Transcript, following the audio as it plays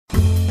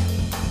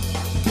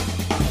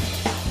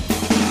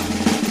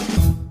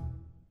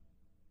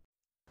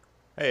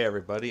Hey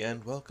everybody,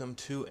 and welcome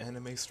to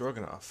Anime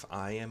Stroganoff.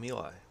 I am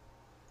Eli,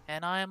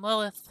 And I am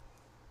Lilith.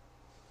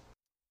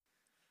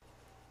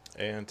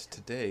 and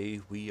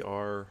today we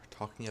are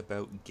talking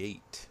about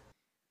Gate.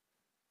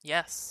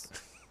 Yes.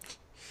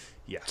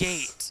 Yes,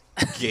 Gate.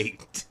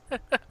 Gate.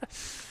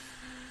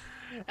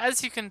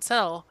 As you can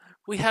tell,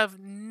 we have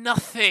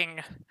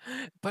nothing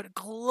but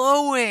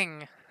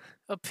glowing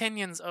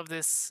opinions of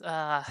this.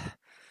 Uh,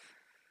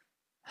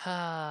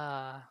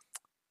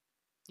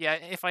 yeah.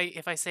 If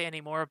I say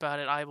any more about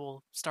it, I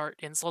will start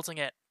insulting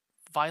it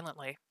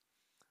violently.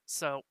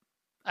 So,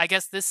 I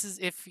guess this is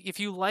if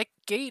you like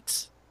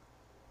Gate,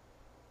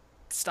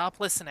 stop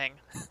listening.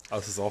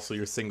 This is also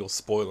your single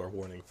spoiler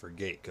warning for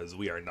Gate, because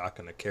we are not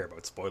going to care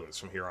about spoilers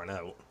from here on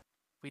out.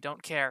 We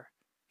don't care.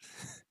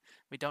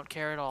 We don't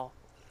care at all.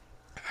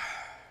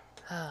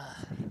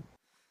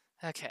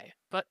 Okay,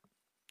 but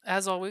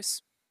as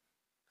always,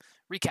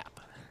 recap.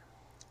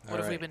 What have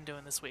we Alright, been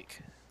doing this week?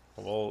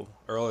 well,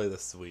 earlier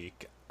this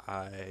week,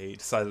 I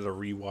decided to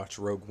rewatch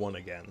Rogue One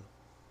again.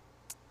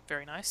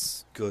 Very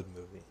nice. Good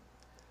movie.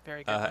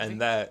 Very good movie.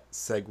 And that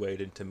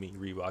segued into me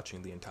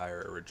rewatching the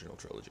entire original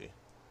trilogy.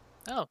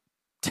 Oh.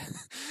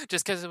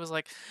 Just because it was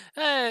like,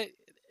 hey,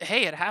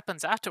 it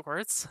happens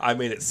afterwards. I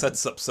mean, it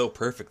sets up so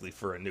perfectly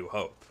for A New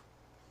Hope.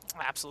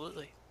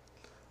 Absolutely.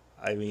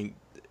 I mean,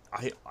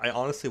 I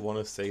honestly want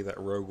to say that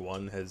Rogue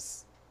One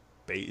is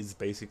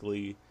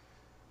basically,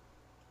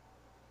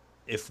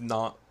 if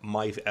not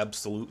my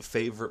absolute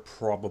favorite,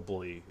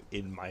 probably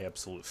in my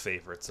absolute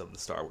favorites of the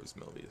Star Wars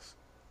movies.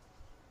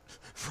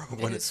 Rogue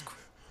It One, is.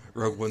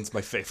 Rogue One's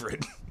my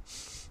favorite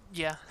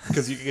Yeah.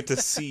 because you get to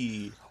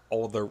see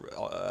all the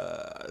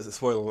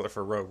spoiler alert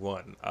for Rogue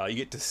One. You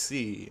get to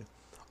see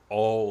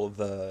all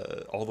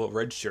the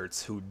red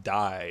shirts who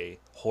die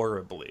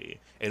horribly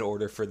in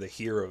order for the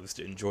heroes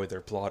to enjoy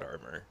their plot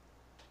armor.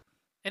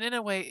 And in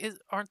a way,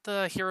 aren't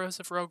the heroes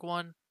of Rogue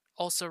One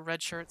also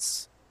red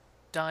shirts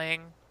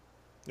dying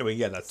I mean,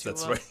 yeah, that's to?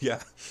 that's right.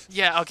 Yeah,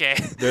 Yeah. Okay.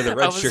 they're the I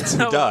red was. shirts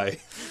who die.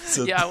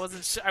 So Yeah.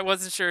 I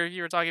wasn't sure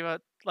you were talking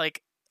about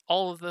like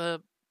all of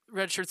the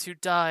red shirts who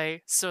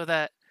die, so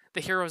that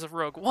the heroes of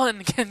Rogue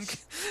One can.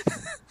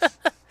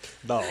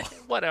 no,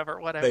 Whatever.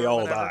 they Whatever.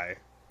 all Whatever. die.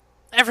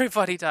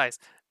 Everybody dies.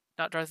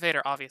 Not Darth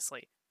Vader,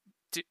 obviously.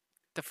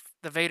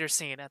 The Vader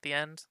scene at the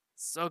end,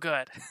 so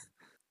good.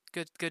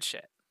 Good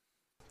shit.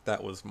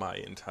 That was my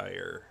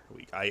entire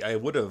week. I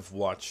would have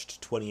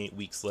watched 28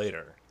 Weeks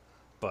Later,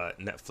 but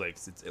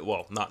Netflix,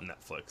 well, not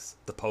Netflix.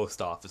 The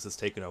post office has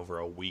taken over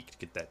a week to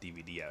get that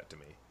DVD out to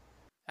me.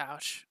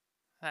 Ouch.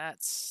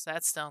 That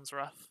sounds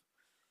rough.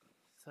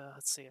 So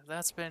let's see if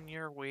that's been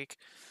your week.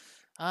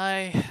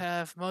 I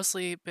have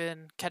mostly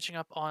been catching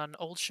up on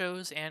old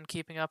shows and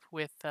keeping up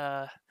with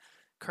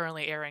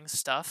currently airing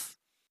stuff.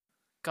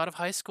 God of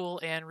High School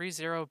and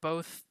ReZero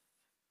both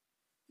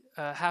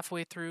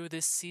halfway through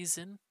this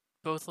season,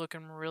 both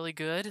looking really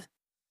good.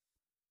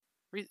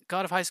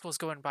 God of High School is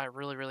going by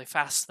really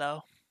fast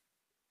though.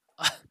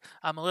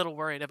 I'm a little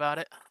worried about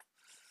it.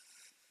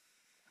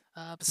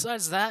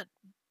 Besides that,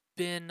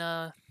 been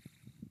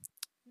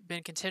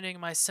continuing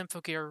my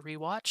Symphogear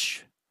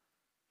rewatch.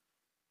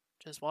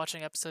 Just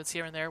watching episodes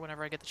here and there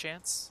whenever I get the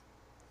chance.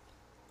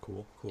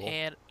 Cool, cool.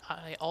 And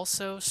I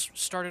also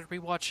started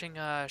rewatching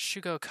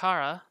Shugo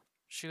Kara,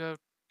 Shugo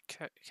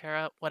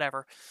Kara,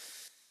 whatever,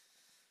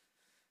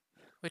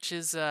 which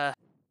is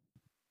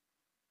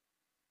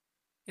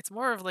it's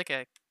more of like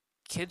a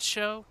kids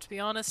show to be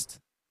honest.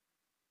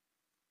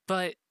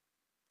 But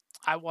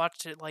I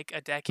watched it like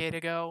a decade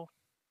ago,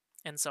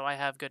 and so I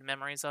have good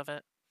memories of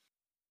it.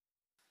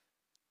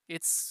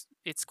 It's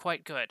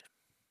quite good.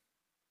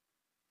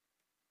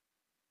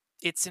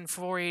 It's in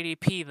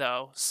 480p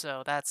though,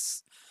 so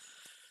that's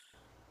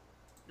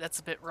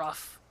a bit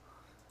rough.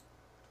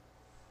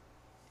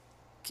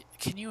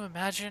 Can you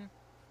imagine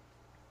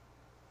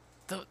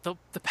the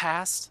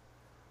past?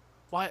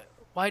 Why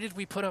did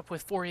we put up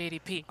with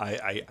 480p?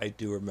 I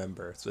do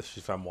remember, especially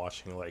if I'm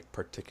watching like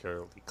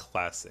particularly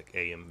classic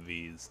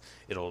AMVs,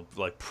 it'll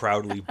like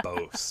proudly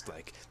boast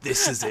like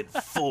this is in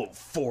full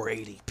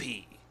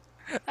 480p.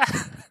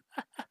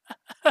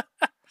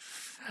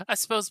 I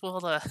suppose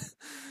we'll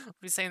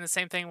be saying the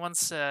same thing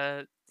once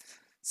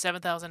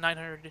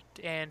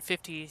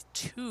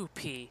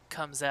 7952p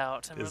comes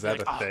out, and we'll Is be that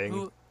like, a oh, thing?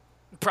 who?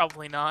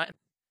 Probably not.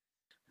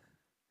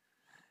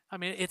 I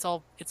mean, it's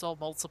all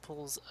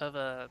multiples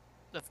of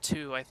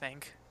two, I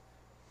think.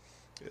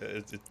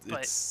 But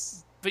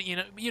It's but you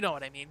know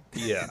what I mean.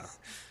 yeah.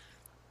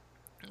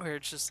 Where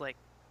it's just like,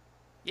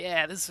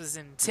 yeah, this was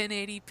in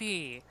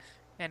 1080p,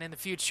 and in the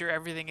future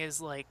everything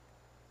is like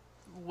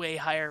way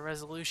higher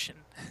resolution.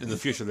 In the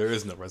future, there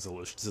is no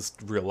resolution; it's just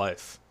real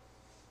life.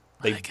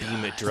 They My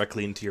beam it God,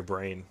 directly into your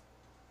brain.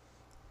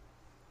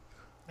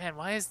 man,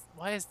 why is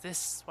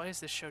this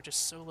show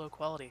just so low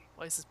quality?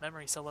 Why is this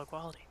memory so low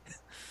quality?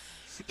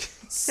 It's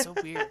so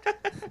weird.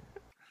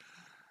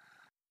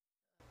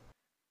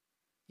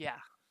 Yeah.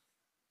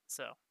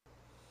 So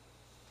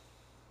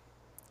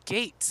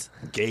Gate.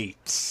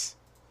 Gates.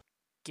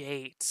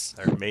 Gate.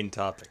 Our main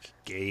topic,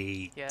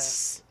 Gate.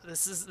 Yes,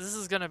 this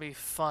is gonna be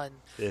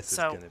fun. This is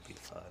So- gonna be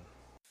fun.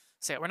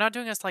 So yeah, we're not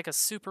doing like a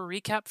super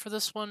recap for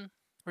this one.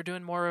 We're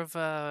doing more of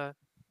a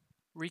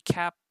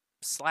recap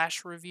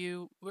 /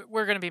 review.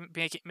 We're gonna be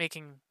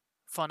making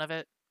fun of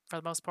it for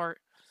the most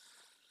part,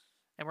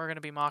 and we're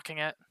gonna be mocking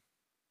it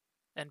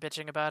and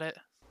bitching about it.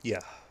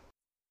 Yeah.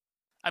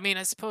 I mean,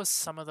 I suppose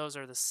some of those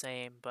are the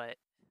same, but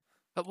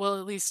we'll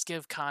at least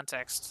give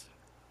context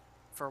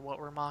for what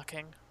we're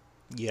mocking.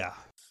 Yeah.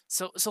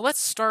 So let's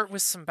start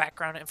with some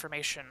background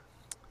information.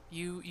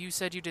 You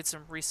said you did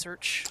some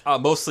research.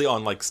 Mostly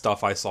on like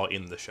stuff I saw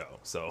in the show.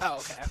 So.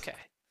 Oh, okay.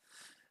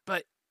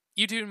 But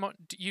you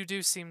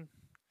do seem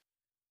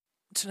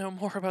to know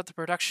more about the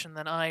production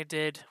than I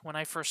did when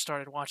I first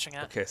started watching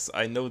it. Okay, so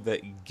I know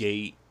that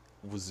Gate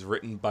was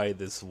written by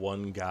this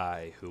one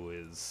guy who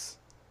is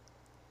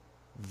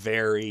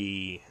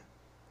very,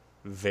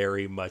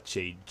 very much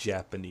a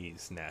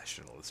Japanese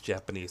nationalist,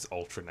 Japanese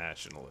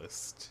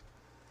ultranationalist.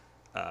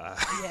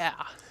 Yeah.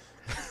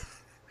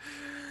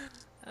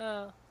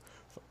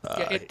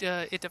 It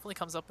definitely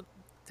comes up.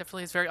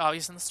 Definitely is very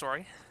obvious in the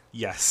story.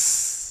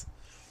 Yes.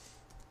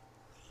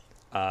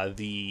 I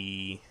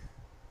do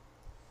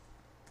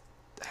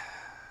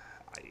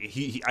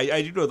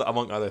know that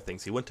among other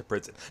things he went to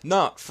prison,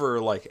 not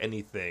for like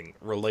anything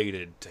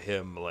related to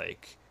him,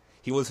 like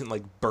he wasn't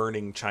like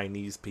burning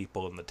Chinese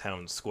people in the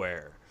town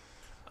square.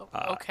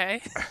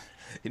 Okay.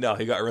 He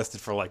got arrested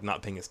for like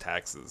not paying his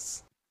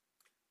taxes.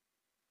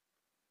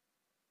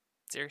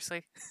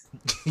 Seriously?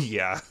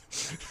 Yeah.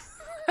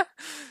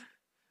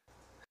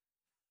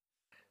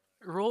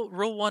 Rule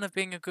 1 of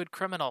being a good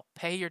criminal: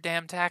 pay your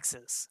damn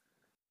taxes.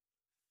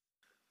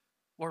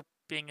 Or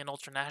being an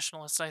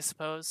ultranationalist, I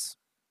suppose.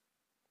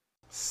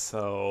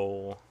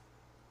 So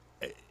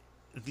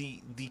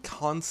the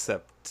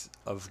concept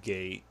of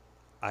Gate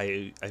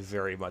I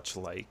very much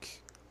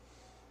like,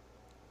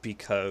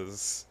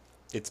 because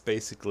it's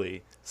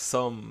basically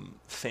some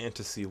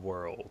fantasy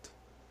world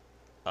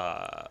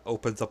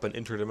opens up an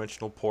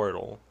interdimensional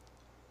portal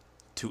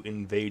to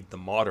invade the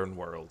modern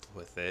world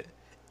with it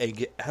and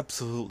get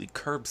absolutely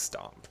curb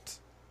stomped.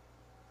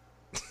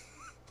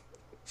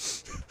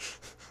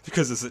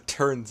 Because as it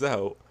turns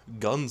out,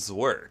 guns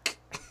work.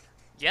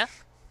 Yeah.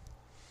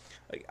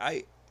 Like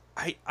I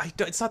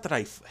don't, it's not that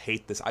I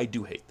hate this. I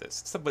do hate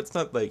this. But it's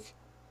not like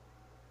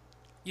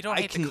You don't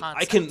hate the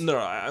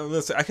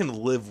concept. I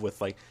can live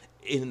with like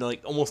in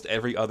like almost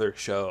every other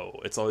show.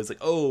 It's always like,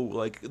 oh,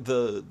 like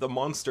the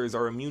monsters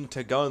are immune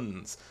to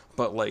guns,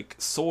 but like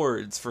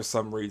swords for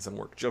some reason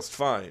work just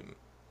fine.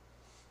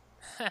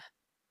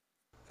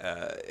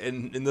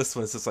 And in this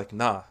one, it's just like,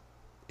 nah,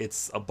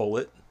 it's a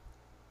bullet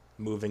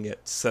moving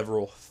at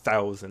several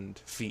thousand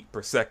feet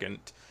per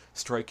second,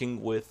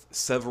 striking with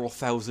several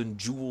thousand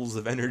joules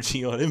of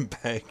energy on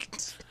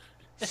impact.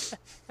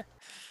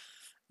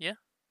 Yeah.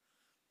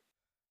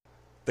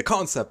 The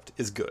concept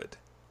is good.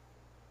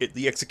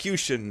 The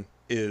execution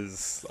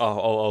is...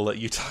 I'll let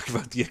you talk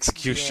about the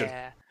execution.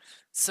 Yeah.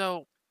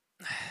 So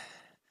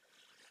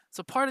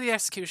part of the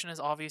execution is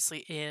obviously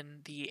in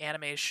the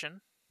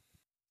animation.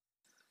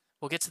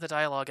 We'll get to the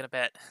dialogue in a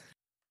bit.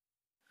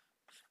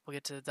 We'll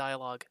get to the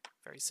dialogue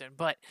very soon.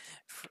 But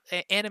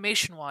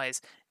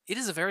animation-wise, it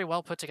is a very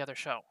well put together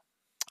show.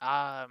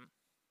 I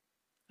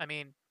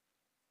mean,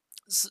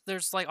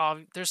 there's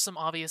some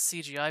obvious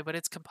CGI, but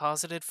it's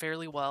composited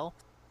fairly well.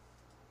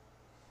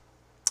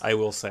 I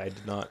will say I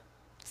did not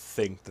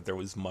think that there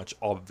was much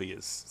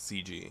obvious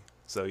CG.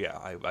 So yeah,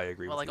 I agree with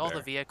you. Well, like all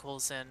the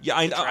vehicles and yeah,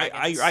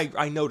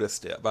 I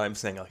noticed it, but I'm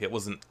saying like it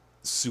wasn't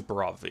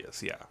super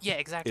obvious. Yeah. Yeah,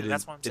 exactly.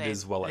 That's what I'm saying. It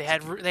is well they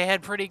executed.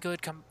 had pretty good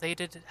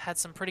had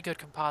some pretty good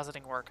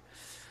compositing work,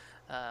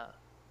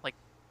 like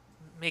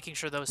making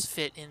sure those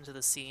fit into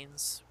the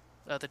scenes,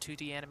 the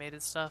 2D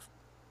animated stuff,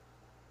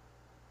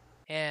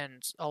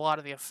 and a lot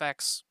of the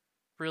effects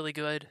really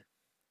good.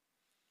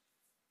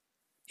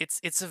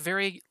 It's a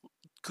very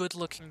good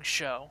looking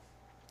show.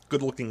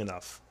 Good looking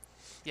enough.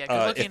 Yeah,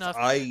 good looking enough.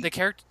 The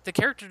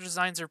character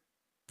designs are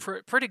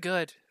pretty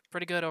good.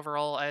 Pretty good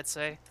overall, I'd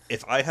say.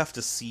 If I have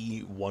to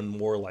see one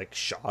more like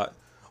shot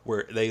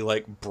where they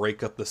like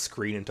break up the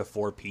screen into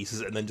 4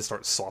 pieces and then just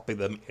start swapping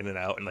them in and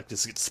out and like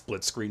just get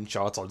split screen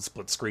shots on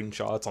split screen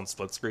shots on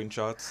split screen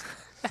shots,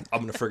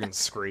 I'm gonna friggin'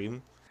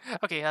 scream.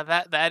 Okay, yeah,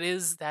 that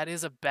is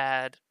a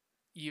bad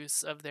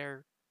use of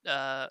their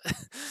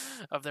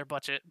of their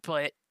budget,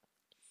 but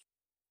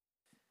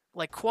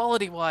like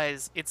quality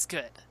wise, it's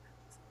good.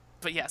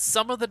 But yeah,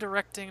 some of the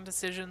directing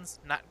decisions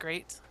not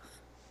great.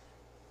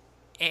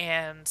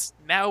 And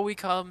now we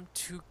come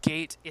to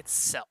Gate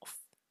itself,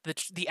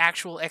 the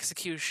actual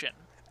execution.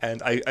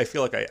 And I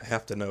feel like I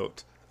have to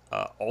note,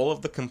 all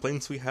of the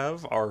complaints we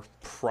have are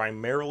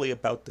primarily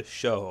about the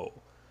show.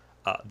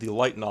 The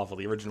light novel,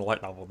 the original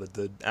light novel that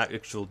the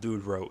actual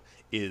dude wrote,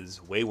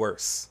 is way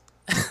worse.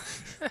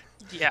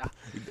 Yeah.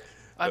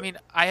 I mean,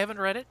 I haven't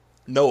read it.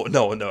 No,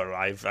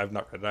 I've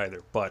not read it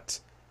either. But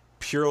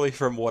purely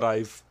from what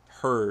I've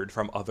heard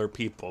from other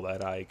people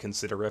that I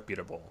consider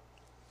reputable,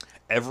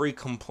 every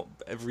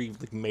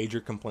like, major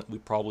complaint we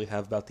probably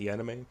have about the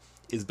anime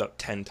is about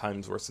 10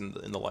 times worse in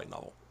the light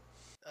novel.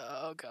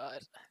 Oh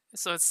god.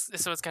 So it's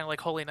kind of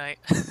like Holy Night.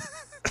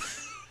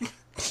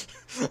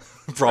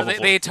 Where Probably.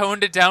 they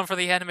toned it down for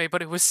the anime,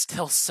 but it was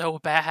still so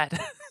bad.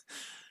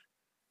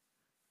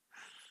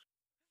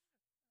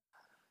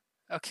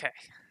 Okay.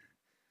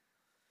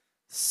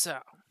 So,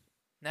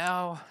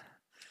 now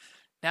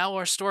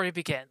our story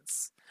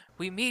begins.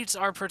 We meet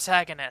our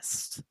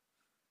protagonist.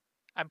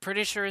 I'm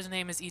pretty sure his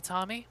name is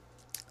Itami.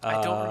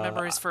 I don't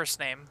remember his first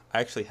name. I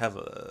actually have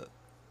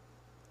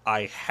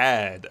I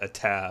had a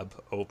tab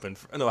open.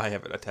 No, I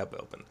have a tab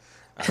open.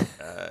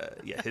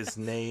 Yeah, his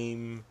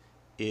name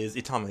is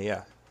Itami.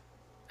 Yeah.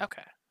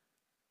 Okay.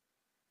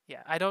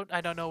 Yeah, I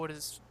don't know what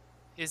his.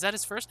 Is that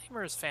his first name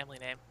or his family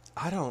name?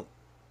 I don't.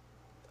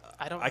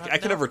 I don't. I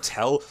can never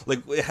tell.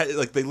 Like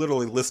they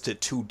literally list it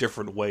two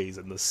different ways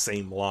in the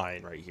same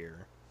line right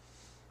here.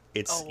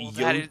 It's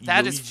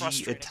that is Yoji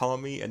frustrating.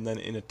 Itami, and then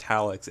in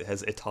italics it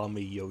has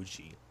Itami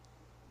Yoji.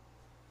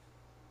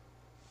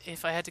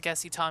 If I had to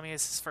guess, Itami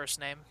is his first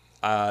name.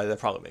 That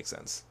probably makes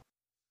sense.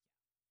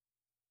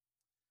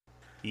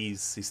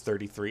 He's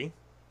 33.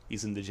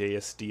 He's in the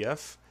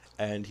JSDF,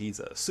 and he's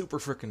a super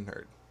freaking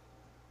nerd.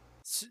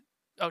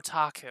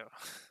 Otaku.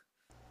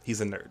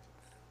 He's a nerd.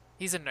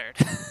 He's a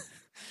nerd.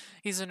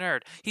 He's a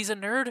nerd. He's a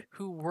nerd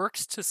who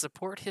works to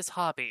support his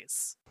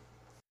hobbies.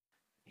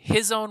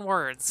 His own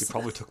words. He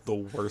probably took the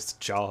worst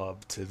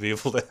job to be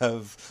able to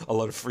have a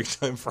lot of free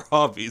time for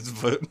hobbies,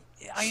 but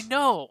I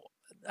know.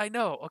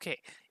 Okay,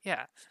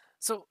 yeah.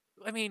 So,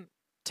 I mean,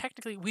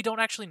 technically, we don't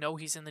actually know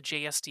he's in the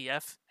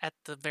JSDF at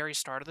the very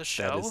start of the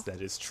show.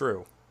 that is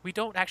true. We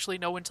don't actually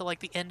know until, like,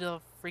 the end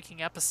of the freaking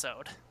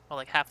episode. Well,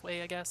 like,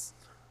 halfway, I guess.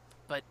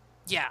 But,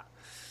 yeah.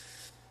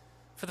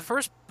 For the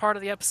first part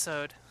of the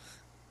episode,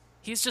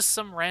 he's just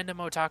some random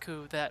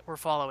otaku that we're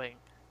following.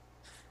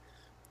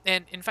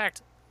 And, in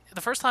fact,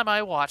 the first time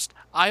I watched,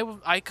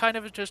 I kind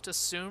of just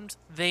assumed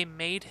they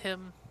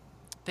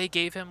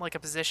gave him like a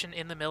position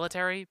in the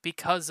military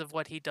because of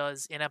what he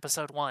does in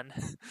episode 1.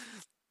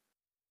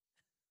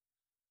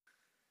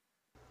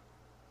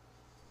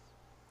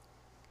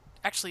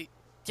 Actually,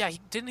 yeah,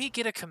 didn't he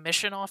get a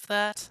commission off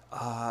that?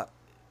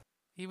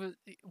 He was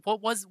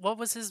what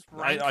was his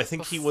rank? I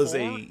think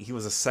before? he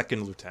was a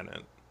second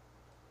lieutenant.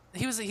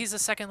 He's a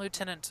second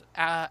lieutenant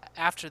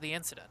after the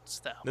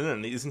incident, though. No,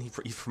 isn't he?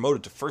 He's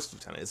promoted to first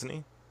lieutenant, isn't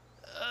he?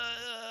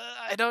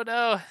 I don't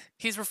know.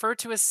 He's referred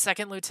to as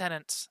second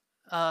lieutenant.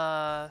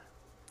 Up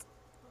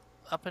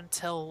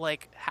until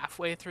like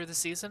halfway through the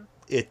season.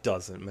 It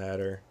doesn't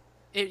matter.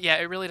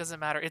 It really doesn't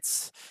matter.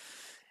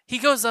 He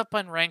goes up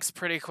on ranks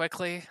pretty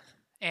quickly,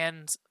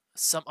 and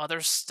some other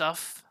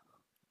stuff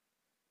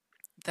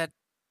that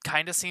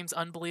kind of seems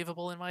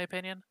unbelievable in my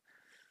opinion.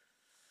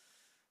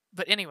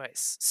 But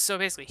anyways, so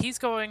basically, he's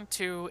going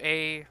to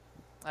a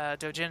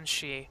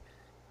doujinshi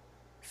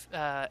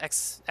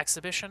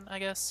exhibition, I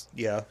guess.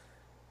 Yeah.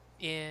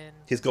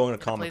 He's going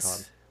to Comic-Con.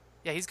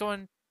 Yeah, he's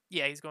going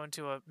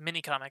to a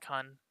mini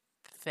Comic-Con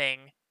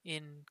thing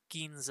in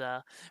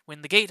Ginza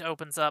when the gate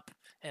opens up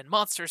and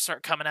monsters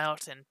start coming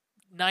out and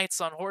knights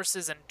on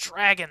horses and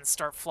dragons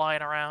start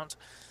flying around.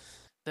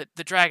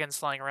 The dragons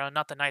flying around,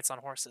 not the knights on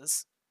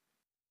horses.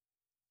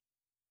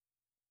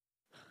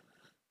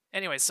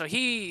 Anyway, so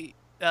he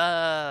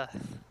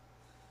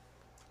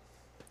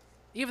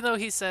even though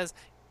he says,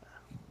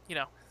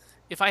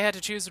 if I had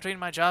to choose between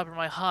my job or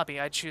my hobby,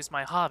 I'd choose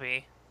my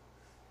hobby.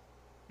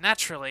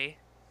 Naturally,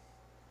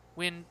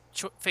 when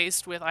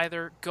faced with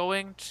either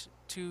going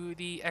to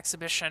the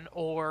exhibition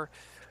or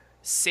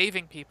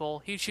saving people,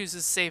 he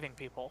chooses saving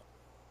people.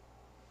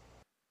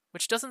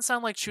 Which doesn't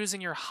sound like choosing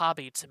your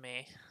hobby to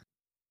me.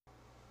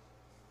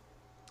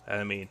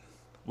 I mean,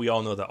 we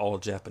all know that all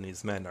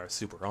Japanese men are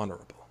super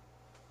honorable.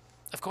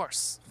 Of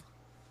course.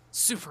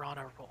 Super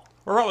honorable.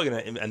 We're probably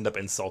going to end up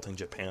insulting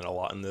Japan a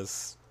lot in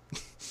this.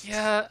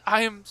 Yeah,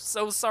 I am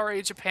so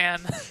sorry,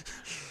 Japan.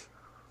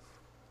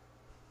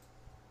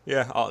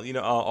 Yeah,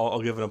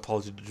 I'll give an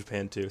apology to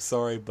Japan too.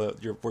 Sorry,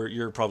 but you're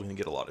probably gonna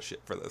get a lot of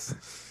shit for this.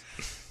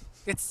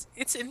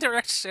 It's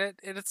indirect shit,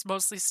 and it's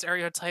mostly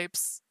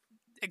stereotypes,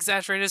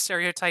 exaggerated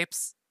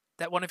stereotypes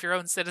that one of your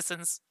own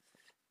citizens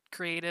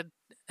created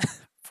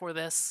for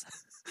this.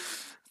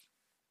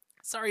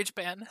 Sorry,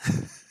 Japan.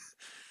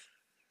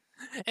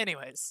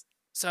 Anyways,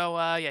 so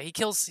yeah, he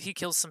kills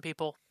some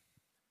people,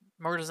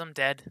 murders them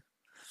dead,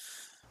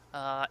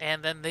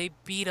 and then they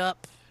beat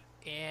up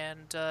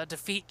and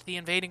defeat the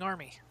invading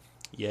army.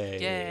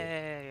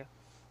 Yay!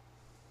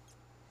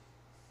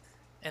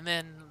 And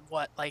then,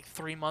 what, like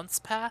 3 months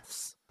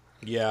pass?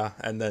 Yeah,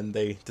 and then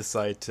they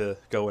decide to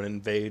go and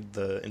invade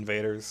the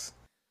invaders.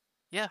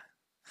 Yeah.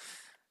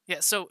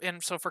 So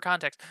for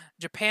context,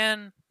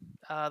 Japan,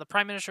 the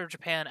Prime Minister of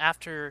Japan,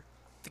 after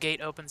the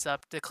gate opens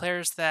up,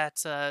 declares that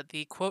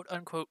the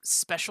quote-unquote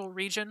special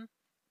region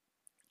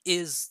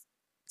is,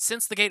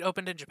 since the gate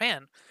opened in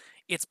Japan,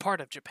 it's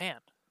part of Japan.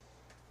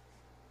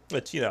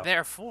 But,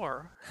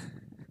 Therefore,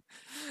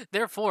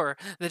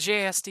 the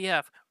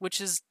JSDF, which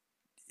is,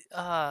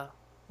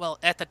 well,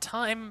 at the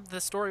time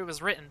the story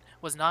was written,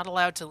 was not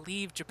allowed to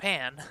leave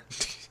Japan.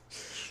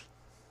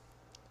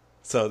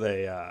 So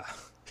they, yeah.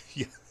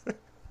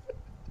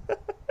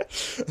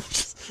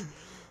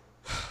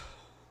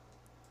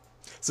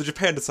 So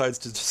Japan decides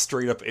to just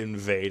straight up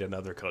invade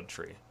another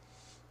country.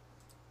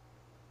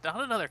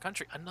 Not another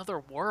country, another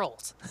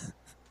world.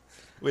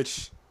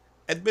 Which,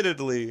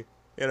 admittedly,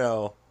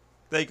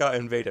 they got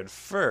invaded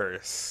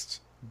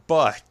first,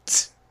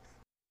 but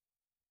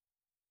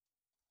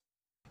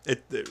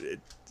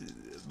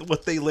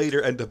what they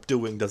later end up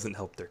doing doesn't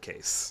help their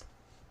case.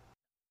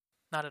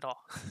 Not at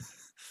all.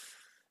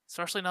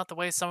 Especially not the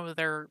way some of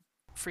their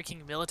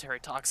freaking military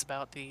talks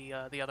about the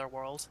other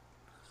world.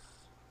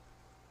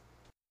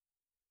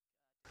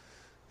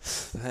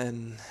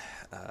 Then,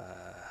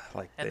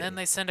 then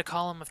they send a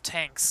column of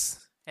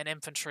tanks and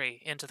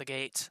infantry into the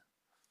gate.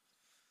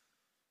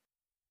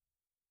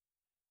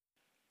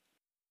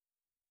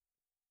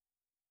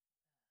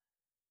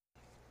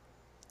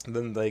 And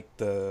then,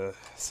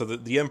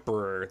 the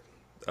emperor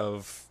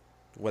of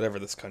whatever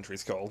this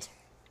country's called.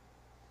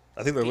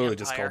 I think they're literally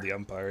just called the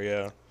Empire,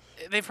 yeah.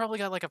 They've probably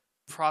got like a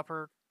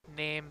proper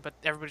name, but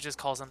everybody just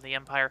calls them the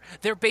Empire.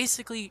 They're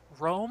basically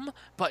Rome,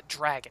 but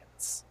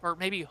dragons. Or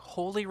maybe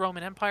Holy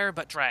Roman Empire,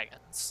 but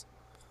dragons.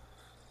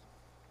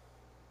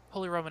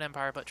 Holy Roman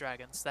Empire, but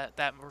dragons.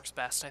 That works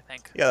best, I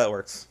think. Yeah, that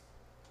works.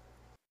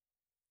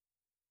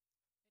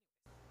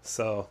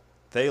 So,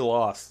 they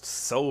lost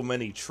so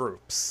many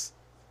troops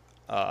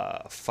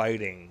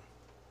fighting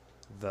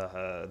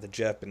the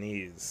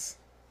Japanese.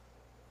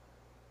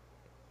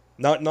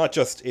 Not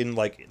just in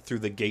through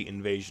the gate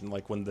invasion,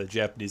 like when the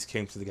Japanese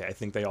came through the gate. I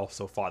think they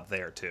also fought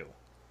there too.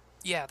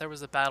 Yeah, there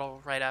was a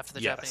battle right after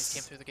the Japanese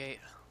came through the gate.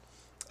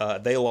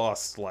 They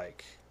lost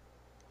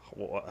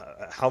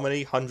how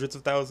many hundreds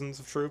of thousands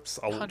of troops?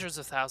 Hundreds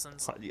of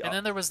thousands. And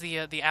then there was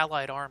the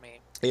Allied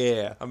army.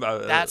 Yeah,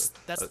 that's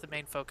the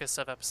main focus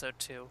of episode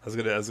 2. I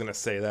was gonna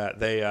say that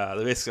they're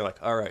basically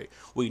all right,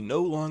 we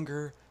no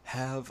longer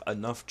have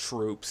enough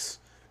troops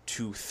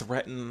to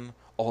threaten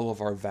all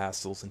of our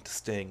vassals into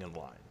staying in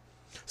line.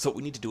 So what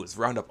we need to do is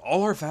round up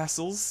all our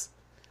vassals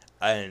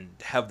and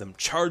have them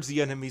charge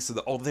the enemy so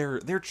that all their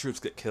troops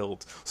get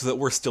killed, so that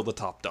we're still the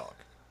top dog.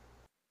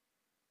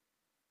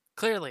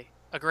 Clearly,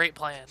 a great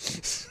plan.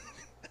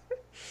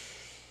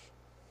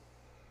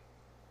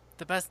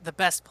 The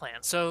best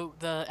plan. So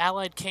the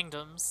allied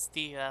kingdoms,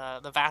 the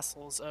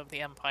vassals of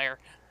the empire,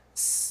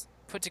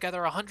 put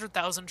together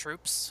 100,000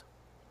 troops,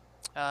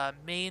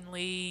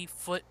 mainly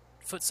foot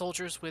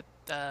soldiers with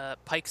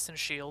pikes and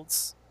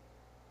shields.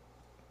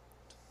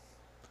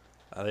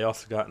 They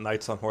also got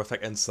knights on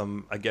horseback and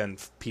some, again,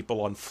 people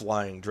on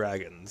flying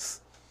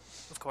dragons.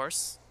 Of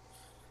course.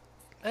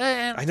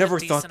 And I never a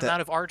thought decent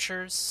amount of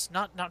archers.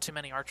 Not too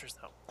many archers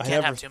though. I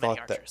never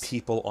thought that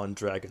people on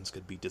dragons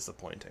could be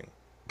disappointing.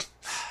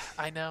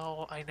 I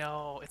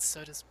know. It's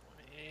so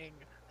disappointing.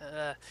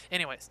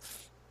 Anyways,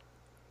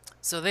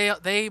 so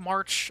they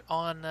march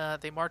on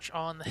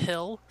the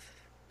hill,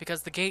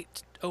 because the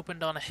gate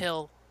opened on a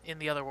hill in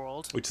the other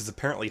world, which is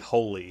apparently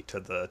holy to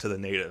the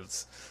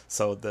natives.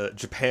 So the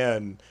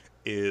Japan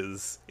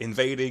is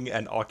invading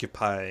and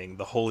occupying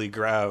the holy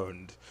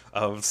ground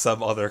of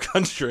some other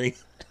country.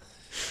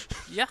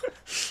 Yeah.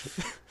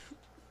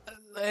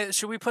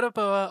 Should we put up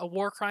a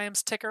war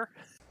crimes ticker?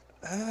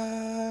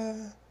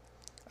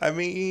 I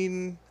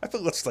mean, I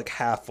feel that's like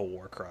half a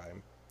war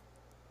crime.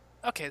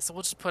 Okay, so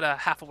we'll just put a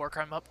half a war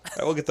crime up.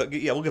 We'll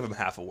give him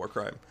half a war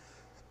crime.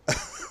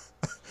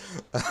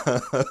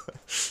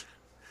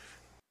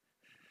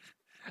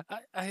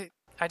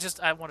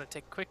 I want to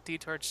take a quick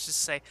detour to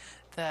just say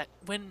that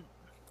when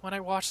I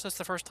watched this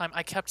the first time,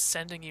 I kept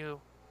sending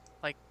you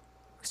like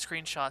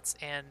screenshots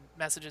and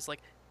messages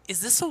like,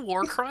 is this a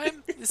war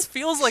crime? This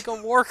feels like a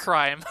war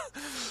crime.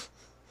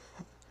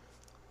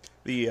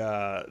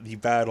 The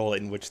battle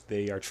in which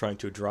they are trying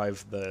to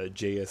drive the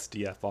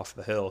JSDF off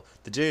the hill.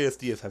 The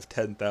JSDF have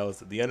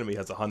 10,000. The enemy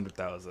has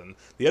 100,000.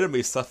 The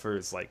enemy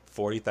suffers like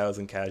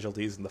 40,000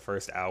 casualties in the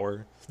first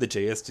hour. The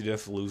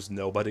JSDF lose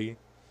nobody.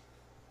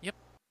 Yep.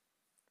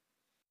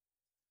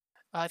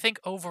 I think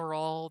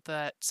overall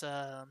that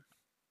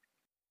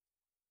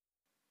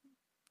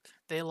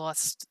they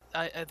lost.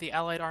 The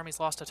Allied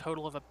armies lost a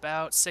total of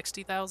about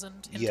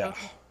 60,000 in total.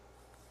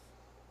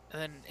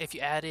 And then if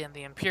you add in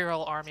the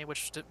Imperial army,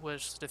 which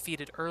was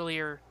defeated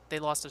earlier, they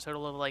lost a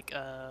total of like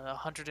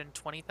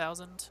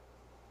 120,000.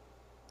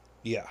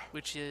 Yeah.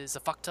 Which is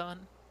a fuck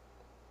ton.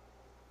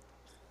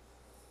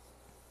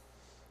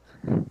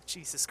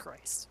 Jesus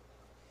Christ.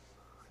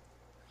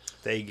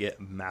 They get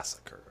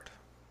massacred.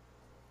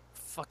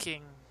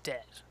 Fucking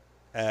dead.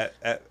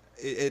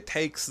 It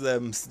takes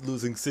them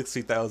losing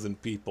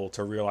 60,000 people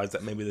to realize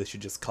that maybe they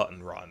should just cut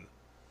and run.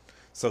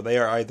 So they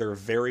are either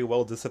very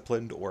well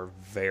disciplined or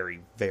very,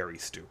 very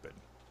stupid.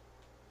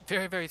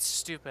 Very, very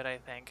stupid, I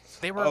think.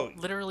 They were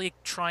literally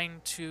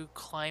trying to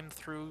climb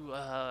through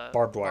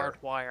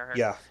barbed wire.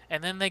 Yeah.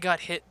 And then they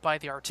got hit by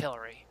the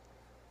artillery.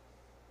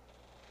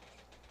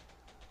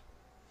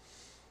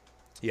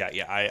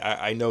 Yeah.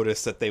 I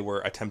noticed that they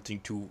were attempting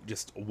to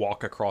just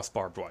walk across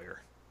barbed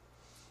wire,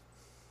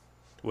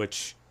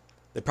 which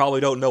they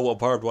probably don't know what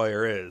barbed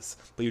wire is,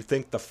 but you'd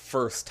think the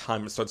first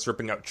time it starts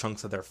ripping out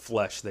chunks of their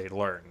flesh, they'd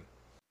learn.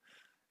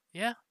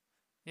 Yeah,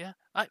 yeah.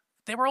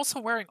 They were also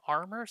wearing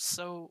armor,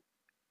 so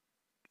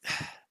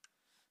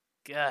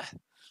Gah.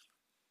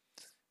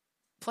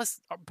 Plus,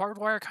 barbed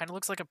wire kind of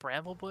looks like a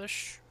bramble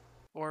bush,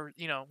 or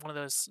one of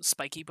those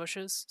spiky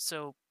bushes.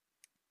 So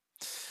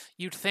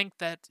you'd think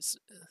that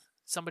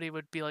somebody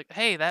would be like,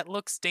 "Hey, that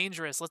looks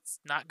dangerous. Let's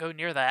not go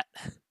near that."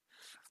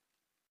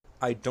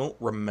 I don't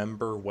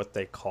remember what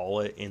they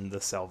call it in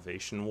the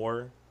Salvation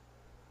War.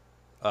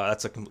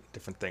 That's a completely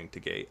different thing to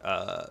Gate.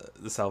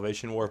 The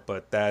Salvation War,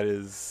 but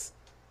that's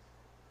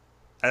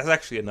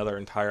actually another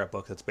entire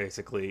book that's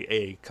basically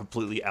a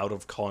completely out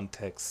of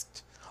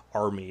context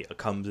army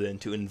comes in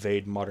to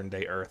invade modern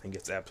day Earth and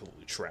gets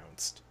absolutely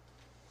trounced.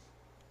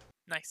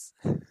 Nice.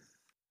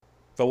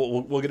 But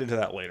we'll get into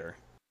that later.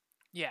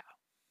 Yeah.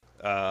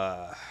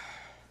 Uh,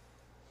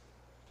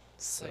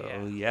 So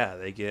so yeah,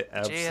 they get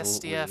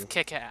absolutely JSDF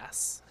kick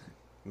ass.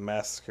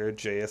 massacred.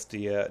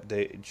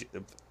 The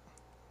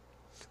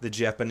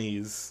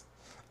Japanese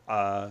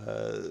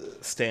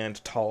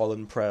stand tall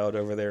and proud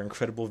over their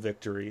incredible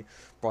victory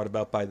brought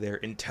about by their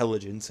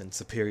intelligence and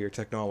superior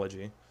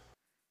technology.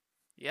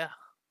 Yeah.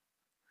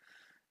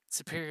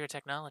 Superior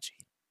technology.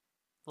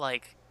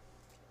 Like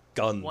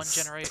Guns.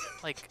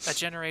 like a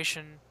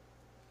generation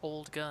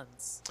old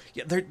guns.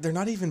 Yeah, they're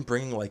not even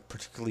bringing like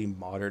particularly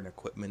modern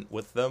equipment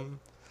with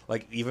them.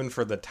 Like even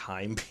for the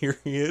time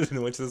period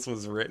in which this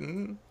was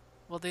written,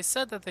 Well, they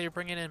said that they were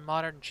bringing in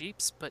modern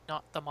Jeeps, but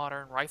not the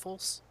modern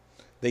rifles.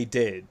 they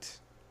did.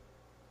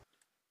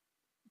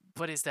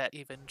 But is that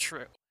even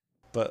true?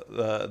 But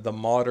the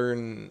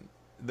modern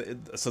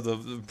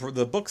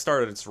the book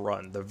started its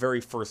run. The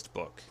very first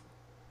book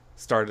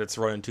started its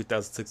run in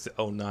 2006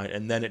 to '09,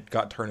 and then it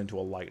got turned into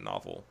a light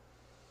novel,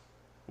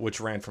 which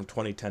ran from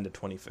 2010 to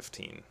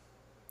 2015.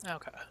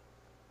 Okay.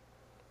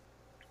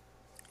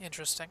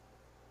 Interesting.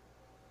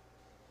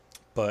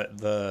 But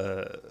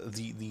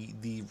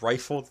the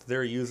rifle that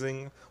they're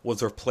using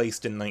was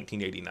replaced in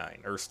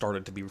 1989, or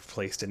started to be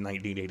replaced in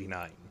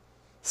 1989.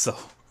 So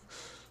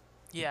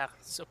Yeah,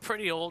 so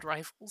pretty old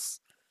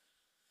rifles.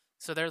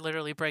 So they're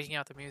literally breaking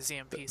out the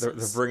museum they're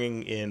pieces.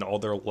 bringing in all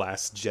their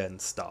last gen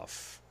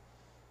stuff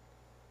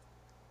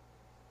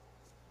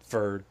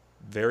for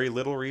very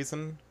little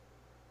reason.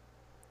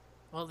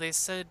 Well, they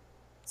said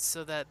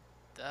so that,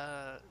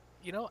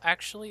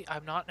 actually,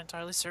 I'm not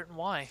entirely certain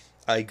why.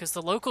 I Because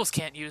the locals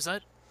can't use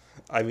it.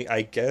 I mean,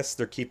 I guess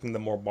they're keeping the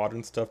more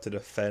modern stuff to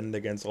defend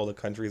against all the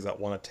countries that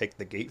want to take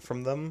the gate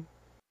from them.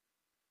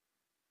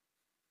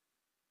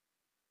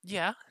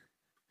 Yeah.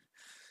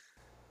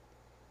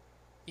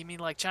 You mean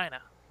like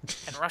China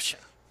and Russia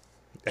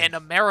and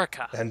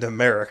America? And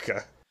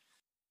America.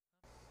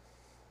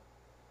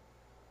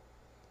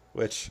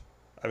 Which,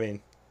 I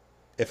mean,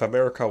 if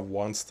America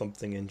wants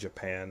something in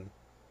Japan,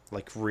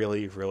 like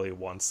really, really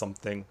wants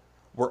something,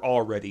 we're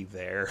already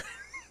there.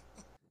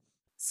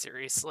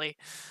 Seriously.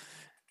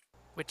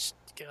 Which,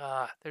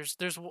 there's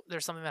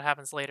something that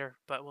happens later,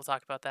 but we'll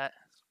talk about that.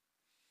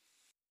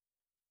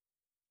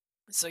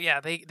 So yeah,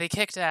 they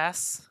kicked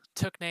ass,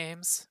 took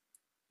names,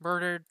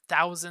 murdered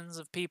thousands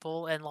of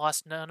people, and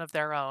lost none of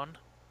their own.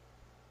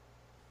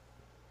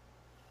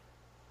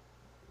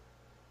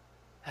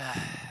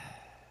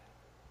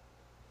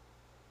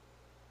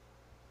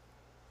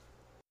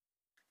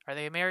 Are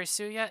they Mary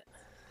Sue yet?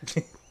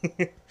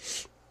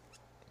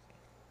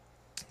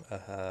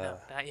 No,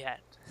 not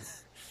yet.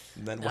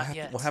 Then Not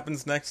yet. what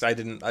happens next?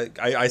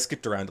 I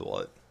skipped around a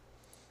lot.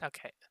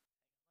 Okay.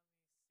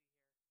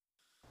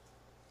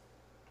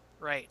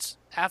 Right.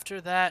 After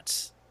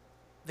that,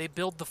 they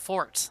build the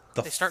fort.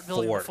 They start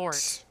building the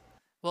fort.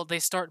 Well, they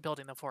start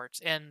building the fort,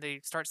 and they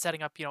start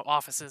setting up,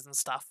 offices and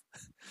stuff.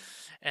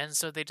 And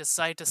so they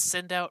decide to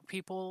send out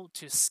people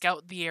to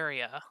scout the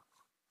area.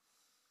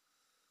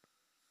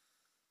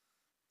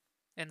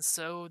 And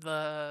so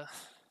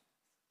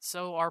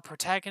our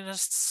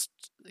protagonist,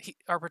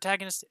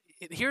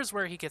 here's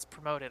where he gets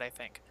promoted, I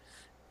think,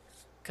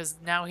 because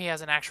now he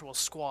has an actual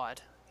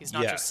squad. He's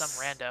not just some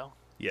rando.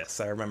 Yes,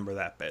 I remember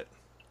that bit.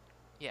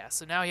 Yeah,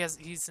 so now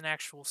he's an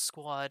actual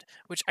squad,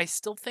 which I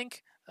still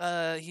think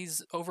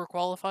he's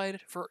overqualified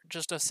for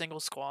just a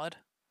single squad,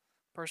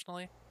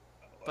 personally.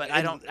 But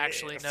I don't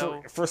actually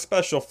know. For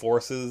special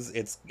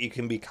forces, you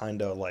can be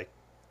kind of like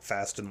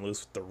fast and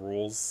loose with the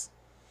rules.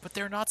 But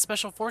they're not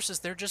special forces.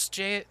 They're just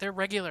they're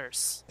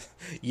regulars.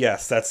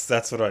 Yes,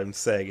 that's what I'm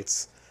saying.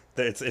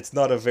 It's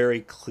not a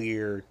very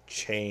clear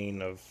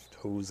chain of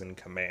who's in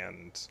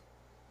command.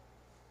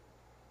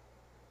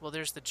 Well,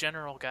 there's the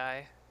general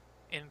guy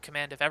in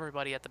command of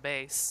everybody at the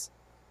base.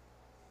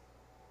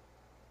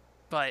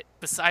 But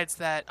besides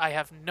that, I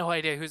have no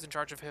idea who's in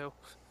charge of who.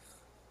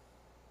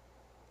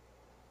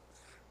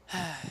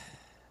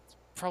 It's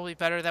probably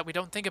better that we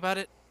don't think about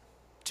it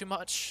too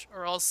much,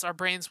 or else our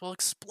brains will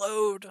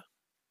explode.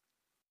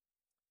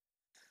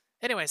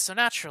 Anyway, so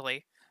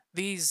naturally,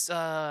 these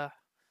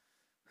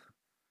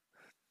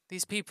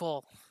these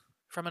people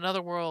from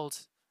another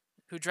world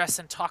who dress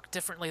and talk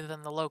differently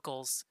than the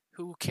locals,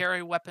 who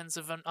carry weapons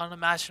of an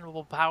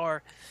unimaginable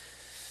power,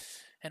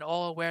 and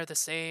all wear the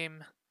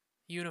same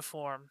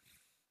uniform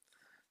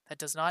that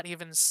does not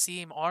even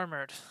seem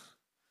armored.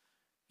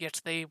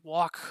 Yet they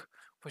walk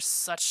with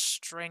such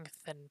strength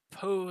and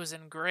pose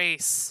and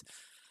grace.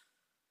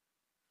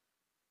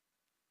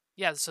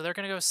 Yeah, so they're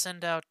gonna go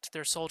send out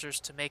their soldiers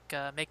to make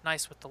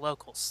nice with the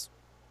locals.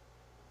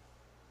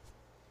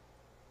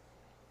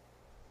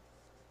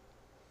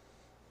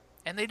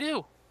 And they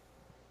do.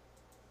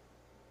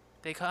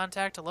 They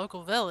contact a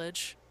local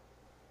village,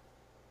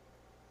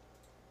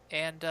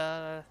 and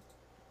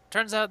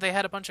turns out they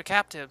had a bunch of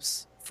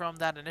captives from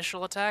that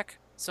initial attack,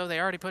 so they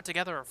already put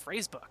together a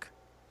phrase book.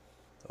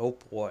 Oh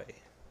boy.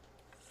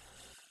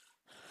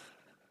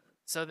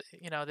 So,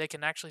 they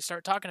can actually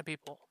start talking to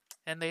people.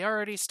 And they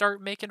already start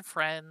making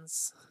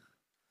friends.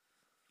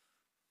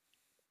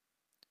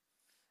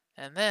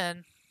 And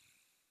then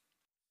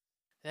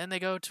they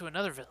go to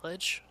another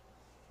village,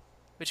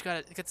 which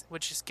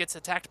gets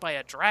attacked by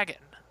a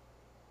dragon.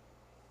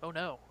 Oh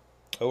no.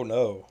 Oh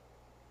no.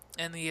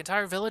 And the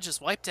entire village is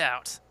wiped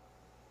out.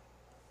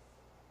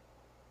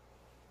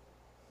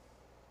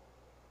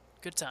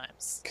 Good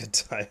times. Good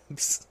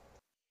times.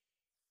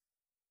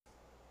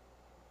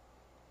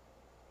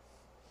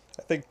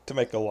 I think, to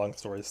make a long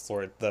story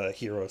short, the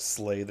heroes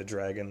slay the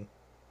dragon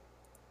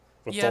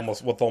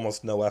with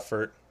almost no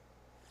effort.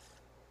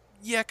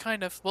 Yeah,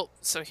 kind of. Well,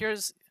 so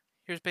here's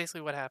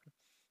basically what happened.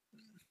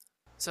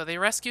 So they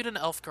rescued an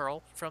elf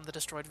girl from the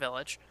destroyed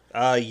village.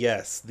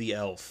 Yes, the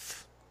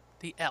elf.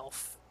 The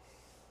elf.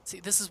 See,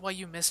 this is why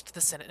you missed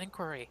the Senate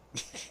inquiry.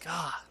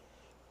 God.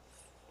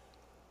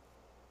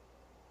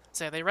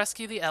 So they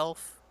rescue the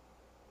elf,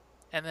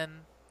 and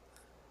then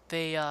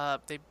they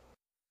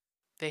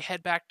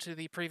head back to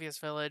the previous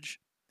village.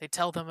 They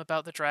tell them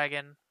about the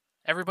dragon.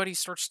 Everybody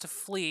starts to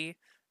flee,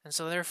 and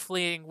so they're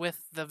fleeing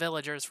with the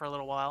villagers for a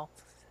little while.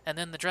 And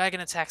then the dragon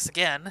attacks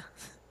again.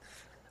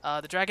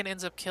 The dragon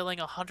ends up killing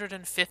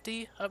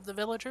 150 of the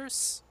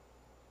villagers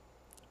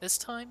this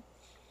time.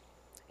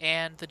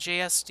 And the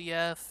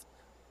JSDF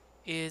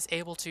is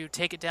able to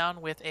take it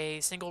down with a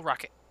single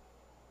rocket.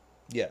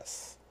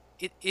 Yes.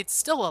 It's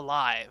still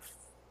alive,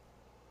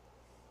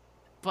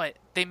 but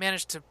they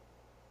managed to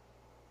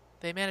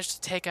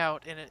take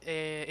out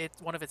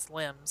one of its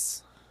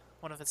limbs,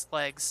 one of its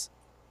legs,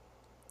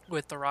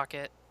 with the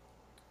rocket,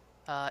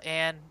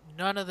 and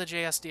none of the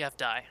JSDF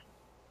die.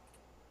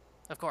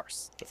 Of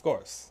course. Of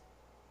course.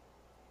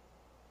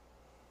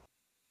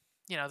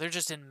 They're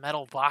just in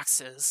metal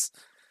boxes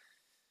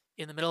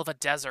in the middle of a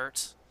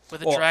desert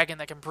with a dragon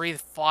that can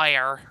breathe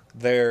fire.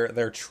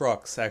 Their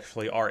trucks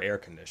actually are air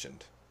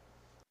conditioned.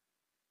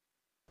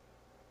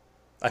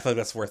 I feel like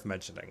that's worth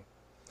mentioning.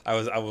 I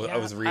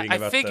was reading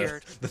about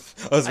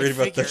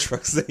the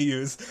trucks they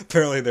use.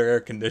 Apparently they're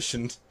air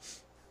conditioned.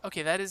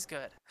 Okay, that is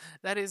good.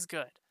 That is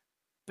good.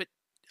 But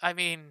I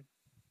mean,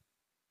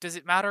 does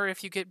it matter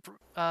if you get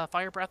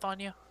fire breath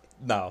on you?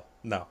 No,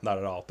 not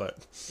at all.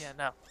 But yeah,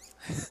 no.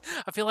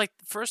 I feel like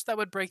first that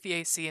would break the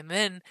AC, and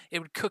then it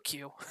would cook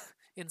you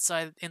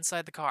inside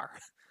the car.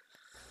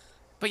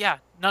 But yeah,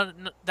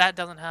 that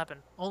doesn't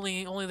happen.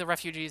 Only the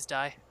refugees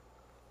die.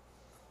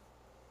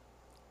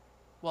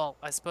 Well,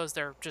 I suppose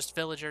they're just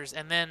villagers,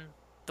 and then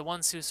the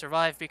ones who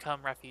survive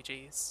become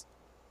refugees.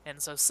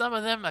 And so some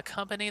of them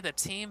accompany the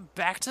team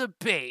back to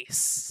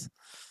base.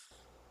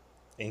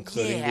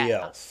 Including the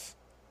elf.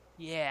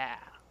 Yeah.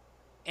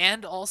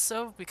 And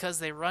also, because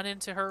they run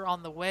into her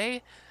on the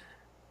way,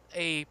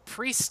 a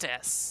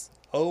priestess.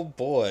 Oh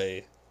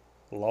boy.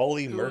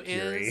 Lolly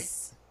Mercury.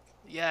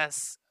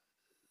 Yes.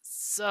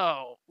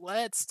 So,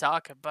 let's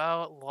talk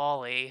about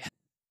Lolly.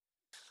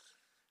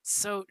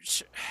 So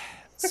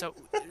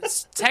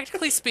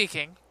technically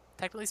speaking,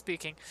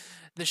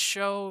 the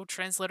show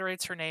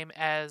transliterates her name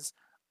as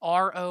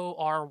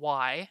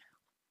Rory,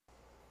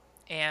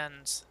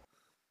 and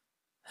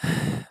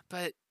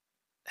but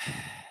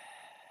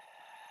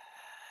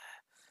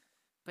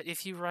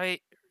if you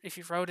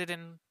wrote it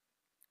in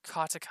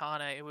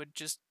katakana, it would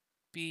just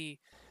be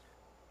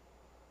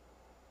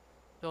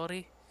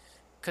Dori,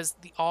 because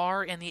the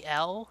R and the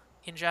L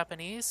in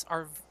Japanese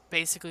are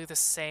basically the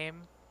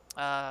same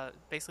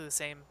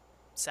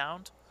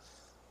sound.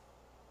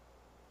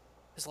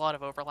 There's a lot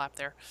of overlap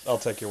there. I'll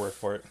take your word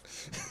for it.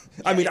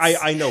 Yeah, I mean,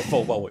 I know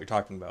full well what you're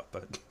talking about,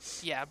 but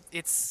yeah,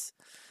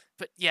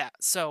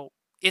 so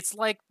it's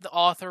like the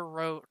author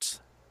wrote,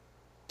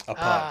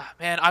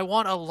 man, I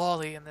want a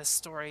lolly in this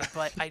story,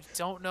 but I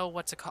don't know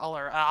what to call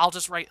her. I'll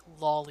just write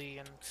lolly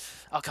and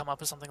I'll come up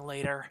with something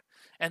later.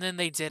 And then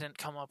they didn't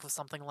come up with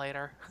something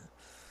later.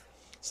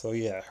 So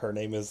yeah, her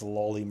name is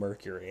Lolly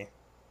Mercury.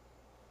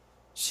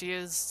 She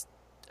is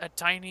a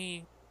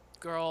tiny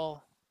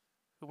girl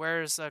who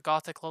wears a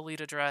gothic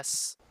Lolita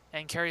dress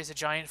and carries a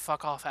giant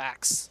fuck-off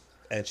axe.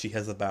 And she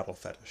has a battle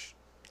fetish.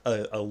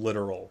 A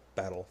literal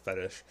battle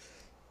fetish.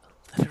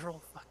 A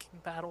literal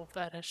fucking battle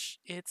fetish.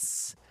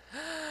 It's...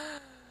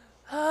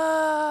 okay.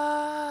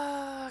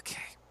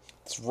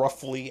 It's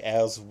roughly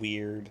as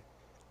weird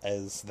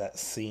as that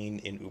scene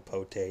in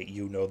Upote.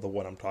 You know the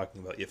one I'm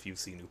talking about if you've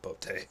seen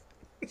Upote.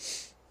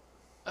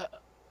 Uh,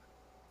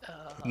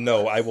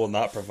 No, I will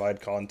not provide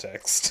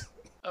context.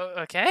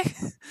 okay.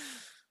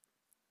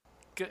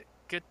 Good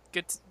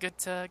to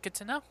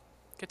know.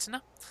 Good to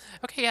know.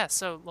 Okay, yeah.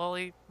 So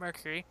Lolly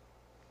Mercury,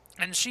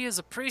 and she is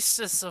a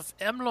priestess of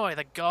Emloy,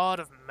 the god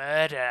of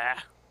murder.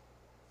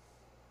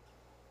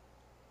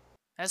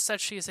 As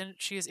such, she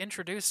is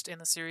introduced in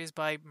the series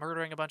by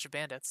murdering a bunch of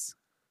bandits,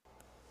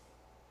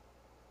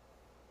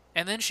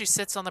 and then she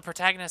sits on the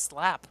protagonist's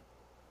lap.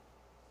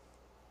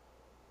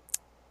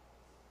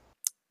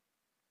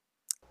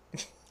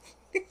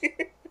 I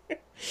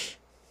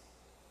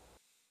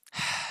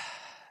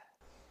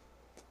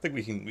think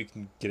we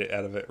can get it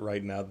out of it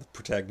right now. The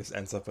protagonist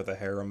ends up with a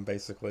harem,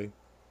 basically.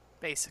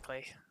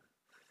 Basically,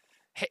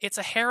 it's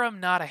a harem,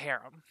 not a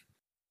harem.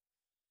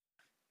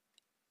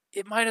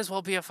 It might as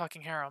well be a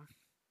fucking harem,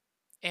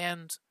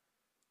 and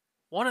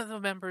one of the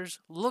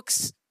members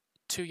looks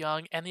too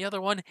young, and the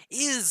other one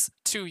is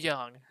too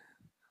young.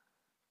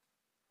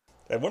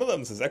 And one of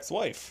them is his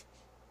ex-wife.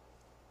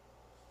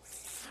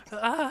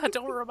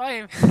 Don't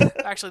remind me.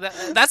 Actually,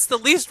 that's the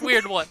least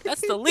weird one.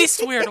 That's the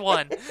least weird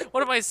one.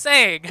 What am I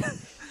saying?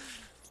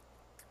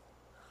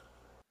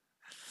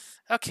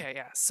 Okay,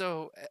 yeah.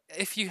 So,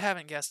 if you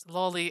haven't guessed,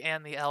 Lolly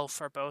and the elf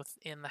are both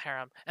in the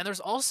harem, and there's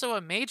also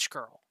a mage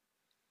girl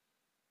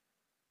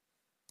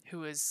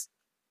who is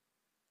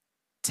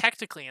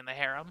technically in the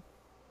harem.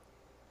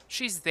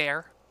 She's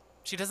there.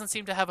 She doesn't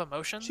seem to have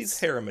emotions. She's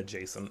harem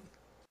adjacent.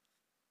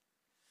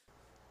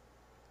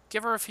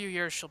 Give her a few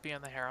years, she'll be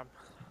in the harem.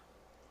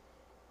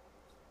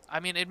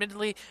 I mean,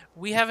 admittedly,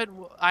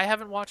 I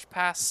haven't watched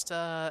past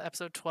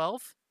episode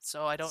 12,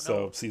 so I don't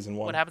know season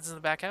 1. what happens in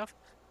the back half.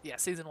 Yeah,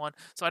 season 1.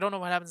 So I don't know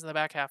what happens in the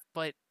back half,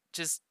 but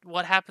just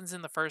what happens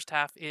in the first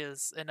half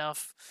is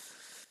enough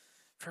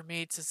for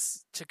me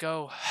to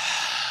go.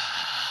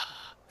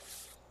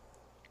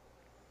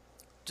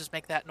 Just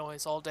make that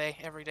noise all day,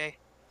 every day.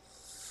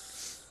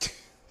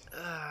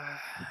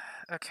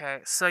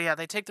 Okay, so yeah,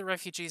 they take the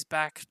refugees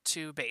back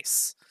to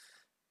base.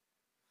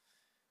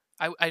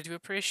 I do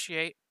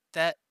appreciate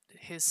that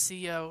his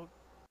CEO,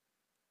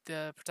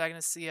 the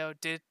protagonist CEO,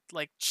 did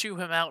like chew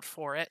him out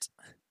for it.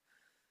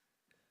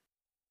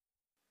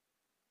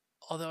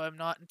 Although I'm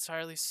not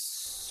entirely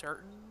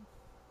certain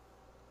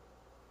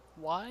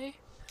why.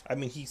 I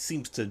mean, he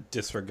seems to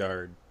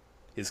disregard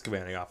his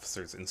commanding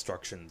officer's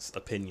instructions,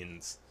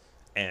 opinions,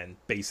 and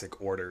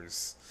basic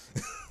orders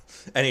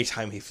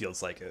anytime he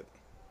feels like it.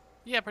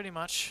 Yeah, pretty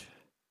much.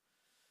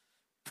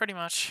 Pretty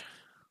much.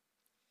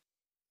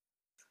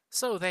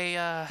 So they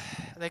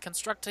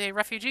construct a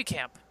refugee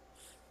camp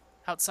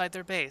outside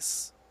their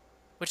base,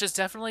 which is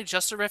definitely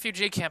just a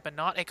refugee camp and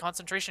not a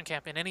concentration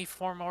camp in any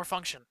form or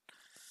function.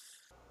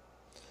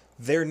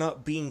 They're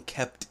not being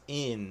kept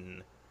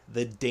in.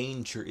 The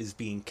danger is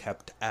being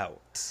kept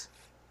out.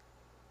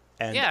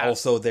 And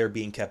also they're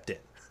being kept in.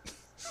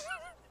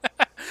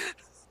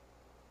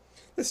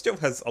 This show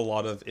has a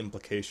lot of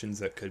implications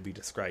that could be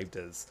described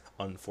as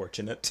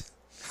unfortunate.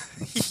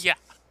 Yeah.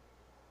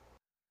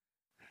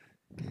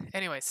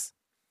 Anyways.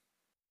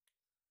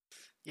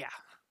 Yeah.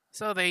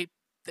 So they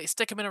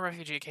stick him in a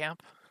refugee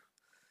camp.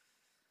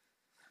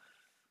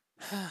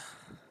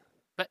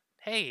 But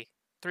hey,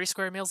 3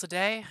 square meals a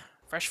day,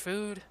 fresh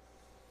food,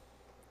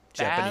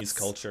 Japanese baths.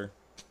 culture.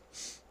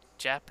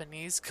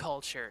 Japanese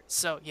culture.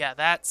 So yeah,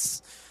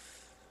 that's...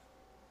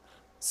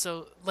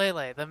 So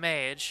Lele, the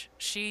mage,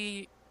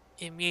 she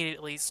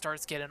immediately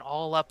starts getting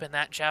all up in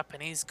that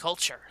Japanese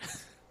culture.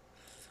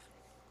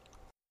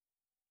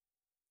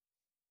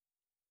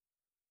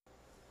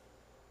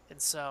 And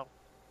so,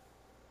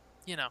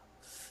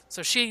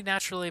 so she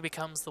naturally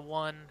becomes the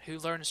one who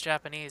learns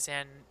Japanese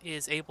and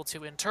is able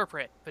to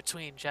interpret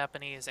between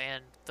Japanese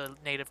and the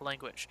native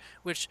language,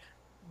 which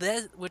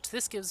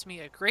this gives me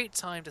a great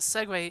time to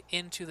segue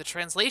into the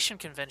translation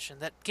convention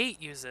that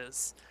Gate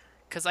uses,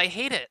 because I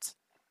hate it.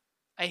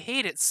 I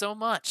hate it so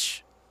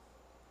much.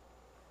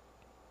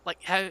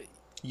 Like how...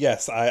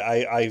 Yes,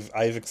 I've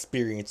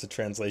experienced a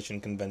translation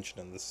convention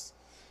in this.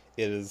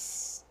 It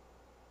is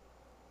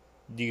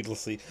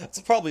needlessly... It's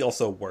probably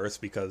also worse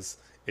because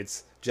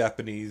it's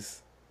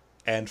Japanese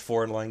and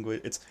foreign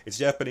language. It's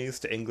Japanese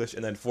to English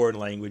and then foreign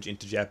language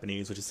into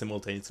Japanese, which is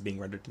simultaneously being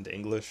rendered into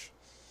English.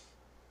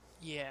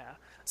 Yeah.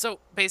 So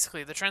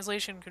basically, the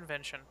translation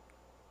convention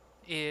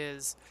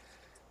is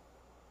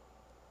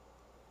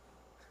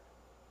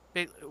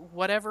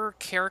whatever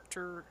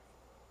character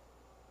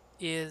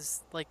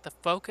is like the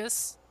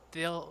focus,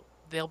 they'll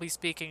be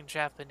speaking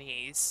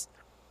Japanese,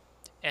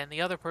 and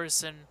the other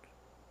person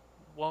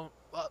won't.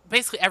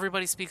 Basically,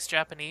 everybody speaks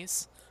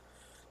Japanese,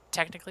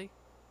 technically.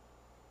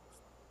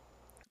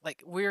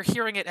 Like, we're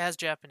hearing it as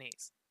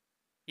Japanese.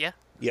 Yeah?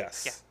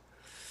 Yes. Yeah.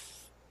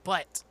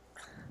 But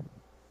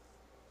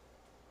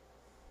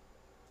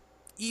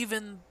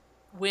even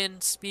when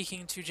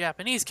speaking to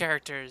Japanese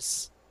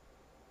characters,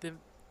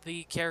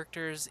 the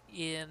characters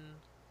in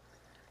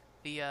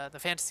the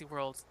fantasy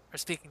world are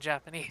speaking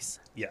Japanese,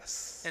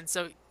 Yes. and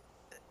so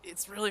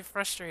it's really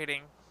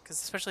frustrating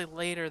because especially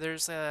later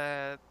there's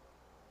a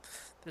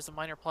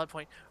minor plot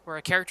point where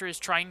a character is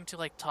trying to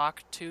like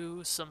talk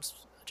to some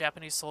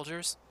Japanese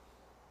soldiers,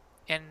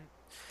 and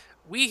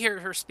we hear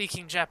her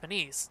speaking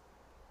Japanese,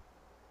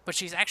 but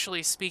she's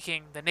actually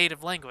speaking the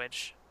native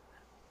language.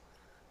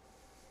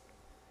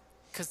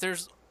 Because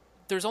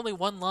there's only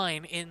one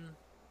line in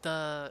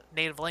the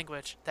native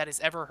language that is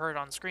ever heard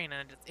on screen,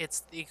 and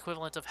it's the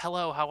equivalent of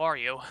 "Hello, how are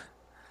you?"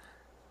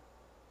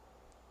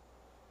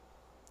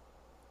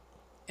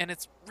 And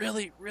it's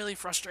really, really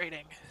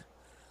frustrating.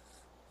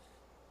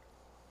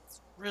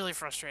 It's really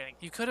frustrating.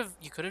 You could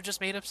have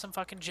just made up some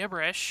fucking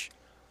gibberish.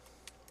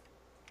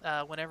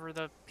 Whenever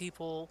the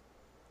people.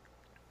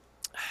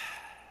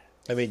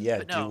 I mean, yeah,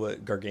 But do no,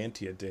 what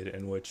Gargantia did,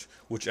 in which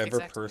whichever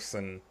exactly.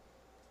 person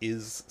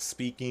is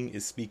speaking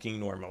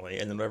normally,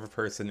 and then whatever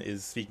person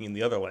is speaking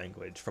the other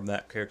language from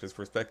that character's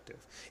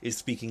perspective is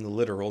speaking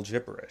literal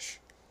gibberish.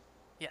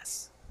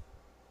 Yes,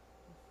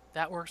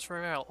 that works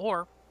very well.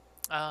 Or,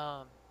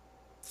 um,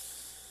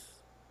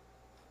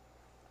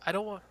 I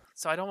don't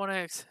want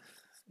to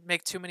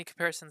make too many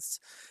comparisons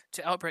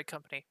to Outbreak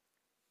Company.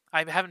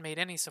 I haven't made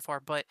any so far,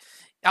 but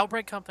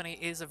Outbreak Company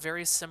is a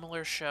very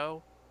similar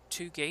show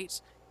to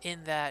Gate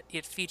in that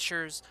it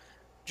features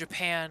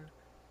Japan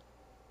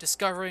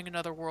discovering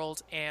another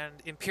world and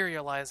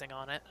imperializing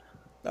on it.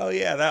 Oh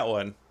yeah, that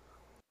one.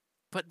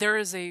 But there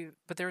is a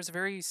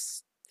very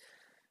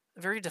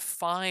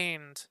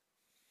defined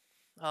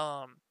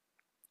um,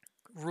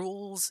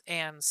 rules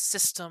and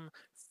system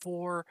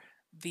for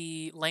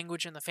the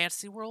language in the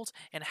fantasy world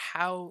and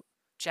how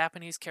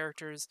Japanese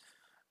characters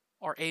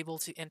are able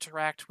to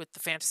interact with the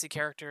fantasy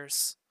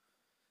characters.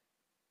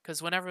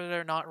 Because whenever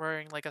they're not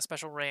wearing like a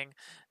special ring,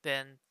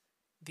 then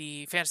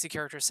the fantasy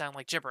characters sound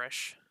like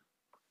gibberish.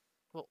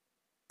 Well,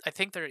 I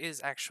think there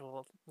is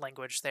actual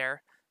language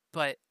there,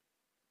 but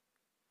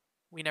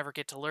we never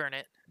get to learn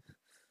it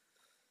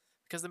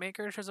because the main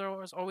characters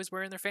are always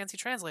wearing their fancy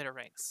translator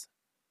rings,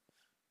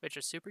 which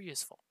is super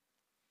useful.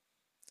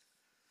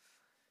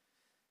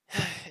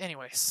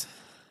 Anyways,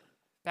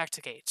 back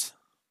to Gate.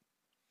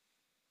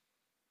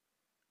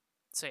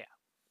 So yeah.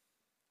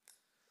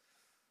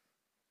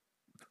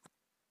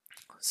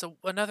 So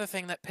another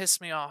thing that pissed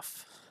me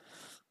off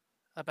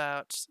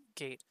about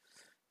Gate.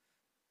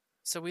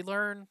 So we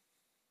learn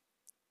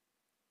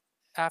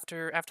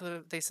after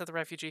they set the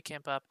refugee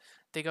camp up,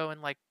 they go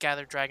and like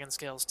gather dragon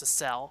scales to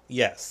sell.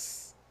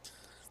 Yes.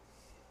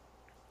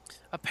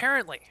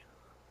 Apparently,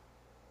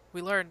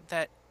 we learned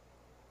that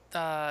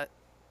the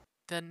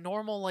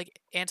normal like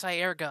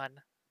anti-air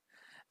gun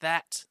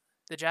that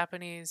the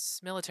Japanese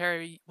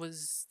military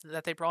was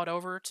that they brought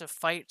over to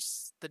fight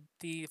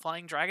the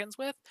flying dragons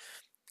with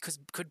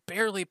could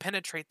barely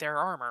penetrate their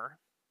armor.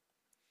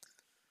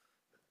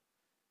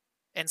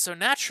 And so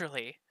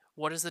naturally,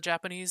 what does the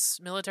Japanese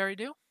military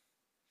do?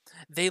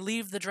 They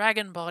leave the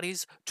dragon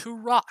bodies to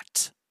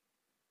rot.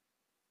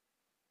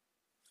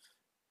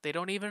 They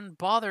don't even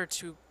bother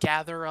to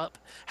gather up.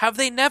 Have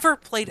they never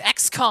played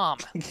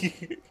XCOM?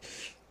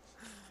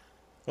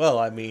 Well,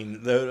 I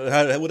mean,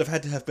 it would have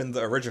had to have been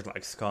the original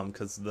XCOM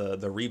because the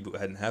reboot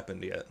hadn't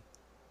happened yet.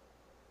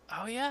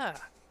 Oh yeah,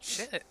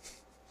 shit.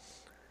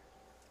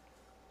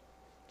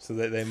 So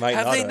they might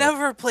Have not they have.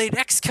 never played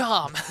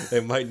XCOM?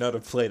 They might not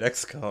have played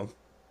XCOM.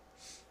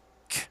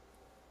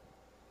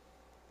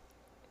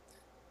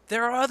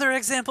 There are other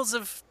examples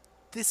of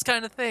this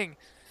kind of thing.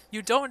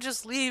 You don't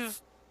just leave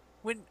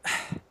when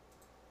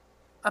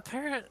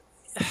apparent.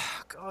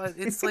 God,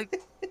 it's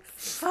like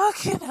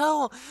fucking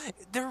hell.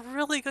 They're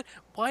really good.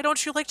 Why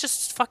don't you like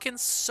just fucking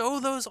sew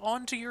those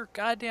onto your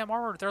goddamn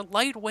armor? They're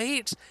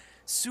lightweight,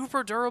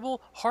 super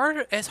durable,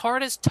 hard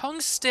as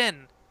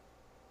tungsten.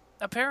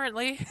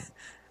 Apparently,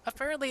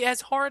 apparently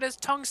as hard as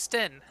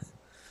tungsten.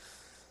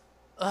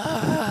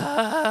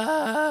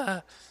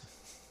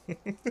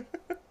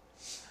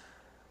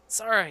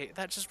 Sorry,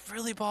 that just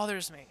really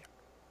bothers me.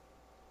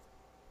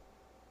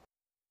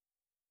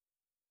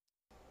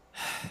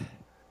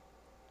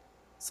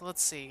 So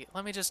let's see.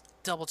 Let me just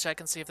double check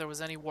and see if there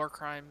was any war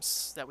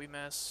crimes that we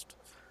missed.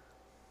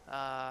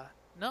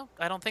 No,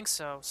 I don't think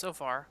so, so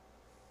far.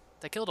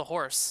 They killed a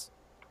horse.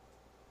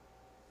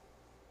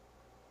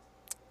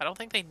 I don't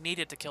think they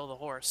needed to kill the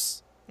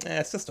horse.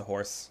 It's just a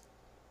horse.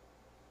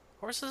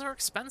 Horses are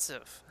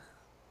expensive.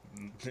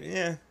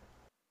 Yeah.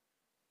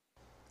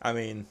 I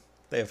mean,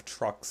 they have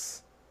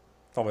trucks.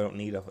 Probably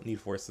don't need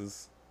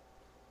horses.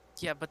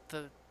 Yeah, but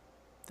the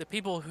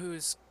people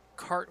whose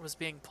cart was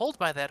being pulled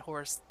by that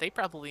horse, they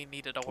probably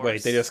needed a horse.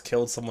 Wait, they just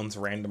killed someone's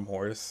random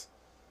horse?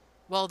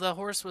 Well, the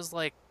horse was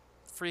like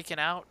freaking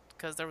out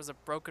because there was a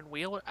broken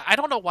wheel. I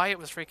don't know why it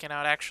was freaking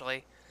out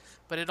actually,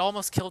 but it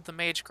almost killed the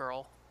mage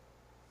girl.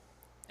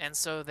 And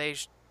so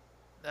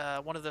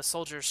one of the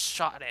soldiers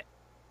shot it.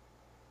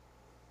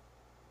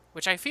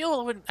 Which I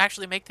feel would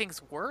actually make things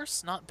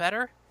worse, not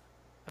better.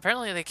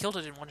 Apparently they killed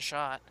it in one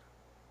shot.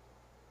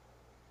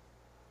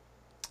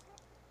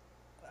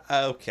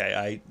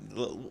 Okay,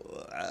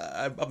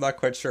 I'm not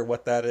quite sure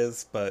what that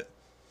is, but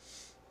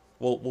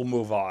we'll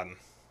move on.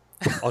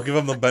 I'll give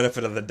him the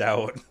benefit of the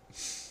doubt.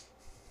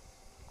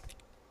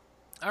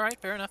 All right,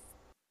 fair enough.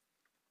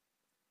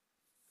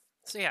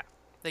 So yeah,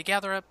 they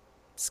gather up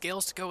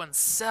scales to go and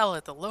sell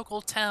at the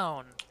local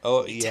town,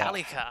 Oh yeah,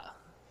 Italica.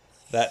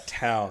 that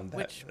town.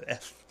 Which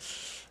that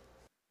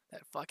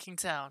fucking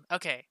town.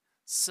 Okay,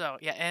 so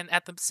yeah, and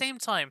at the same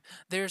time,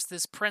 there's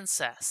this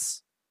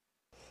princess.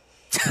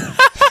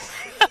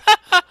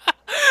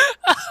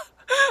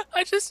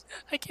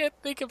 I can't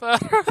think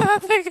about her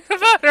without thinking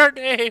about her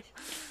name.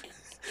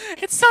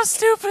 It's so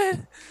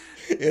stupid.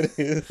 It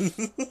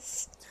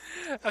is.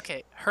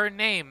 Okay, her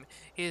name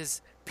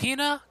is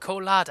Pina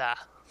Colada.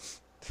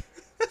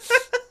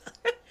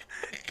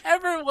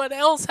 Everyone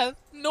else has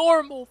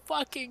normal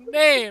fucking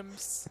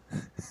names.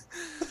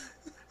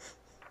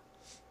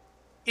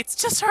 It's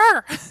just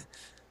her.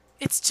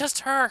 It's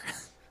just her.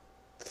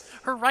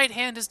 Her right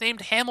hand is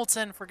named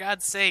Hamilton, for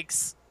God's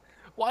sakes.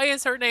 Why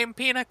is her name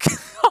Pina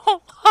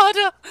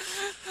Colada?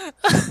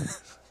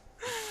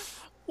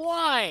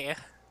 Why?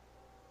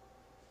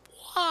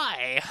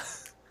 Why?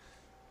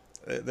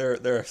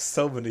 There are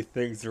so many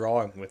things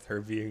wrong with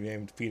her being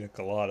named Pina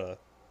Colada.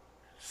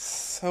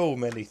 So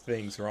many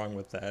things wrong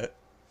with that.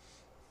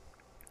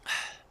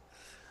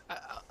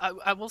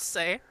 I will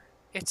say,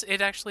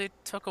 it actually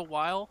took a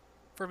while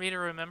for me to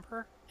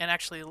remember and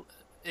actually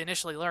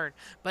initially learn,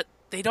 but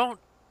they don't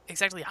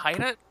exactly hide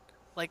it.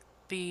 Like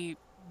the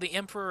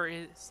emperor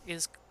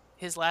is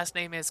his last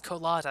name is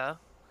Colada,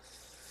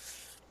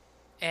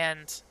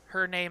 and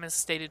her name is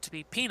stated to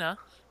be Pina.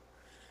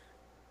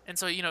 And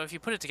so, if you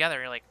put it together,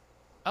 you're like,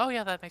 oh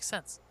yeah, that makes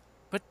sense.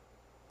 But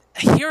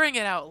hearing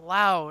it out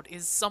loud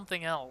is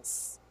something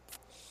else.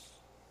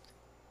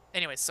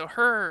 Anyway, so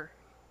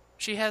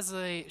she has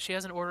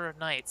an order of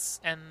knights,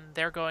 and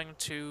they're going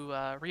to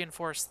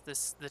reinforce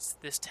this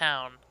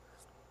town,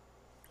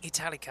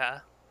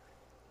 Italica,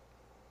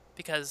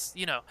 because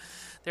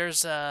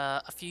there's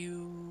a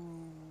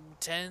few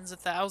tens of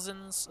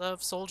thousands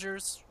of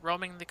soldiers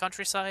roaming the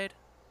countryside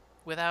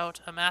without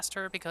a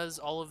master because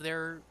all of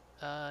the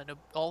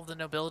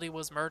nobility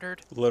was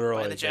murdered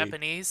Literally, by the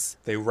Japanese.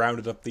 They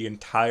rounded up the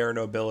entire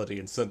nobility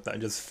and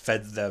just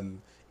fed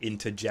them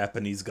into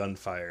Japanese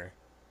gunfire.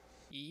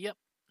 Yep.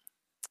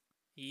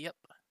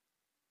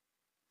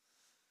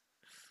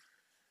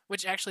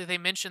 Which actually they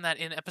mentioned that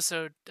in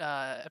episode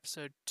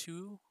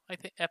 2, I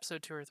think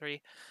episode 2 or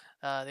 3.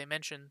 They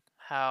mention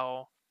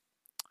how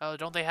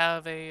don't they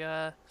have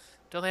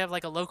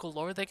like a local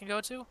lord they can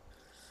go to?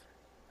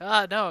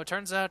 No, it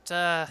turns out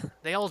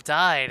they all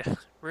died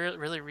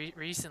really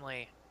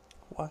recently.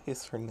 Why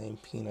is her name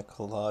Pina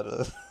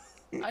Colada?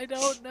 I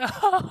don't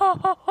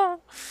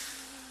know.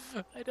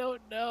 I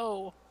don't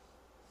know.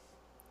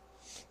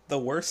 The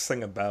worst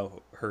thing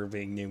about her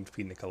being named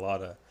Pina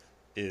Colada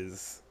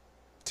is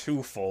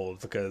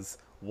twofold, because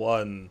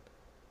one,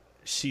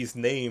 she's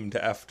named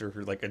after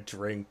like a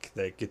drink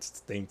that gets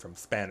its name from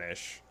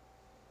Spanish.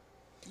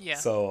 Yeah.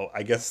 So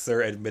I guess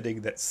they're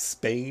admitting that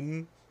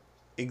Spain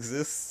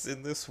exists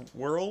in this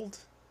world.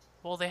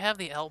 Well, they have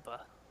the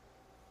Elba.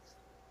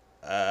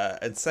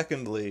 And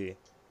secondly,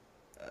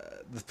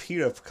 the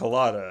Pina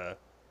Colada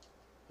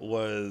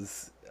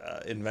was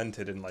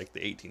invented in like the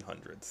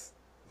 1800s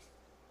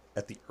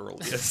at the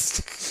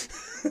earliest.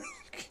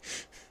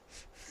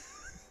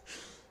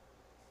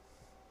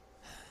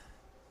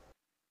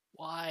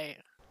 Why?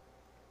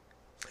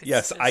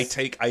 Yes, I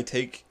take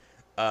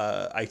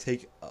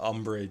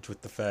umbrage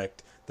with the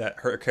fact that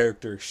her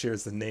character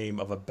shares the name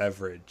of a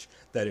beverage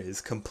that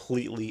is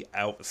completely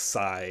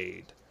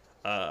outside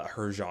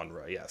her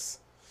genre. Yes.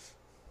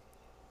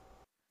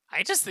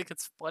 I just think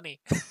it's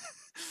funny.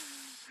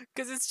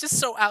 Because it's just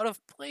so out of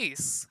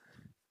place.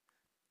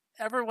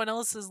 Everyone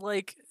else is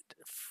like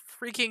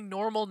freaking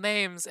normal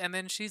names, and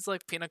then she's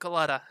like Pina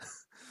Colada.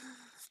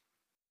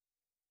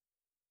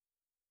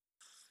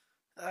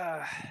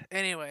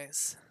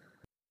 Anyways.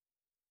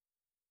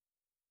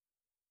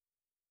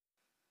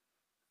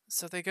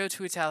 So they go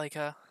to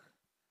Italica,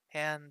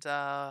 and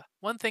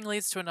one thing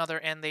leads to another,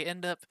 and they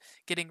end up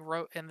getting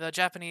and the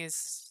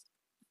Japanese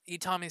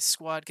Itami's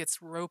squad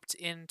gets roped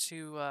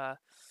into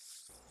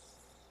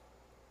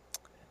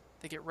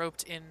they get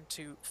roped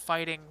into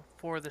fighting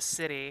for the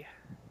city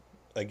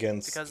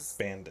Against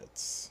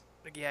bandits.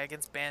 Yeah,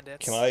 against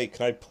bandits. Can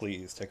I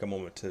please take a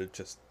moment to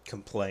just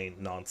complain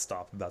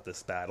nonstop about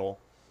this battle?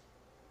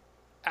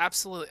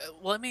 Absolutely.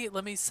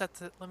 Let me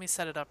set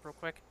it up real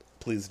quick.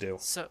 Please do.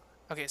 So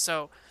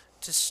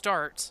to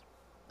start,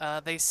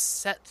 they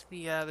set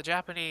the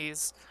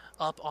Japanese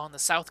up on the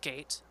south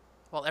gate,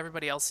 while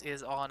everybody else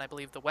is on, I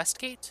believe, the west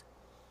gate,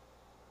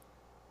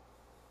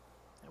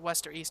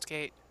 west or east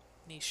gate,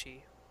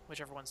 Nishi,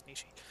 whichever one's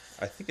Nishi.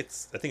 I think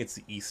it's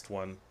the east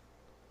one.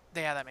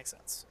 Yeah, that makes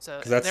sense.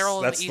 So that's they're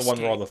all that's the the east one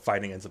gate. where all the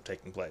fighting ends up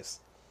taking place.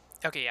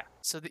 Okay, yeah.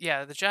 So the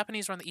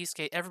Japanese are on the east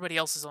gate. Everybody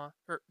else is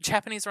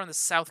Japanese are on the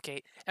south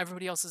gate.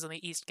 Everybody else is on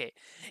the east gate.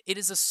 It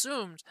is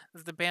assumed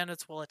that the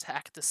bandits will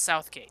attack the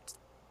south gate,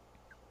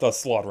 Thus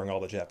slaughtering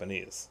all the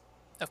Japanese.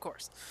 of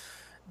course.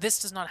 This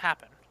does not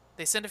happen.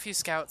 They send a few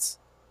scouts,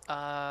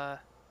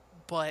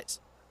 but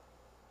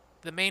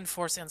the main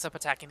force ends up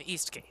attacking the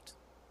east gate.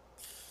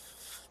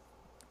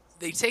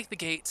 They take the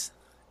gate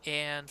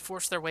and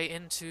force their way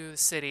into the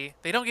city.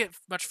 They don't get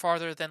much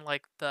farther than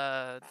like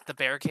the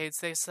barricades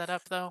they set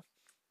up though,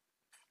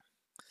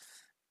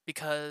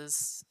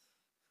 because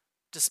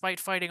despite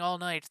fighting all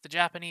night, the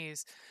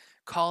Japanese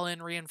call in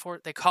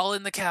They call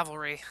in the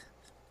cavalry,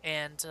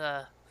 and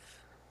attack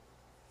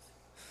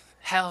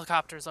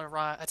helicopters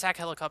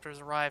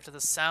arrive to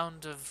the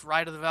sound of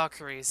Ride of the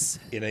Valkyries.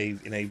 In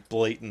a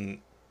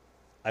blatant,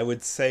 I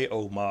would say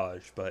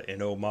homage, but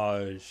an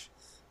homage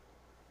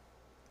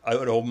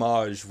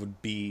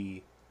would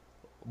be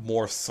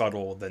more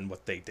subtle than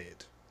what they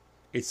did.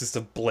 It's just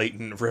a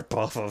blatant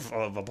ripoff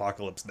of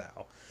Apocalypse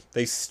Now.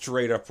 They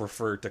straight up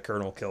referred to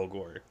Colonel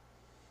Kilgore.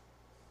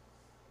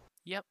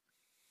 Yep.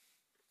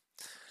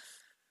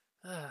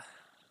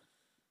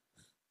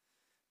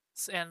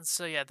 And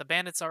so yeah, the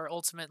bandits are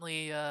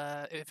ultimately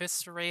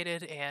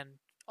eviscerated and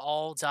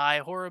all die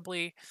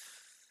horribly.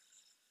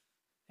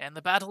 And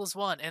the battle is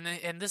won.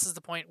 And this is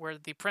the point where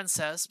the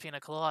princess, Pina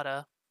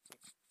Colada,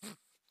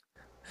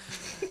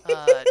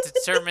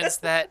 determines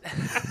that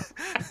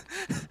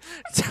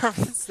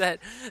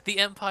the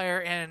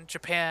Empire and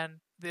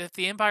Japan, if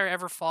the Empire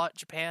ever fought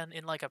Japan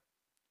in like a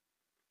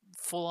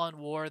full-on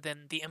war,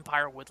 then the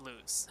Empire would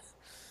lose.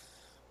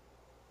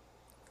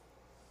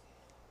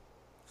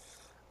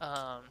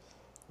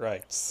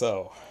 Right.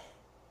 So.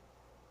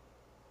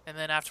 And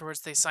then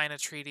afterwards, they sign a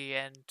treaty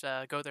and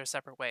go their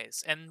separate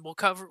ways. And we'll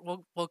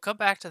come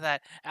back to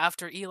that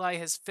after Eli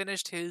has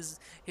finished his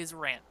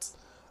rant.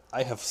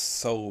 I have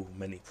so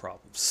many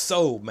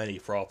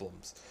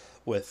problems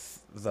with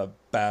the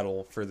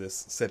battle for this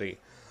city.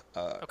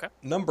 Okay.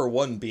 Number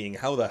one being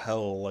how the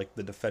hell like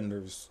the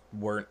defenders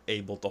weren't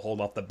able to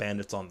hold off the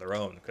bandits on their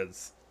own,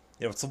 because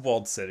it's a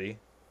walled city.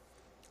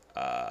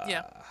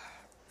 Yeah.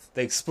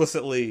 They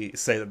explicitly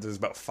say that there's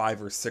about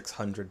 500 or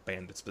 600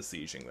 bandits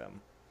besieging them.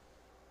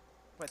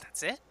 Wait,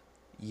 that's it?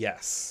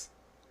 Yes.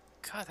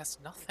 God, that's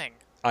nothing.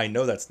 I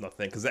know that's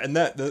nothing,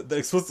 that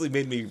explicitly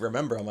made me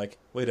remember. I'm like,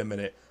 wait a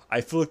minute.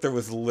 I feel like there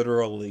was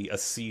literally a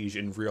siege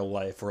in real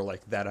life where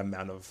like that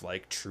amount of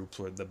like troops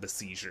were the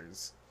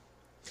besiegers.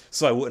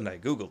 So I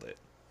googled it,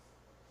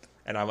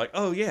 and I'm like,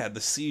 oh yeah, the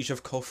siege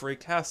of Coffrey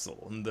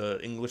Castle in the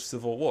English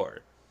Civil War,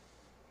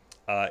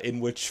 in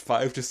which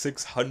 500 to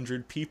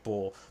 600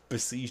 people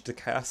besieged a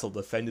castle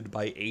defended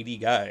by 80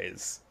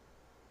 guys,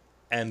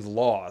 and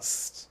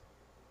lost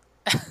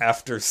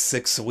after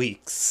 6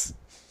 weeks.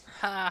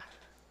 Ha.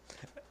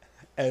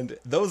 And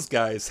those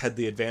guys had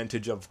the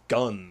advantage of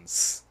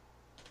guns.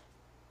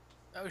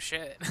 Oh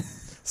shit.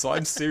 So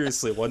I'm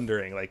seriously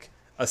wondering, like,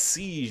 a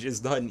siege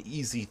is not an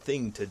easy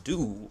thing to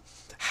do.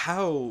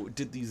 How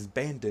did these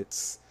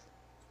bandits?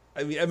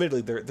 I mean,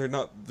 admittedly,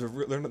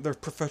 they're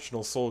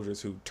professional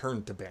soldiers who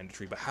turned to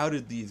banditry, but how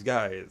did these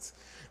guys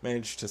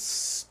manage to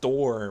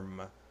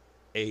storm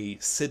a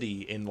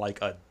city in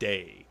like a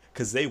day?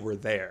 Because they were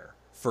there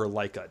for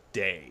like a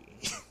day.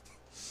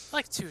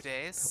 Like 2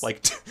 days.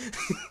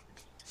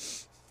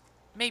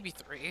 Maybe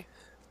 3.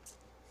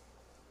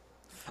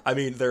 I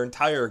mean, their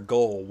entire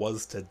goal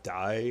was to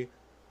die,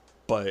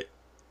 but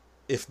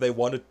if they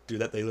wanted to do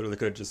that, they literally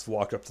could have just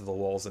walked up to the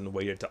walls and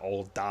waited to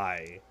all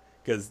die.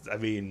 Because, I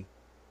mean,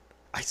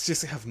 I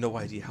just have no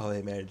idea how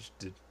they managed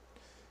to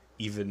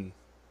even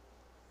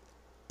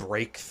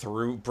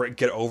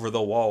get over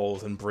the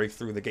walls and break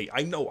through the gate.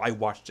 I know I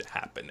watched it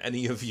happen.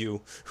 Any of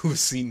you who've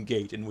seen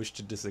Gate and wish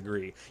to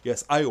disagree,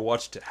 yes, I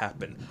watched it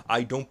happen.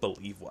 I don't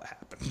believe what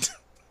happened.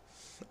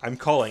 I'm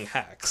calling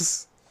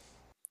hacks.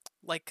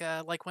 Like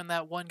when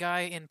that one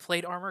guy in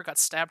plate armor got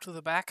stabbed through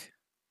the back?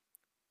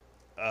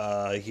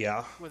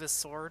 Yeah. With his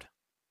sword.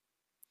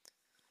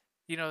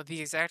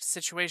 The exact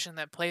situation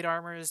that plate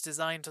armor is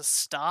designed to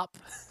stop.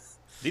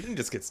 He didn't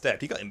just get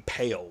stabbed, he got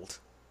impaled.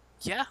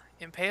 Yeah,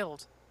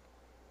 impaled.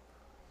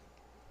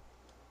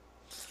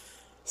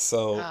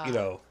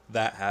 So,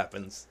 that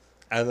happens.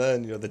 And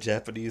then, the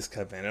Japanese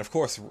come in. And of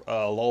course,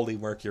 Lolly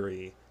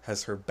Mercury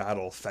has her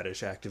battle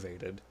fetish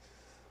activated.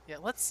 Yeah,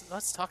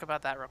 let's talk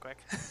about that real quick.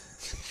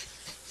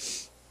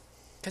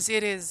 Because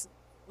it is,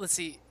 let's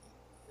see,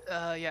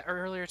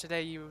 earlier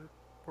today you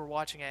were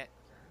watching it,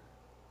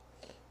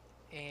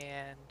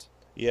 and...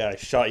 Yeah, I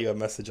shot you a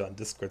message on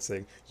Discord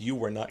saying you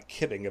were not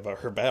kidding about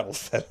her battle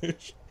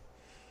fetish.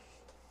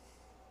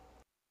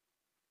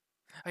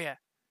 Oh yeah.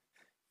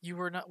 You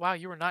were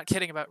not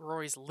kidding about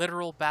Rory's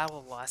literal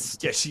battle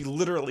lust. Yeah, she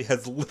literally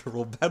has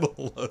literal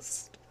battle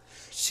lust.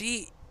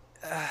 She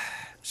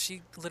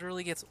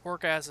literally gets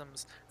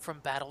orgasms from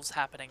battles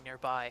happening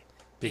nearby.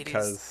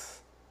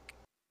 Because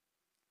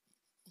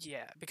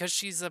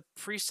she's a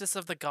priestess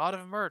of the god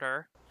of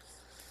murder.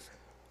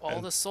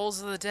 All the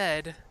souls of the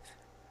dead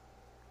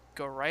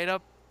go right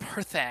up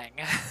her thing.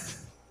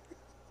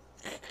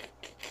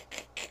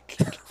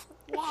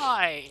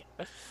 Why?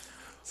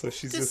 So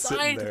she's just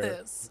sitting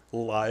there,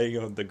 lying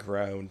on the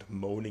ground,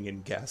 moaning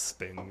and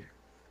gasping.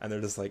 And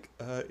they're just like,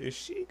 is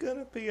she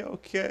gonna be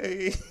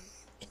okay?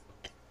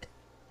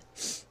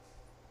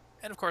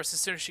 And of course, as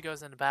soon as she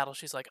goes into battle,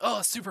 she's like,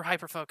 "Oh, super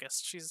hyper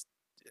focused."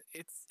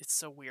 It's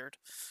so weird.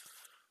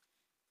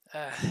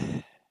 Uh,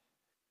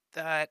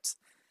 that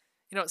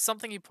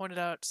something you pointed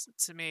out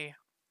to me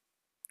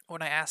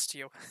when I asked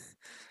you,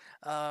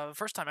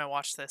 first time I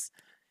watched this.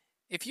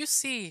 If you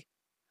see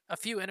a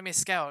few enemy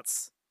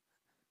scouts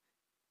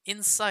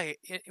in sight,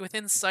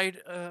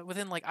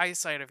 within like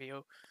eyesight of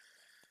you,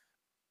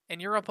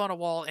 and you're up on a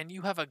wall and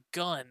you have a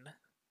gun,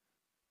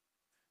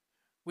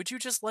 would you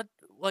just what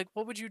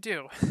would you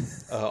do?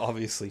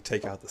 Obviously,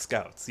 take out the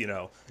scouts.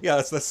 Yeah,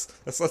 that's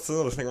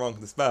another thing wrong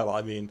with this battle.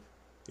 I mean,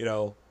 you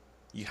know,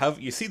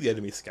 you see the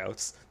enemy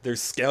scouts. They're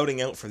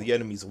scouting out for the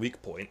enemy's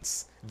weak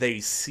points. They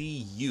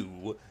see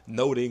you,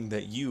 noting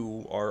that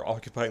you are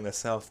occupying the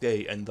south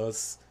gate, and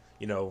thus,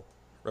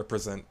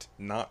 represent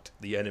not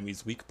the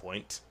enemy's weak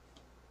point.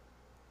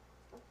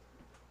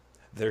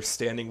 They're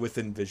standing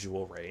within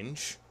visual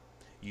range.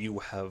 You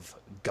have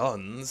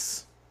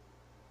guns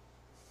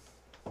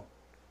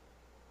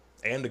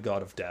and a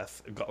god of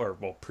death,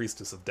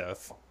 priestess of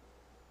death,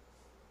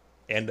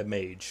 and a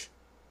mage,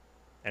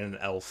 and an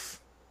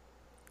elf.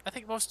 I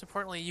think most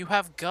importantly, you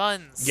have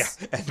guns. Yeah,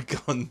 and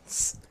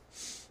guns.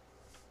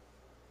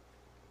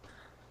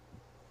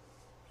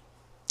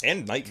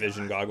 And night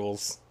vision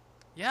goggles.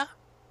 Yeah.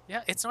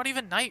 Yeah, it's not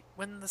even night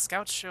when the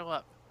scouts show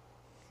up.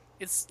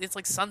 It's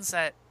like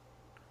sunset.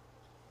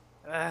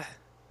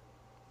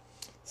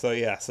 So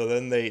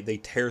then they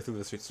tear through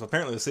the streets. So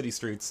apparently the city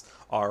streets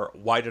are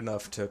wide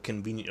enough to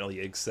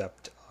conveniently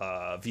accept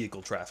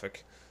vehicle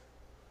traffic.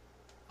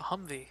 A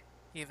Humvee,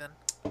 even.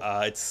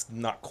 It's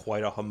not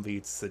quite a Humvee,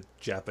 it's a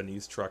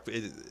Japanese truck.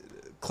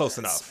 Close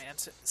enough.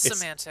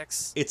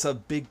 Semantics. It's a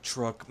big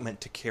truck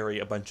meant to carry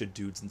a bunch of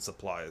dudes and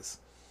supplies.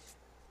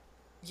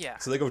 Yeah.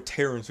 So they go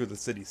tearing through the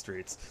city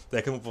streets.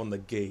 They come up on the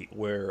gate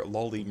where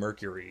Lolly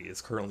Mercury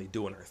is currently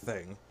doing her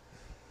thing.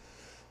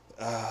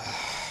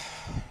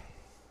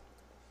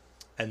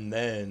 And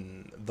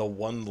then the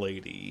one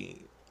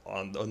lady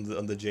on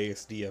the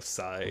JSDF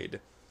side,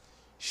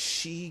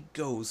 she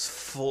goes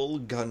full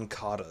gun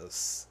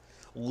katas,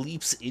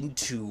 leaps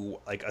into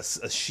like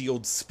a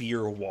shield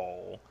spear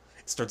wall,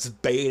 starts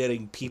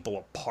bayoneting people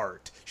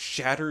apart,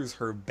 shatters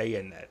her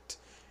bayonet,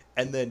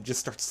 and then just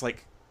starts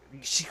like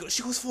she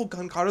goes full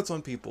gun katas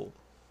on people.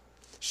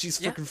 She's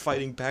freaking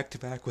fighting back to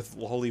back with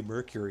Lolly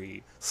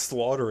Mercury,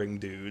 slaughtering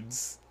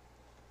dudes.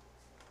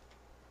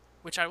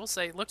 Which I will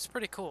say looks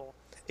pretty cool.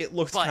 It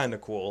looks kind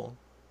of cool.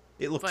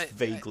 It looks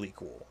vaguely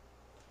cool.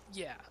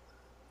 Yeah.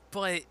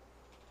 But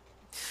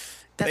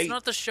that's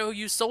not the show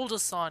you sold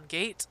us on,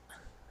 Gate.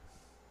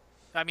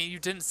 I mean, you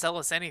didn't sell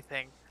us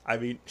anything. I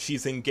mean,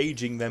 she's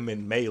engaging them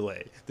in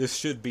melee. This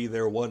should be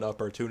their one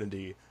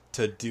opportunity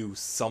to do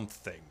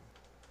something.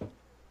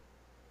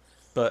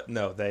 But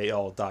no, they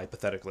all die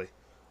pathetically.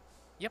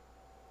 Yep.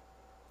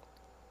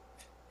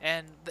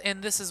 And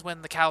this is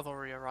when the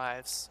cavalry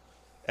arrives.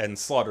 And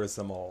slaughters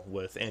them all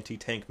with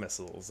anti-tank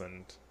missiles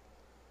and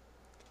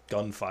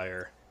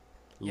gunfire.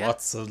 Yep.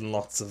 Lots and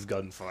lots of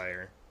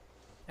gunfire.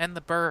 And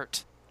the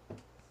Burt.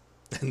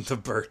 And the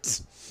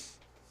Burt.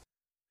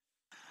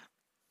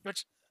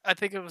 Which I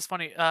think it was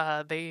funny.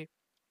 They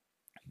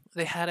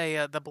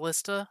had the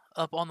ballista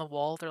up on the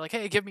wall. They're like,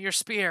 "Hey, give me your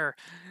spear,"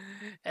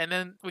 and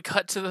then we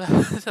cut to the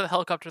to the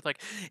helicopter.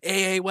 Like,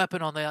 AA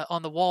weapon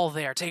on the wall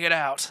there. Take it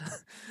out.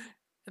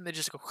 And they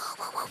just go.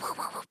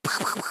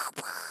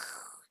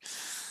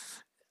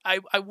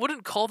 I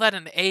wouldn't call that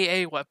an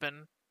AA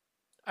weapon.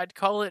 I'd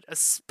call it a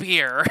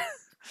spear.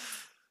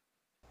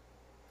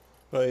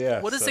 But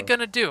yeah. What is it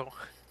gonna do?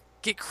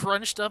 Get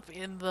crunched up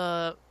in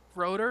the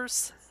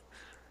rotors?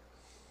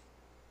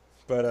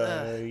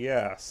 But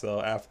yeah,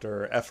 so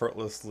after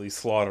effortlessly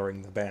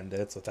slaughtering the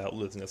bandits without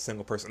losing a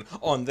single person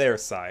on their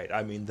side,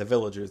 I mean, the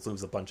villagers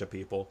lose a bunch of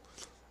people.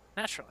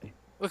 Naturally.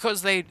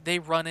 Because they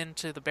run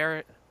into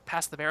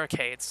past the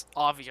barricades,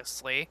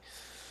 obviously,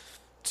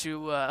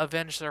 to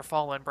avenge their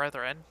fallen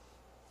brethren.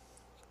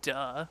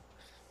 Duh.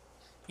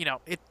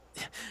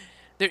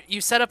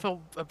 You set up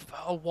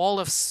a wall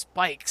of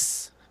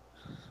spikes.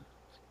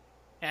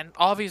 And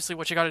obviously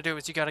what you gotta do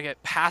is you gotta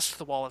get past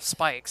the wall of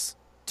spikes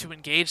to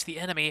engage the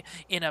enemy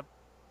in a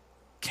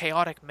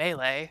chaotic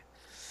melee.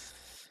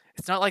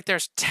 It's not like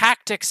there's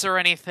tactics or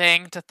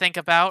anything to think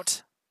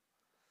about.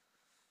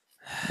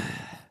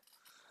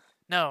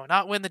 No,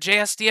 not when the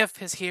JSDF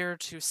is here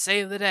to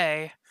save the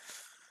day.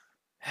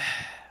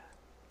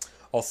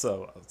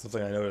 Also,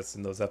 something I noticed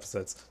in those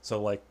episodes,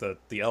 so like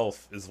the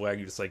elf is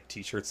wearing just like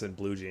t-shirts and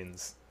blue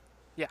jeans.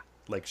 Yeah.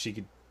 Like she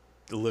could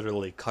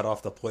literally cut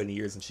off the pointy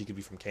ears and she could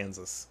be from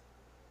Kansas.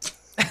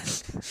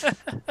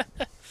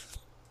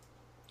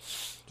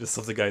 Just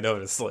something I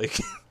noticed, like.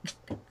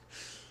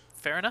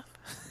 Fair enough.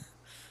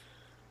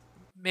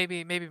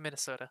 Maybe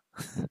Minnesota.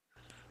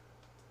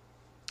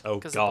 Oh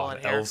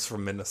god, elves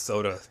from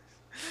Minnesota.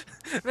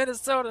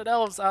 Minnesota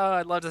elves. Oh,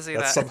 I'd love to see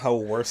that. That's somehow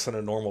worse than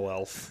a normal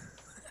elf.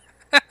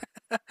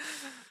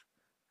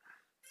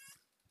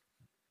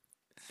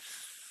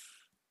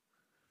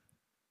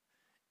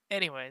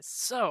 Anyways,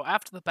 so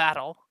after the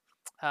battle,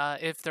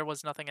 if there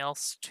was nothing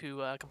else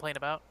to complain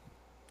about,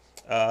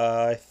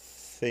 I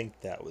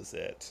think that was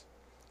it.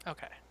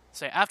 Okay.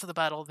 So after the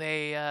battle,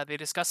 they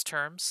discuss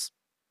terms.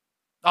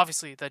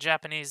 Obviously, the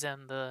Japanese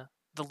and the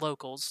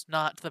locals,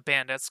 not the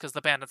bandits, because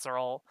the bandits are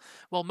all,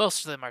 well,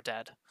 most of them are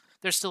dead.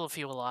 There's still a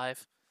few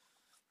alive.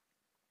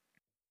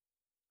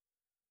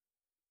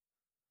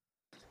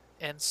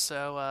 And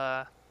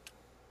so,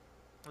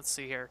 let's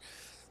see here.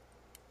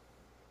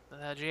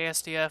 The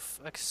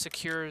JSDF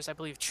secures, I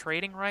believe,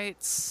 trading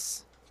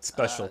rights.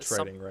 Special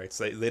trading rights.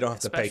 They don't have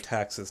to pay Special,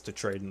 taxes to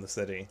trade in the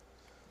city.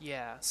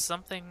 yeah,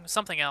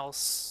 something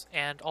else,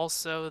 and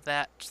also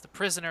that the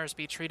prisoners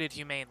be treated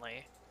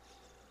humanely,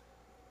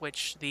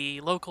 which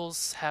the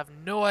locals have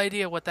no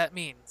idea what that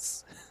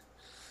means.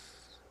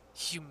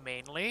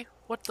 Humanely?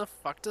 What the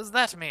fuck does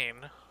that mean?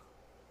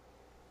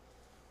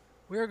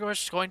 We're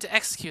just going to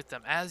execute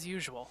them as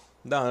usual.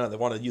 No, they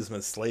want to use them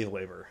as slave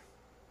labor.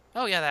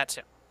 Oh yeah, that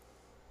too.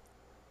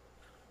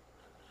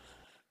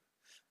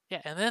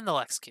 Yeah, and then they'll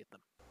execute them.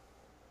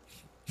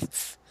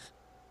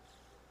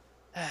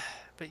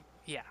 But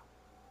yeah.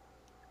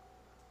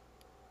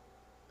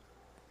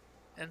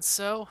 And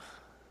so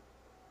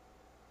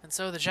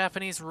the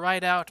Japanese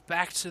ride out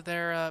back to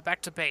their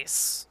back to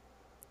base.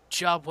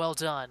 Job well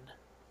done.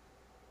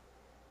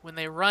 When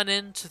they run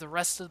into the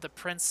rest of the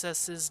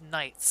princess's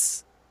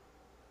knights,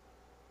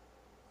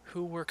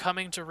 who were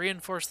coming to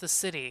reinforce the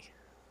city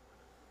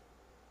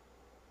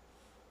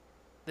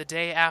the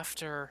day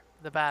after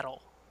the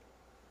battle.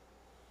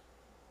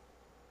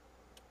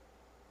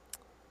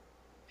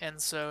 And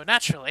so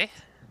naturally,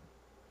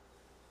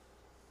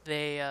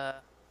 they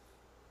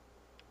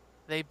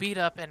beat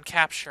up and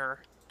capture,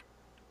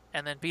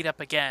 and then beat up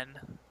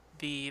again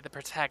the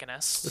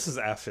protagonist. This is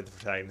after the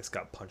protagonist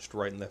got punched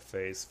right in the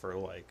face for,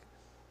 like,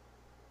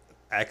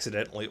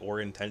 accidentally or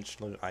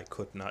intentionally, I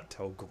could not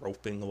tell,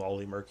 groping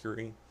Lolly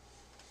Mercury.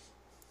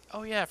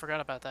 Oh yeah, I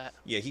forgot about that.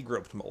 Yeah, he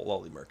groped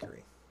Lolly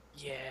Mercury.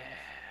 Yeah.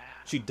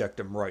 She decked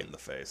him right in the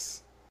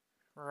face.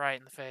 Right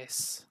in the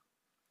face.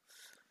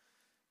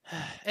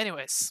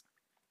 Anyways,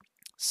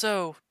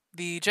 so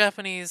the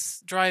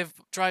Japanese drive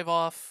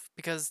off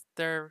because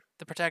the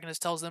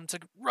protagonist tells them to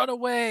run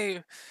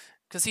away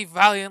because he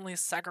valiantly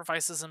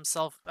sacrifices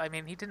himself. I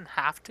mean, he didn't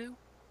have to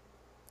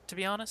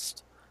be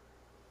honest.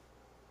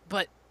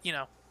 But, you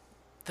know,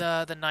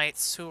 the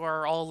knights, who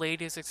are all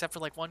ladies except for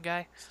like one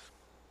guy,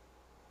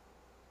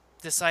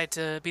 decide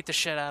to beat the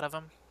shit out of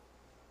him.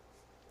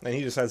 And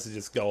he decides to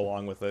just go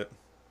along with it.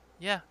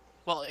 Yeah.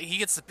 Well, he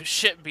gets the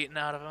shit beaten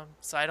out of him,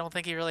 so I don't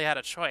think he really had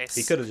a choice.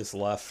 He could have just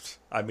left.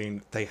 I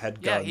mean, they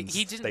had guns. Yeah,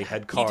 he didn't. They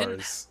had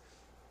cars.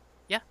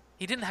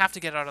 He didn't have to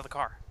get out of the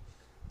car.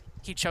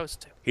 He chose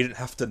to. He didn't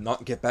have to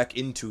not get back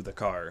into the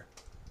car.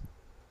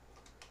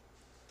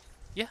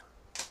 Yeah.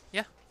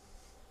 Yeah.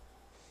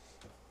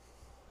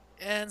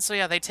 And so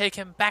yeah, they take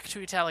him back to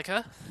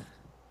Italica,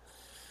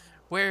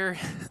 where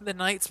the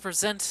knights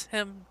present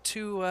him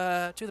to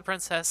the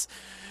princess,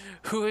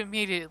 who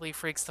immediately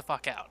freaks the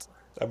fuck out.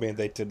 I mean,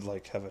 they did,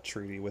 like, have a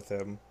treaty with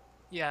him.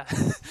 Yeah,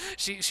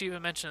 she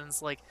even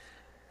mentions, like,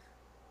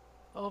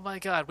 oh my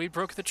god, we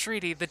broke the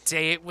treaty the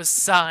day it was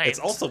signed. It's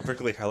also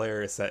particularly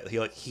hilarious that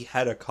he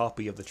had a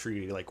copy of the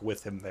treaty, like,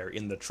 with him there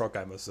in the truck,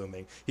 I'm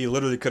assuming. He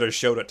literally could have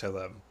showed it to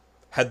them.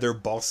 Had their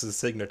boss's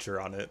signature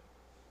on it.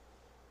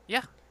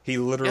 Yeah. He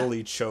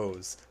literally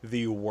chose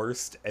the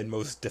worst and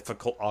most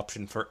difficult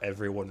option for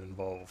everyone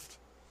involved.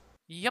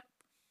 Yep.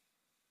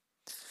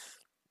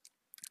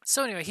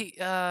 So anyway,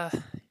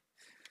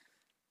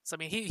 I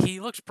mean, he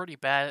looked pretty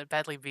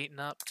badly beaten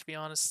up, to be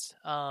honest.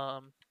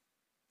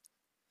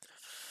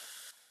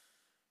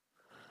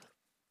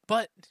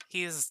 But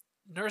he is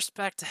nursed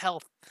back to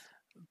health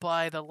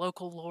by the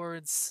local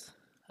lord's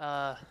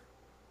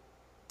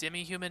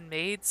demi-human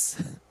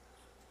maids.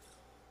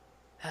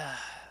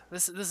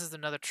 This is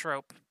another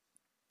trope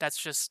that's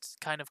just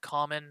kind of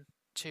common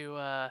to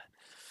a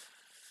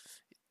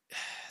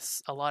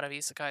lot of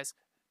isekais.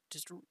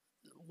 Just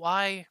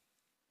why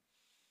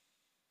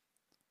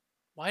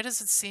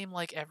does it seem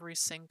like every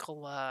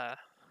single or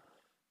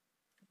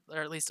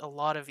at least a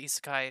lot of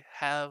isekai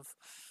have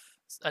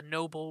a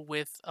noble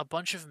with a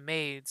bunch of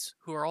maids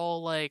who are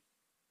all like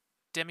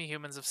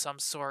demi-humans of some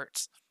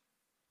sort,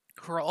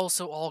 who are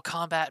also all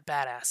combat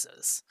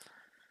badasses?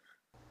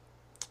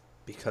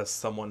 Because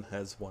someone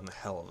has one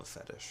hell of a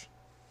fetish.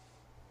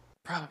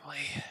 Probably.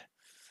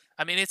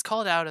 I mean, it's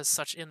called out as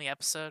such in the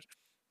episode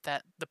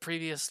that the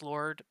previous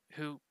lord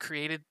who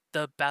created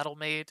the battle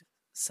maid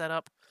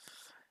setup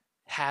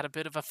had a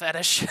bit of a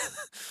fetish.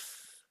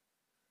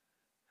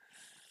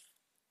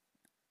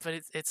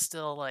 But it's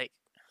still like,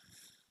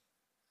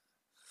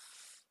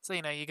 so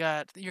you know, you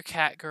got your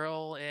cat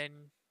girl and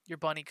your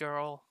bunny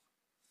girl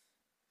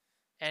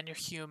and your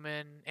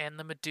human and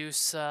the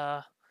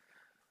Medusa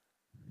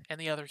and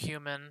the other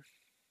human.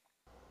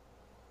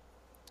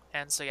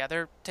 And so yeah,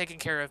 they're taking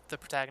care of the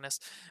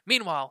protagonist.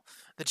 Meanwhile,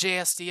 the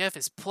JSDF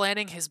is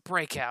planning his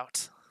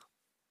breakout.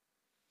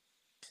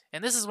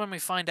 And this is when we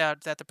find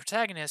out that the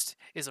protagonist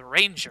is a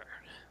ranger.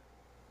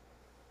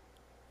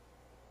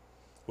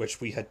 Which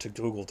we had to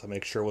Google to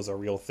make sure was a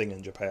real thing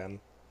in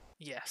Japan.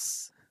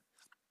 Yes.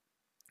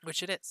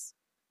 which it is.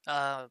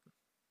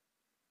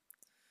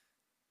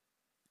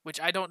 Which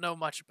I don't know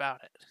much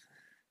about it.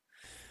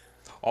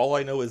 All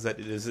I know is that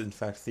it is in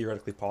fact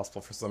theoretically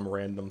possible for some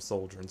random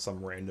soldier in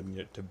some random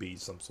unit to be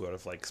some sort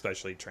of like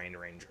specially trained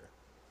ranger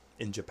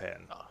in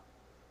Japan. Oh,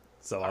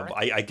 So all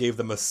right. I gave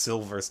them a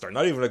silver star,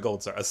 not even a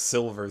gold star, a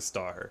silver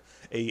star,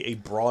 a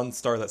bronze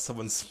star that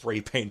someone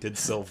spray painted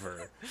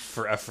silver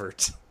for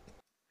effort.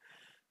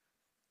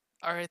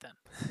 All right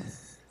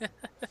then.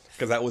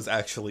 Because that was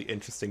actually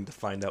interesting to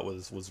find out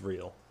was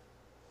real.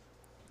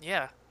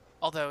 Yeah.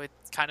 Although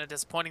it's kind of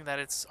disappointing that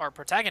it's our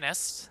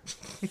protagonist,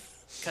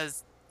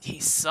 because he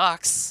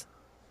sucks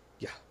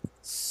Yeah,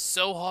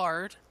 so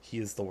hard. he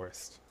is the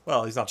worst.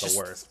 Well, he's not Just-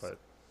 the worst, but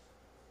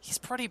He's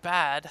pretty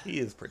bad. he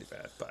is pretty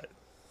bad. But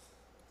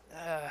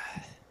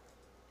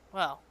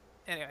Well,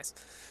 anyways,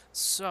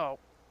 so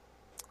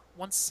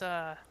once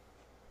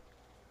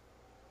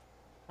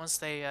once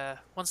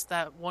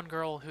that one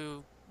girl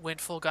who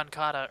went full gun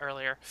kata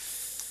earlier,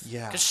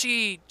 yeah, because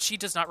she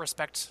does not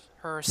respect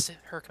her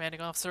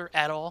commanding officer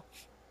at all,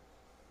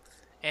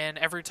 and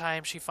every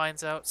time she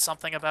finds out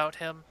something about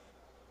him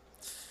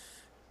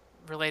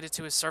related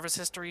to his service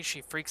history,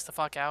 she freaks the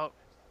fuck out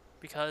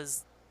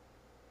because,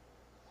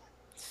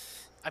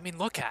 I mean,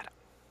 look at him.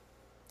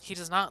 He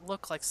does not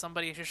look like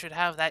somebody who should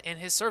have that in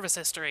his service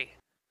history.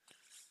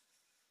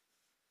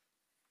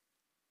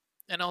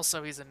 And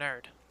also, he's a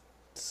nerd.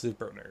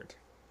 super nerd.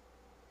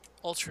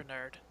 Ultra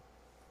nerd.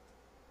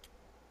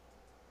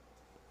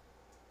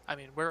 I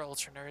mean, we're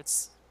ultra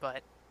nerds,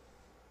 but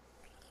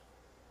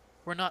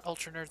we're not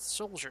ultra nerd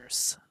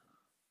soldiers.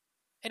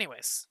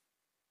 Anyways.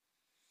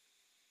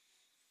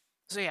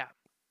 So yeah.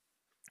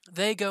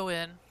 They go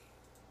in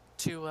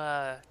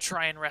to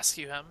try and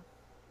rescue him.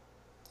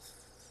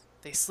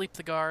 They sleep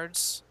the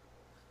guards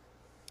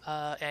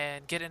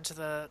and get into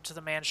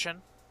the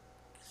mansion,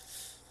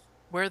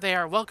 where they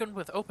are welcomed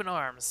with open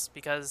arms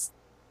because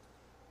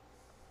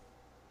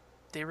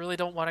they really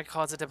don't want to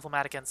cause a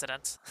diplomatic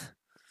incident.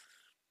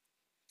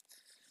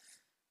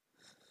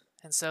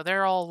 And so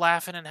they're all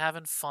laughing and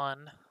having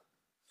fun.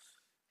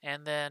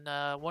 And then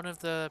one of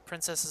the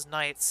princess's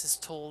knights is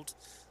told,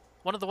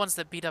 one of the ones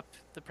that beat up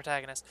the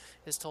protagonist,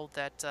 is told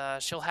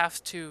that she'll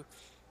have to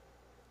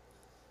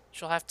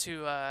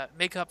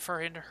make up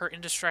for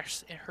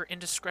her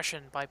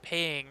indiscretion by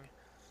paying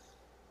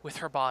with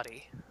her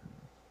body.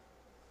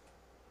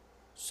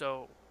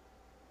 So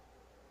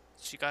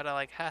she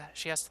gotta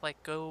she has to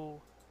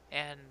go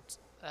and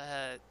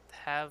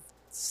have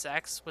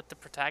sex with the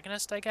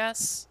protagonist, I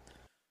guess.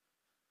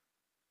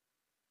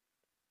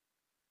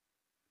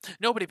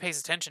 Nobody pays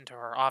attention to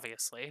her,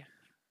 obviously,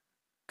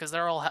 because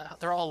they're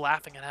all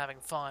laughing and having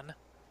fun.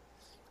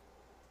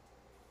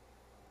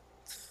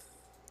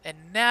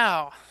 And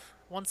now,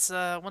 once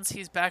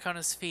he's back on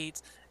his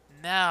feet,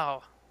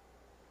 now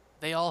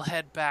they all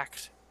head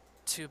back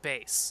to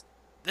base.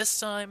 This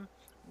time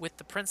with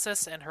the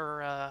princess and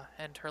her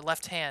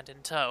left hand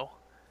in tow.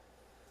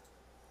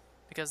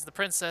 Because the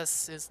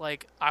princess is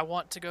like, I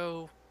want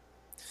to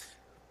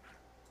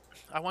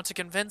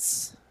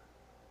convince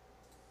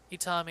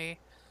Itami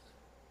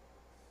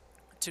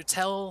to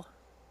tell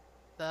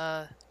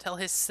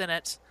his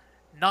senate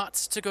not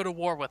to go to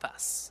war with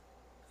us.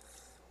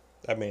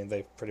 I mean,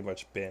 they've pretty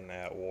much been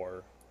at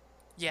war.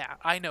 Yeah,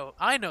 I know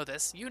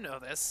this. You know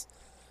this.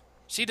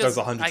 She There's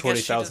doesn't.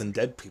 120,000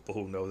 dead people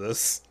who know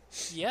this.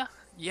 Yeah,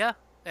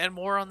 and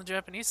more on the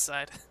Japanese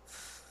side.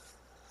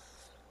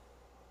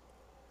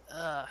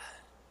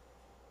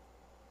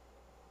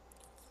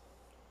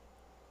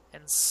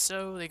 And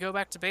so they go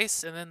back to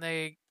base, and then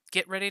they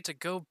get ready to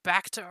go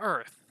back to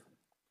Earth.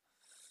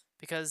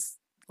 Because,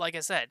 like I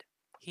said,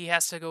 he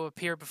has to go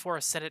appear before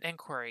a Senate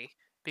inquiry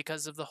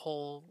because of the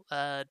whole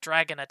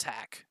dragon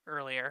attack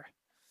earlier.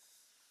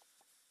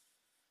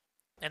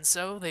 And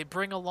so they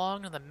bring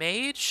along the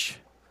mage,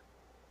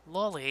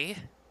 Lolly,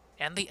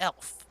 and the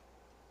elf.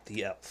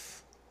 The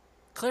elf.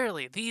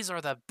 Clearly, these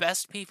are the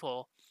best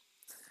people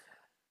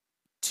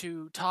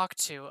to talk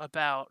to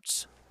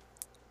about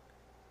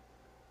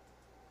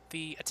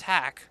the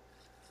attack.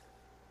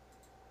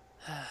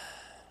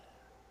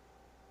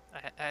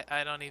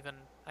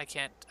 I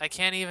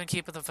can't even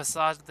keep the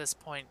facade at this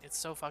point. It's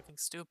so fucking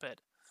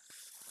stupid.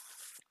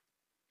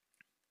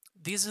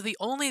 These are the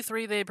only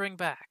three they bring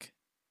back.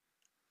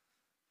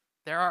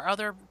 There are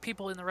other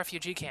people in the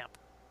refugee camp.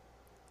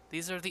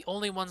 These are the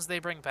only ones they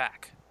bring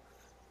back.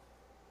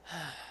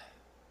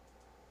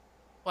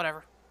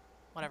 Whatever.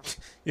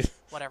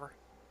 Whatever.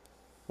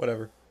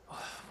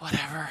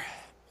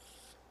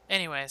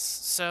 Anyways,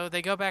 so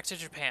they go back to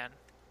Japan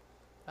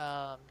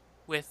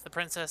with the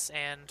princess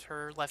and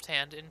her left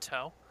hand in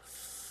tow.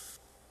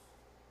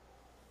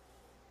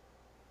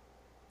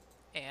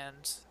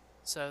 And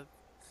so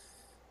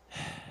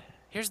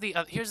here's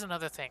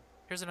another thing.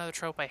 Here's another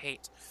trope I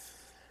hate.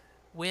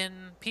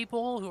 When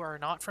people who are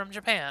not from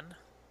Japan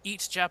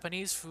eat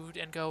Japanese food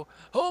and go,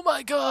 "Oh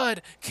my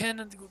god,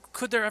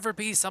 could there ever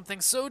be something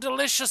so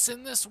delicious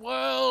in this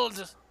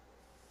world?"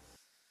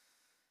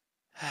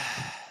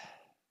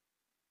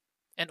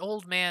 An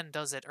old man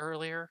does it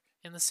earlier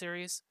in the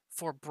series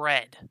for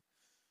bread.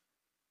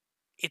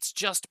 It's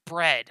just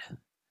bread.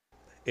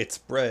 It's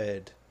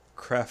bread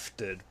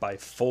crafted by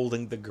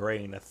folding the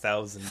grain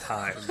 1,000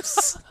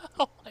 times.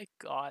 Oh my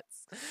god.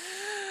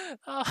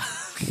 Uh,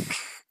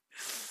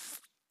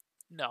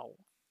 no.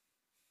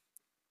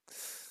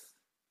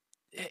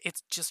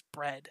 It's just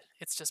bread.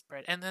 It's just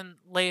bread. And then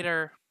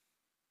later,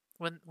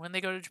 when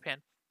they go to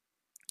Japan,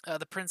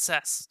 the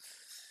princess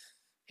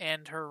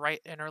and her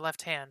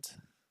left hand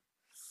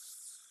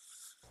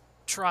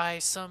try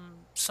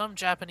some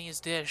Japanese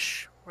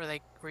dish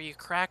where you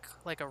crack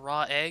like a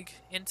raw egg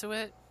into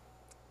it,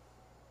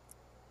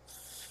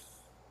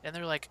 and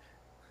they're like,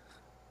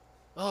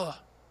 "Oh,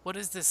 what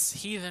is this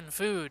heathen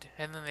food?"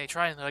 And then they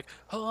try and they're like,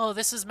 "Oh,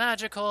 this is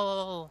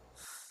magical."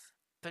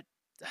 But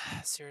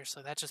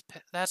seriously,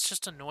 that's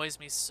just annoys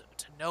me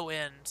to no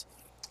end.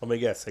 Let me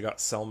guess, they got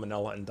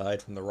salmonella and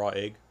died from the raw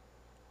egg?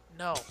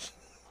 No,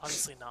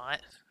 obviously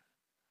not.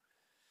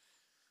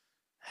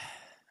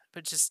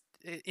 But just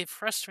it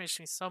frustrates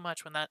me so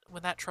much when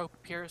that trope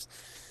appears.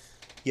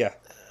 Yeah.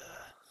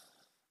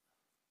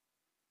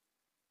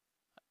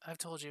 I've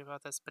told you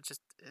about this, but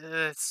just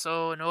it's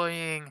so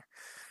annoying.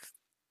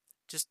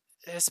 Just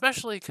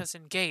especially because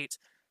in Gate,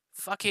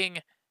 fucking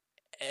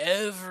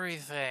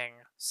everything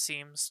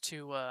seems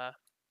to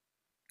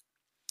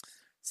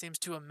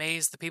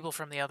amaze the people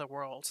from the other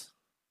world.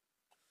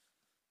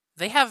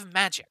 They have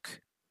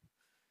magic,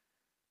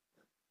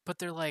 but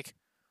they're like,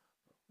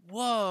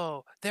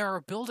 whoa, there are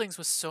buildings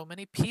with so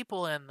many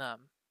people in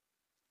them.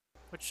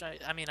 Which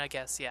I mean, I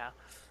guess, yeah.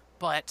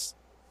 But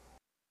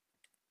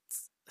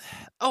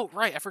oh,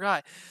 right, I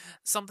forgot.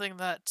 Something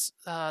that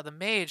the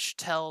mage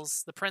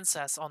tells the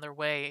princess uh, on their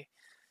way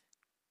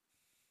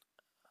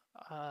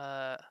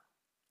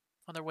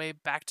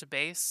back to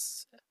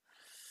base,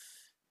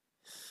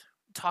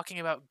 talking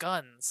about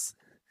guns.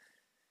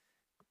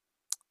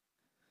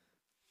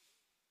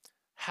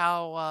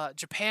 How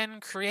Japan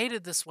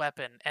created this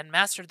weapon and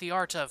mastered the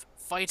art of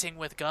fighting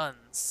with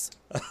guns.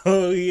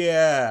 Oh,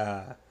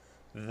 yeah.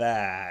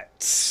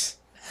 That.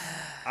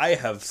 I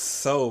have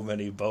so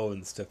many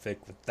bones to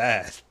pick with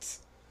that.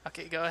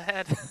 Okay, go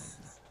ahead.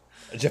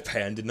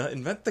 Japan did not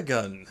invent the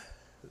gun.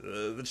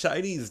 The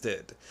Chinese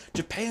did.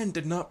 Japan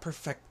did not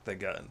perfect the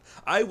gun.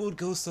 I would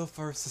go so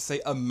far as to say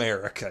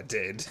America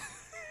did.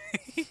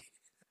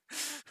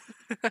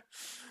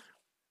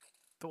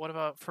 But what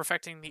about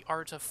perfecting the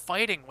art of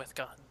fighting with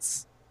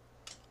guns?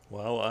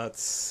 Well,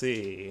 let's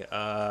see.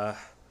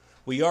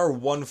 We are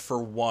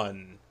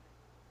 1-for-1.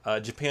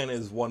 Japan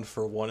is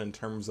 1-for-1 in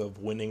terms of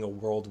winning a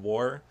world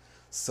war.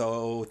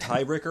 So,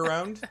 tiebreaker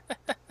round?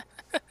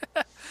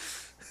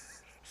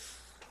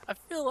 I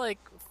feel like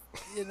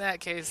in that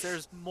case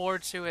there's more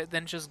to it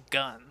than just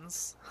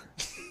guns.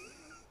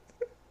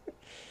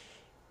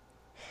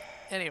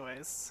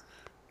 Anyways.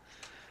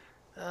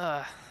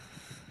 So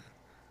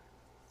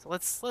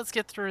let's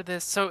get through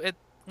this. So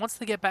once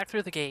they get back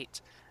through the gate,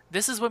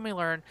 this is when we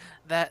learn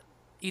that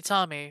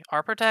Itami,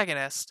 our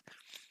protagonist,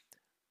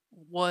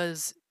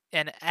 was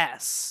an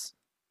S,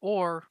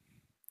 or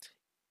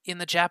in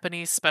the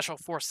Japanese Special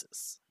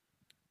Forces.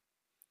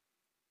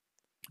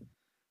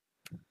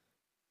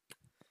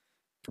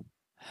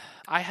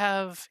 I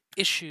have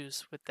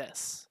issues with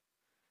this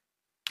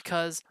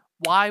because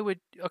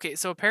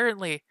so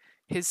apparently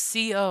his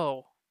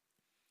CO,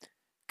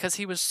 because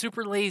he was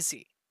super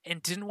lazy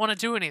and didn't want to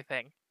do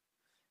anything,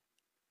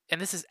 and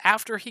this is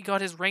after he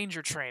got his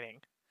ranger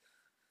training.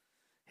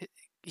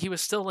 He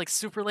was still like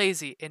super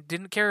lazy and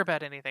didn't care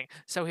about anything.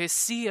 So his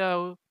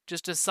CO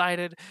just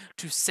decided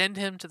to send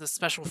him to the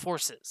Special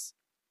Forces.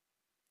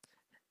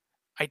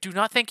 I do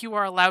not think you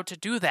are allowed to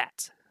do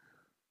that.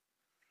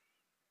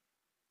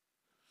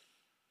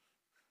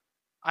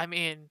 I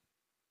mean,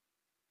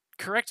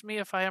 correct me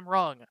if I am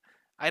wrong.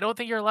 I don't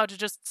think you're allowed to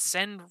just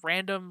send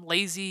random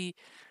lazy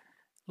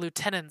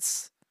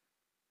lieutenants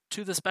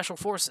to the Special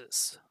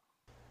Forces.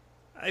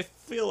 I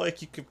feel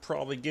like you could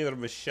probably give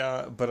him a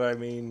shot, but I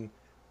mean,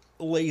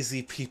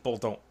 lazy people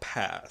don't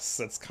pass.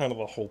 That's kind of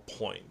the whole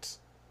point.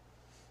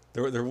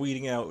 They're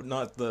weeding out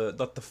not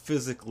the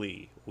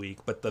physically weak,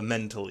 but the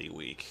mentally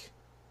weak.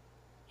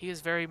 He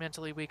is very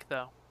mentally weak,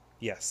 though.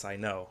 Yes, I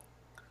know.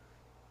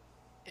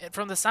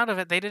 From the sound of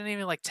it, they didn't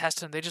even like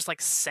test him. They just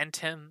like sent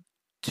him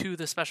to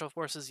the Special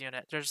Forces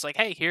unit. They're just like,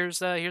 hey,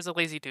 here's a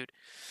lazy dude.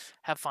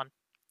 Have fun.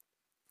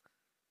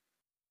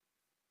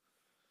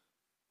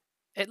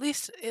 At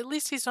least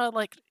he's not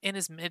like in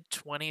his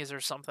mid-20s or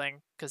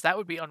something, because that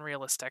would be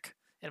unrealistic,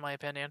 in my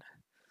opinion.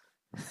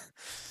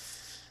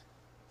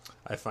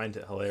 I find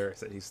it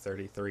hilarious that he's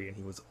 33 and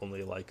he was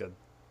only like a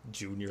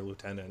junior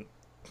lieutenant.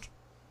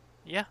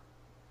 Yeah.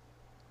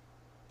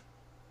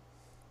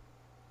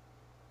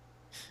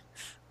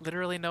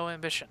 Literally no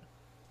ambition.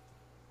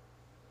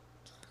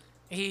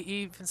 He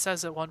even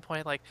says at one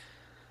point, like,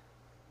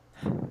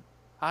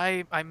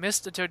 I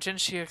missed the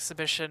Dojinshi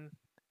exhibition,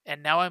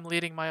 and now I'm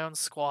leading my own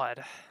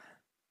squad.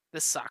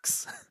 This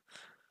sucks.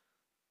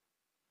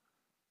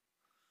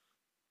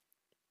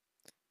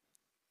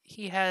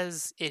 He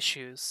has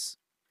issues.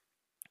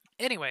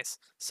 Anyways,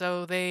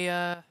 so they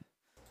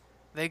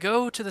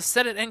go to the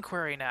Senate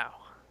inquiry now.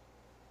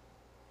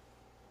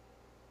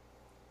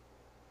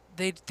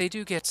 They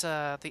do get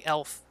the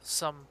elf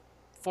some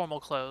formal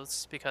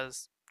clothes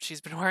because she's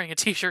been wearing a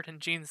t-shirt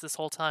and jeans this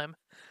whole time.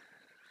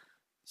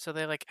 So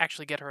they like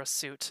actually get her a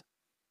suit.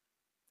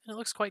 And it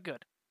looks quite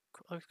good.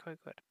 It looks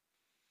quite good.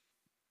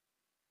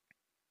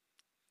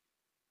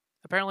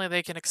 Apparently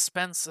they can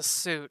expense a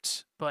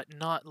suit, but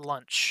not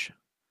lunch.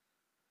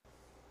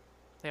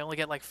 They only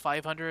get like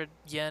 500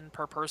 yen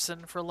per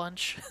person for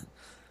lunch.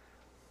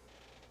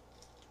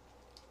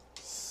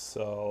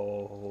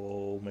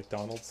 So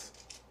McDonald's,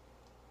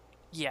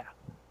 Yeah,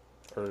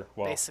 or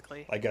well,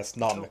 basically. I guess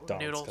not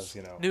McDonald's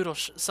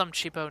because Some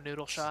cheapo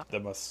noodle shop, they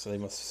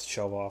must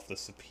show off the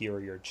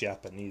superior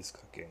Japanese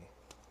cooking.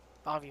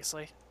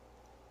 obviously.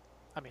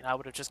 I mean, I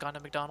would have just gone to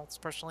McDonald's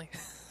personally.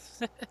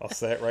 I'll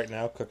say it right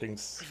now,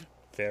 cooking's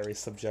very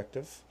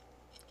subjective.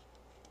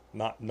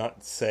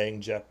 Not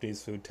saying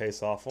Japanese food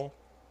tastes awful.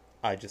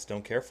 I just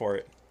don't care for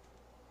it.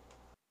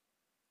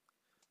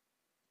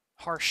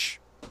 Harsh.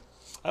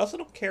 I also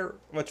don't care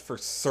much for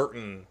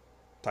certain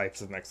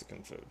types of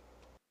Mexican food.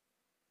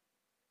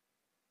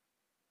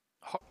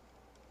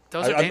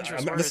 Those are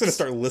dangerous I'm words. just gonna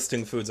start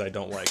listing foods I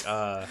don't like.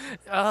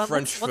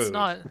 French food. Let's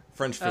not.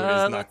 French food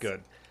is not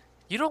good.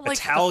 You don't like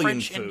Italian the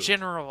French food. in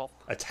general.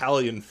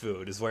 Italian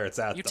food is where it's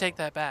at. You though. take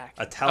that back.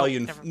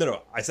 Italian. Oh,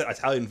 No. I said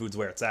Italian food's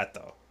where it's at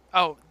though.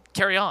 Oh,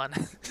 carry on.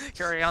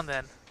 Carry on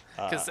then.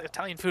 Because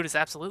Italian food is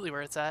absolutely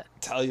where it's at.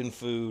 Italian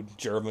food,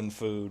 German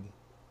food,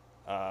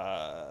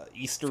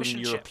 Eastern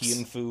European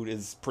chips. food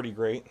is pretty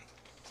great.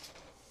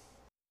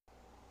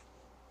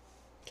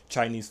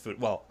 Chinese food,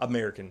 well,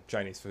 American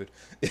Chinese food,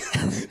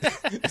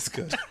 it's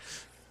good.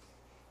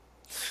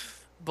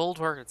 Bold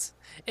words.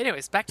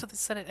 Anyways, back to the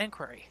Senate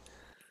inquiry.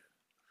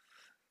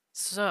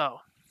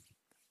 So,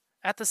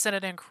 at the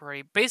Senate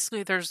inquiry,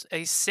 basically there's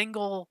a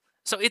single.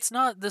 So it's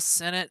not the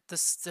Senate.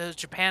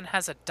 Japan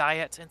has a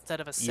diet instead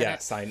of a Senate.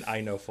 Yes,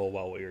 I know full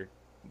well what you're.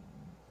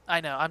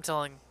 I know. I'm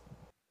telling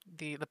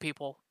the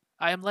people.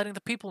 I am letting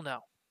the people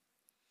know.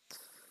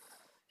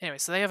 Anyway,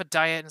 so they have a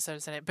diet instead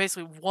of Senate.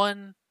 Basically,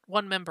 one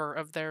member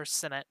of their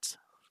Senate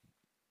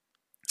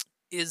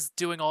is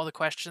doing all the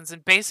questions,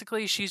 and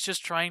basically she's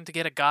just trying to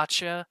get a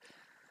gotcha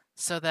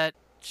so that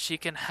she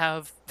can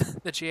have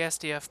the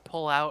GSDF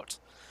pull out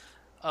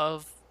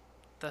of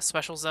the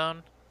special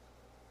zone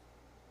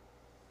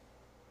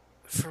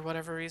for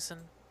whatever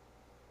reason.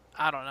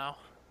 I don't know.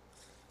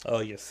 Oh,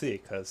 you see,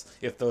 because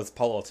if those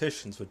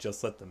politicians would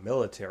just let the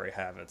military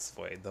have its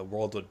way, the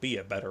world would be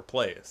a better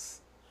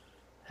place.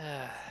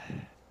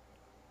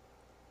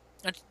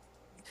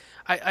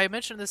 I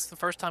mentioned this the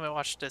first time I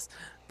watched this,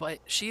 but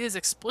she is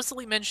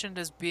explicitly mentioned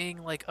as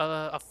being like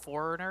a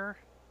foreigner,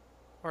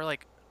 or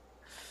like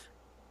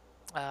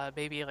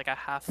maybe like a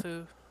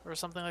hafu or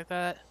something like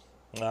that.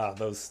 Ah,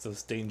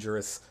 those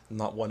dangerous,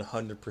 not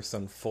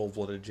 100%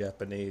 full-blooded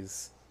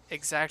Japanese.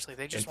 Exactly.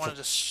 They just want to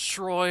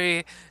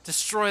destroy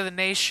the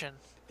nation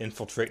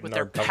infiltrating with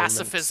our their government,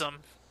 pacifism,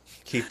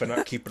 keeping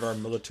our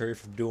military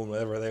from doing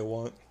whatever they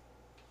want.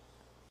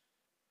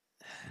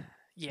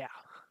 Yeah.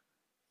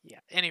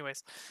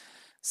 Anyways,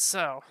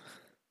 so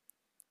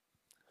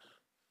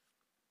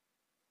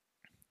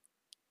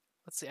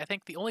let's see. I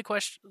think the only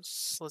question.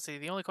 Let's see.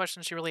 The only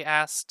question she really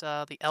asked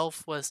the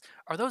elf was,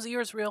 "Are those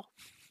ears real?"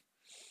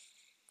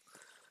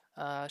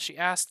 She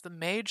asked the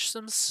mage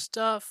some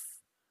stuff,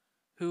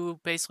 who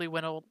basically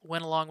went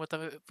along with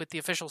the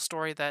official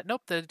story that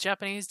nope, the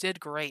Japanese did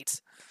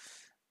great.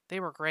 They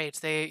were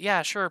great.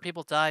 Yeah, sure,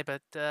 people died,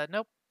 but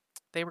nope,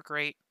 they were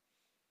great.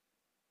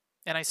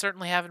 And I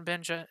certainly haven't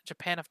been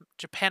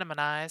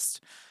Japanized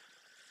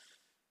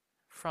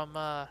from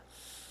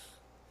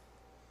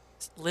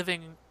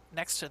living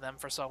next to them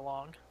for so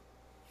long.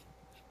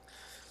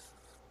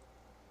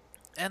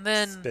 And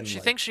then she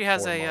thinks she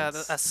has a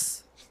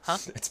huh?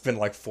 It's been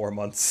like 4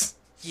 months.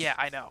 Yeah,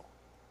 I know.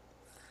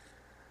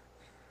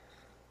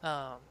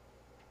 Well,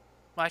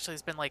 actually,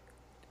 it's been like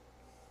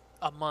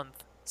a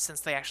month since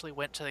they actually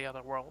went to the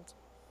other world.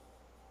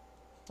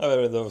 I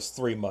mean, those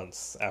 3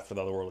 months after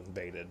the other world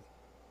invaded.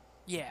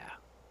 Yeah.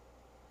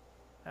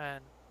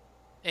 And,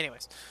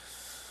 anyways,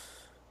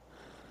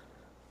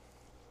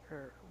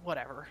 or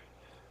whatever.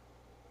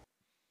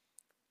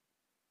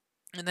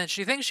 And then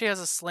she thinks she has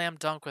a slam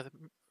dunk with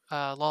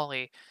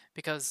Lolly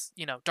because,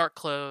 dark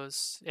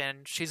clothes,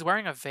 and she's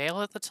wearing a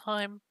veil at the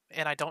time,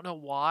 and I don't know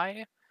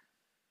why.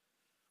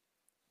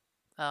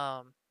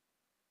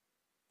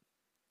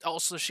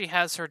 Also, she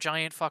has her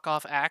giant fuck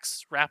off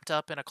axe wrapped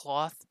up in a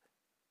cloth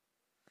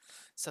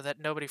so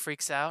that nobody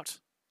freaks out.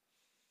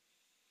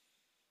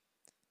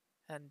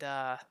 And,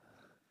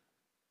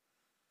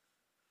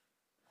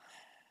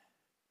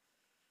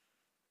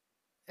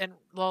 and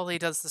Lolly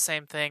does the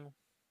same thing,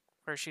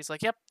 where she's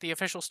like, yep, the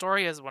official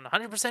story is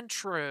 100%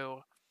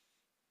 true.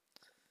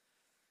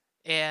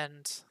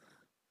 And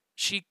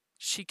she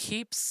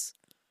keeps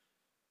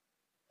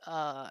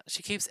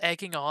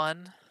egging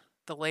on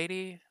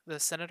the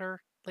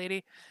senator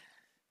lady,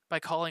 by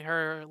calling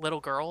her little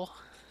girl.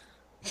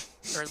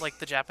 or like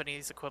the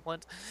Japanese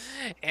equivalent.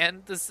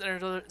 And the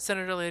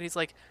senator lady's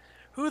like,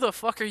 "Who the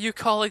fuck are you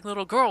calling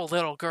little girl,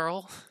 little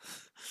girl?"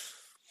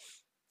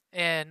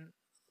 And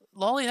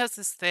Lolly has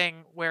this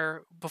thing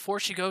where before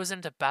she goes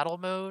into battle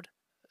mode,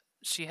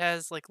 she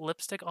has like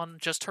lipstick on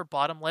just her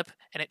bottom lip,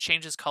 and it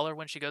changes color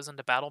when she goes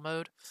into battle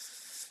mode,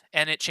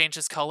 and it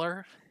changes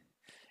color.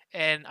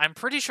 And I'm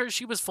pretty sure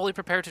she was fully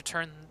prepared to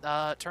turn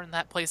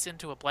that place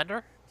into a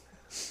blender.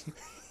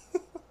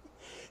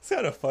 It's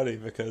kind of funny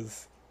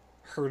because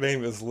her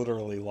name is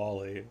literally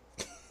Lolly.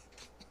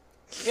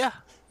 Yeah,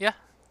 yeah,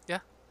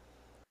 yeah.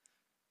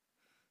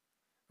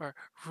 Or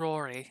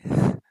Rory.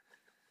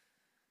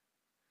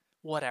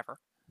 Whatever.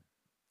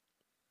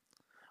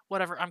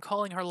 Whatever. I'm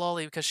calling her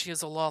Lolly because she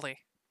is a lolly.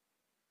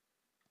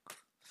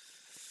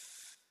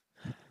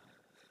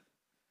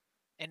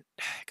 And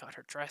God,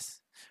 her dress,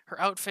 her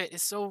outfit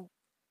is so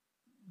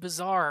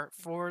bizarre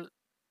for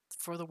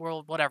the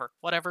world. Whatever.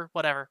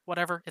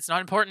 It's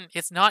not important.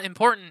 It's not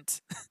important.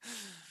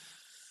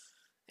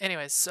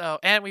 Anyways, so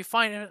and we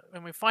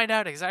find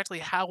out exactly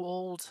how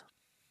old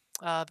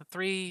the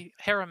three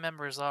harem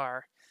members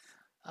are.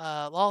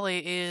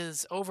 Lolly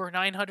is over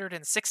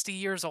 960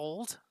 years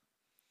old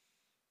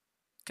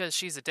because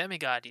she's a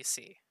demigod. You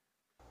see.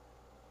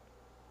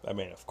 I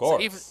mean, of So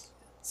course.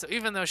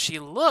 even though she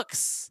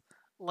looks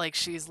like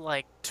she's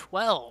like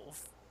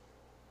 12,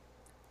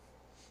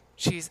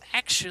 she's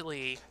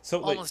actually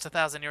almost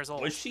 1,000 years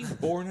old. Was she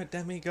born a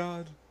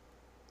demigod?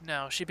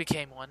 No, she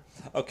became one.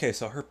 Okay,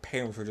 so her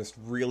parents were just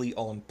really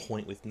on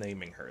point with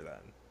naming her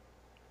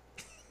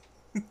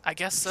then. I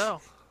guess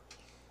so.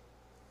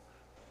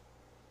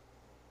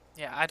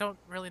 Yeah, I don't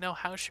really know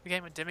how she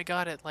became a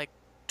demigod at like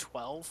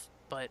 12,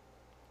 but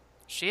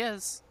she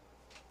is.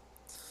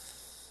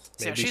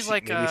 So Maybe she's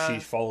maybe she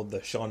followed the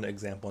Shauna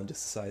example and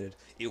just decided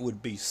it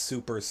would be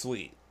super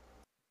sweet.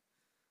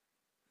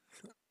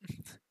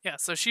 Yeah,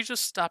 so she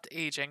just stopped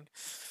aging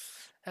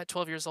at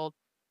 12 years old.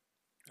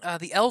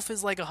 The elf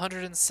is like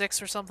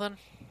 106 or something,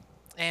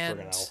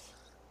 Friggin' elf.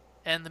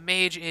 and the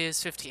mage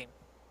is 15.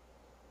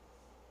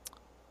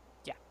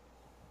 Yeah,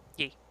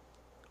 yay.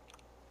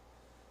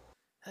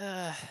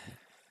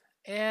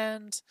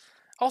 And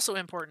also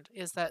important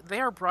is that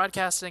they are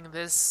broadcasting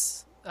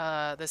this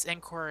this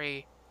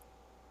inquiry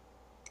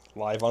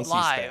Live on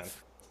C-SPAN.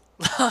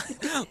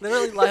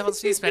 Literally live on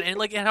C-SPAN. And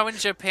like how in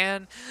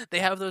Japan they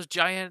have those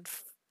giant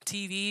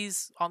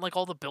TVs on like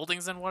all the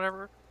buildings and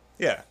whatever.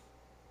 Yeah.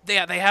 They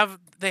have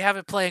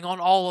it playing on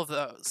all of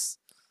those.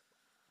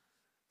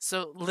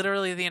 So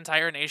literally the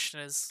entire nation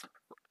is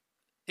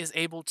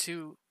able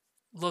to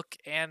look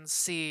and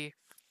see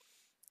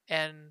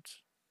and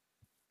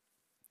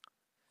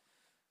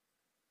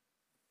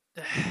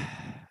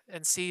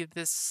see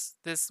this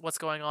what's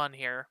going on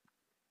here.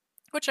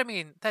 Which, I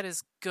mean, that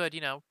is good,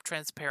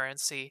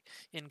 transparency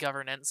in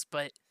governance,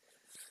 but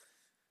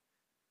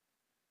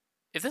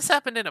if this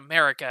happened in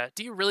America,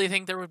 do you really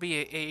think there would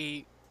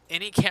be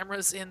any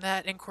cameras in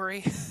that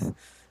inquiry?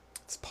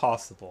 It's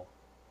possible.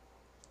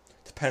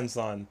 Depends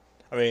on...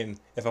 I mean,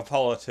 if a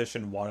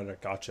politician wanted a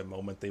gotcha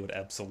moment, they would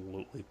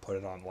absolutely put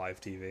it on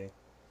live TV.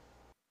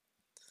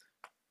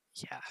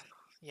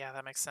 Yeah,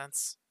 that makes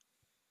sense.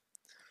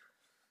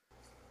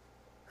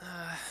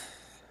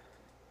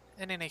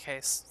 In any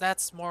case,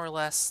 that's more or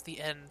less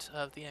the end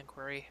of the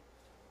inquiry.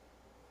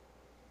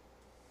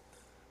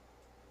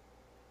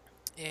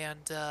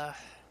 And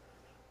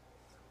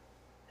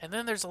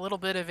then there's a little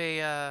bit of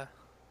a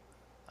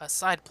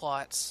side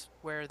plot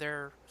where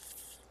they're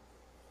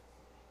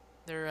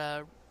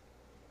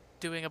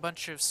doing a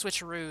bunch of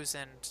switcheroos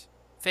and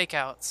fake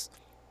outs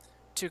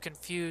to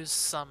confuse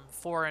some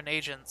foreign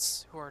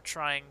agents who are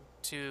trying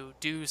to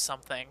do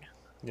something.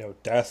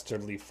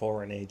 Dastardly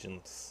foreign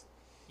agents.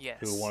 Yes.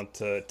 Who want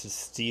to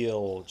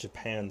steal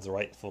Japan's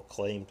rightful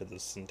claim to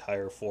this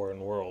entire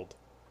foreign world.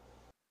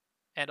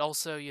 And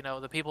also,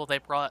 the people they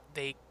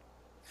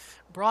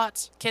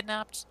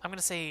kidnapped. I'm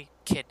gonna say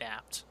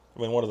kidnapped. I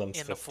mean, one of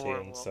them's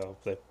 15, so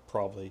they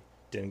probably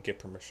didn't get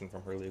permission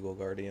from her legal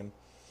guardian.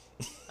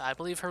 I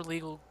believe her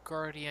legal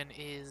guardian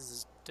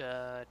is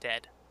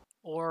dead,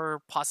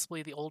 or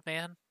possibly the old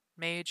man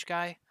mage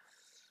guy.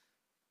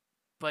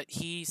 But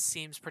he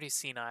seems pretty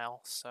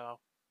senile, so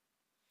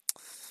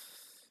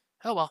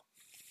oh well.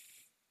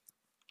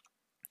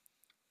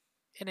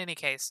 In any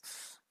case,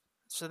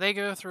 so they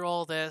go through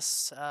all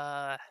this,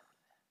 and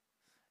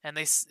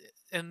this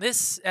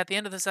at the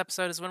end of this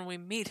episode is when we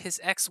meet his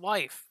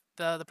ex-wife,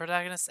 the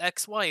protagonist's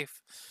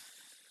ex-wife,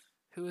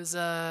 who is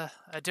a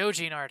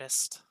doujin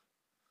artist.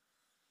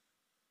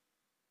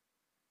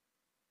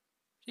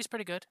 She's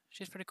pretty good.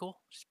 She's pretty cool.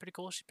 She's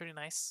pretty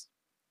nice.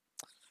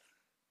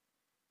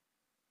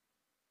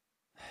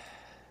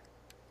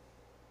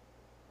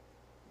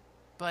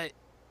 But,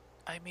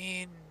 I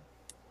mean,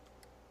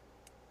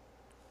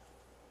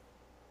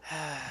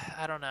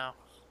 I don't know.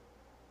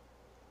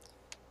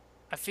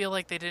 I feel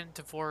like they didn't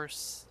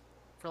divorce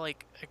for,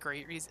 like, a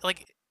great reason.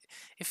 Like,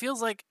 it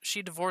feels like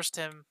she divorced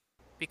him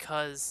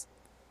because,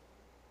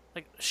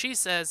 like, she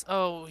says,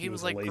 oh, he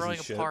was like, growing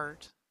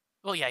apart.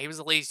 Well, yeah, he was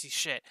a lazy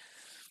shit.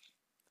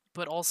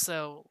 but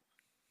also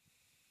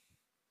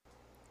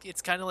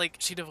it's kind of like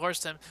she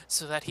divorced him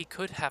so that he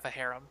could have a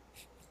harem.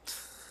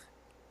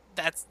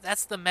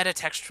 That's the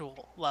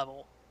metatextual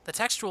level. The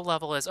textual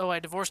level is, oh, I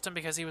divorced him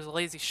because he was a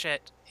lazy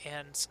shit,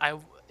 and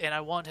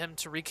I want him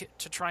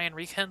to try and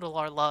rekindle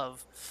our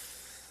love.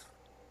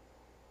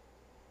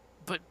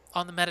 But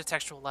on the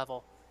metatextual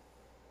level,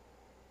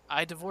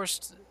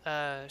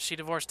 she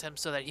divorced him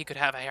so that he could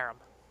have a harem.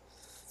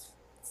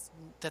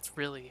 That's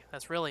really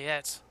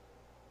it.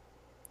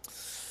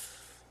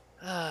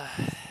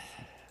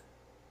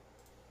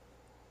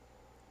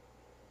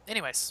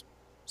 Anyways,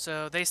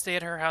 so they stay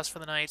at her house for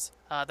the night.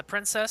 The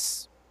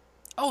princess.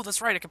 Oh,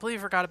 that's right. I completely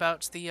forgot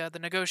about the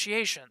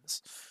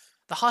negotiations,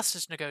 the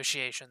hostage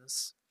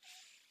negotiations.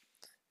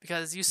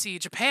 Because you see,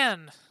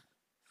 Japan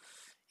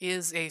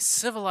is a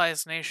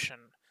civilized nation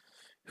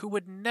who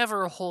would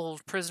never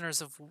hold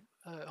prisoners of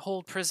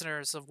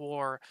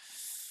war.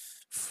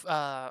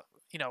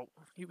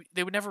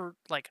 They would never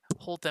like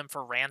hold them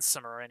for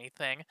ransom or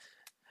anything.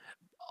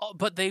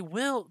 But they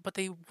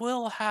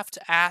will have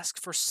to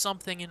ask for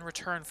something in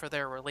return for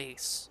their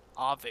release.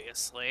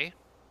 Obviously,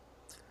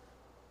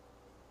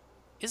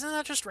 isn't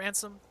that just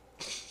ransom?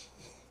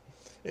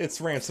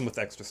 It's ransom with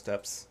extra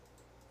steps.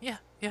 Yeah.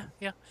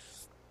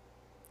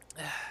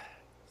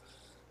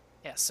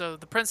 Yeah, so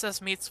the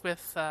princess meets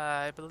with,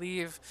 I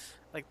believe,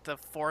 like the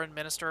foreign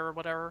minister or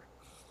whatever.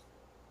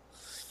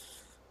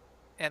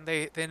 And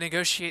they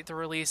negotiate the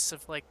release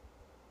of like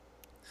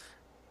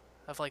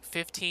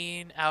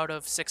 15 out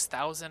of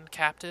 6,000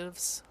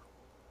 captives.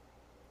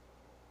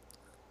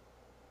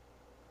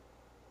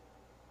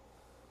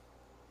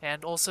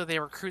 And also they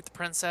recruit the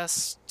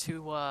princess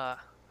to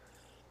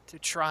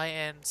try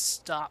and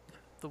stop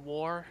the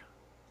war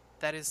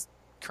that is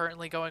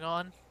currently going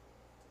on.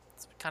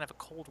 It's kind of a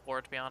cold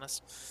war, to be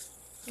honest.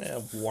 Yeah,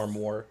 warm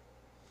war.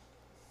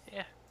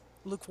 Yeah,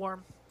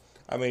 lukewarm.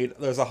 I mean,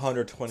 there's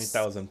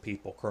 120,000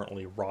 people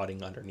currently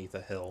rotting underneath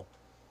a hill.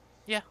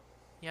 Yeah.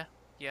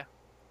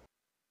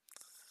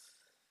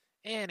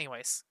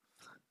 Anyways,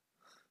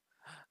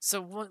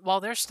 so while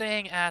they're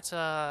staying at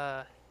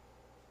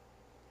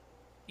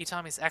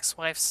Itami's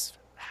ex-wife's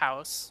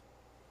house,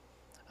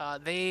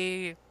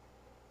 they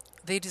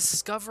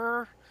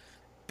discover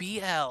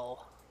BL.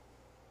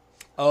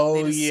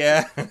 Oh,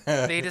 yeah.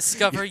 They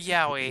discover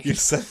yaoi. You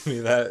sent me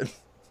that.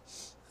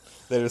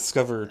 They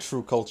discover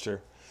true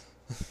culture.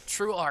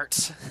 True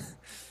art.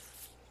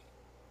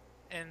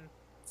 And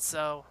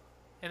so,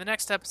 in the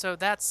next episode,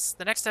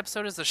 the next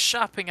episode is the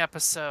shopping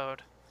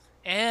episode.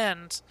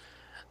 And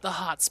the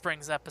hot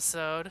springs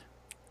episode.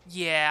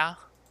 Yeah.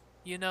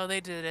 You know they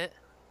did it.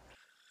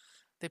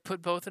 They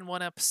put both in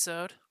one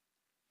episode.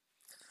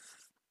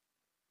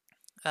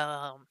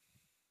 Yeah.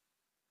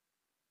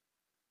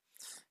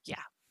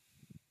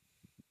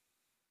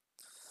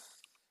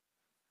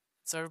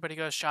 So everybody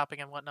goes shopping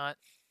and whatnot.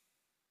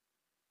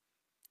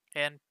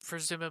 And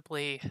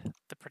presumably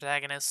the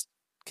protagonist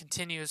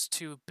continues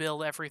to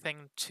bill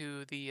everything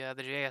to the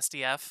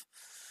JSDF.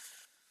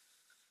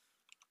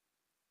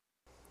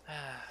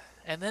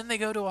 And then they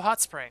go to a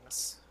hot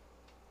springs.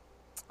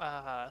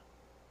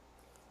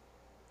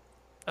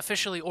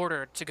 Officially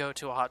ordered to go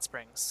to a hot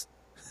springs,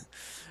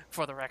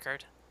 for the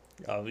record.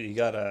 You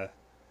gotta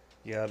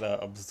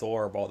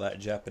absorb all that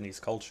Japanese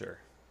culture.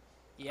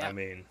 Yeah. I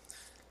mean,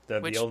 they're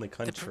the only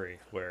country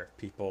where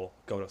people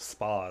go to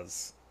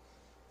spas.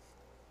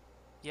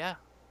 Yeah.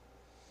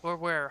 Or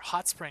where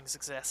hot springs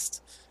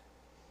exist.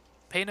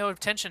 Pay no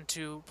attention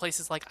to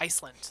places like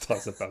Iceland. I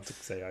was about to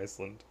say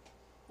Iceland.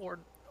 Or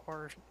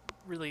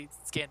really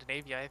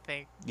Scandinavia, I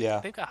think. Yeah.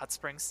 They've got hot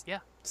springs, yeah.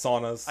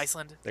 Saunas.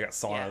 Iceland. They got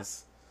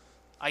saunas. Yeah.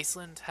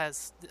 Iceland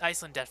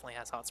definitely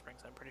has hot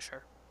springs, I'm pretty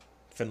sure.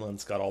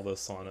 Finland's got all those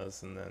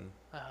saunas, and then...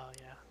 Oh,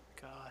 yeah.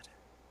 God.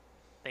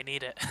 They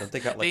need it. Don't they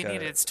got like need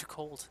it, it's too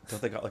cold.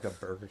 Don't they got like a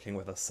Burger King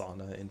with a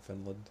sauna in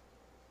Finland?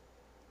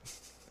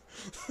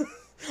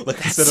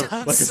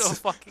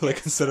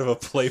 Instead of a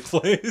play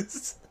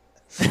place.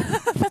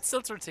 That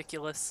sounds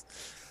ridiculous.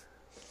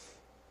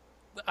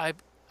 I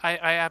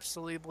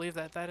absolutely believe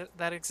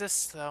that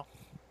exists, though.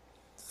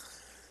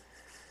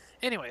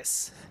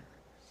 Anyways,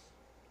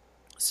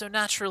 so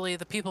naturally,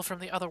 the people from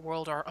the other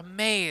world are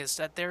amazed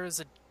that there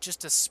is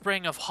just a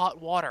spring of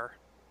hot water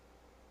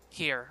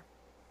here.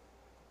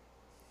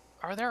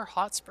 Are there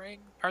hot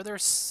springs? Are there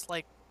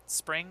like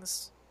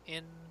springs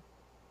in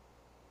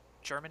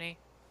Germany?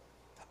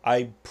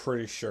 I'm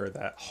pretty sure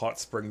that hot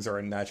springs are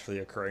a naturally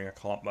occurring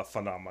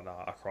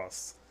phenomena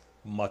across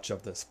much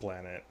of this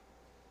planet.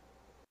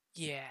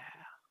 Yeah.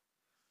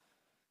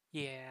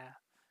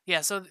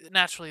 So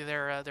naturally,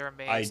 they're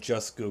amazed. I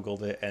just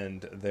Googled it,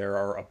 and there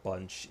are a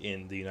bunch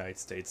in the United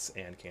States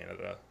and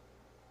Canada.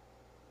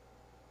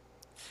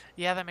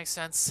 Yeah, that makes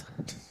sense.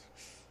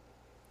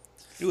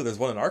 Ooh, there's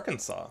one in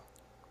Arkansas.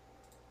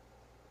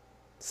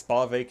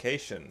 Spa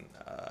vacation,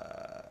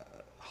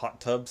 hot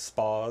tub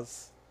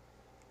spas.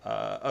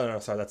 Oh no,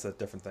 sorry, that's a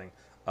different thing.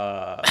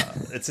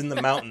 It's in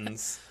the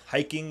mountains.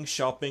 Hiking,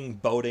 shopping,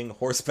 boating,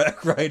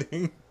 horseback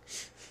riding.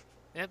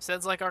 Yep,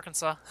 sounds like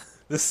Arkansas.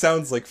 This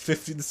sounds like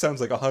 50. This sounds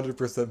like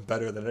 100%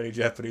 better than any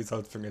Japanese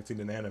hot spring I've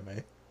seen in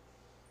anime.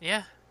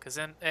 Yeah, because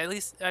then at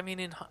least I mean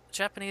in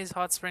Japanese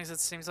hot springs, it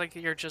seems like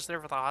you're just there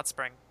for the hot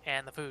spring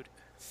and the food.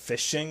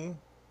 Fishing?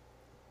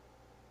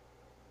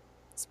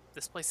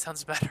 This place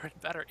sounds better and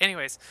better.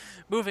 Anyways,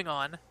 moving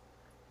on.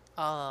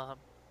 Um,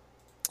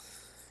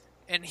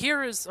 and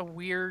here is a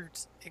weird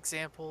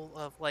example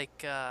of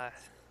like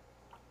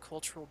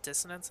cultural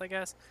dissonance, I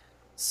guess.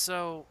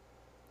 So,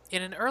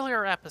 in an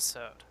earlier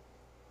episode,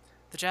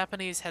 the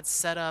Japanese had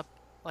set up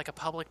like a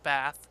public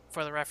bath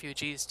for the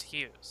refugees to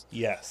use,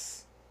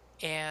 Yes.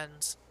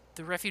 and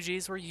the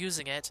refugees were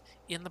using it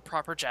in the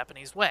proper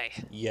Japanese way,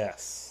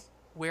 Yes.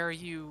 where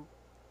you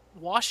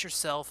wash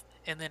yourself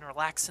and then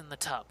relax in the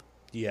tub,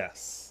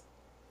 Yes.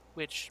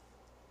 which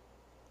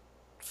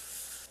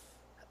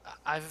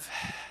I've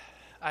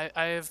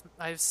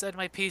I've said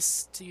my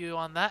piece to you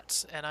on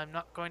that, and I'm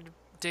not going to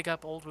dig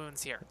up old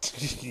wounds here.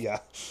 Yeah.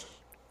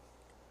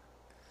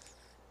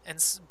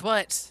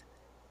 But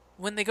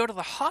when they go to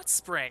the hot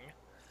spring,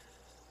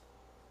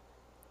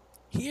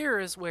 here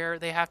is where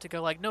they have to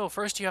go like, no,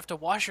 first you have to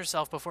wash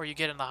yourself before you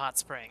get in the hot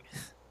spring.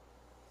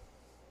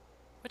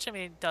 Which, I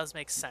mean, does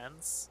make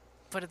sense.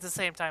 But at the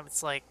same time,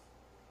 it's like,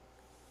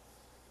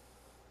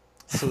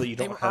 So that you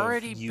They don't were have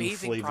already you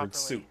bathing flavored properly.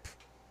 soup.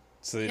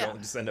 So they Yeah. don't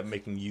just end up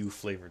making you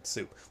flavored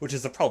soup, which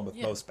is the problem with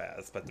Yeah. most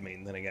baths. But I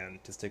mean, then again,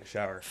 just take a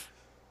shower.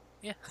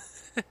 yeah.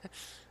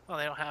 Well,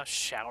 they don't have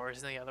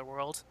showers in the other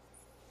world.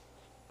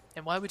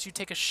 And why would you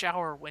take a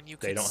shower when you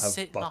They could don't have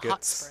sit in a hot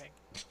buckets. spring?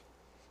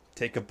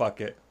 Take a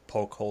bucket,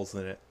 poke holes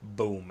in it,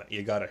 boom,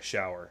 you got a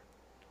shower.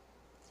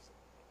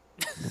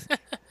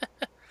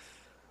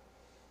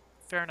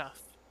 Fair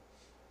enough.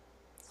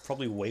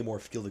 Probably way more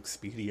field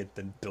expedient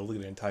than building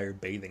an entire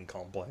bathing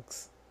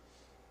complex.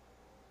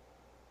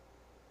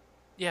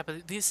 Yeah,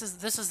 but this is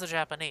the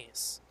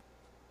Japanese.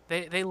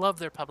 They love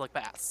their public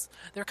baths.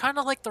 They're kind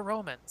of like the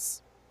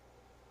Romans,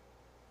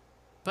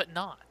 but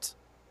not.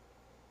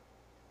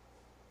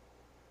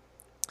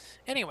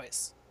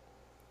 Anyways,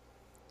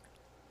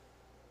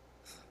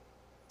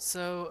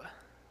 so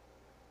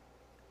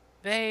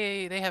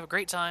they have a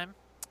great time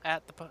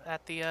at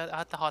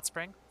the hot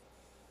spring,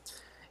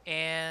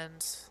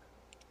 and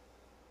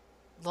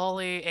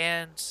Lolly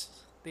and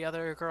the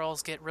other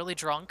girls get really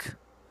drunk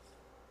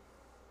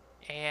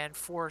and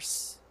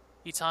force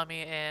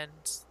Itami and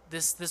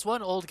this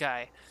one old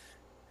guy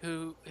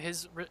who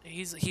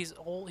he's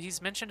old,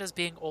 he's mentioned as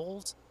being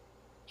old,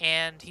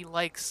 and he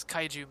likes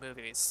kaiju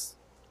movies.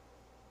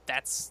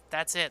 That's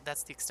it.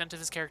 That's the extent of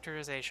his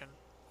characterization.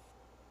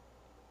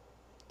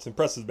 It's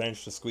impressive they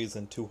managed to squeeze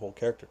in 2 whole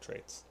character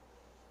traits.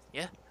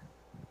 Yeah.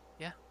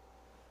 Yeah.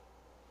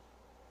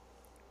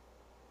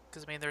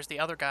 Because, I mean, there's the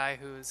other guy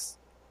who's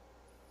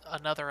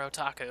another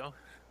otaku.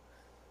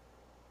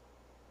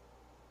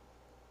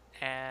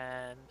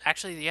 And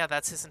actually, yeah,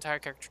 that's his entire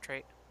character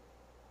trait.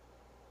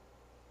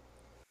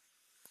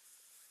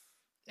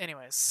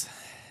 Anyways.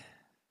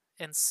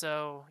 And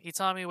so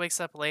Itami wakes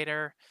up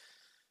later,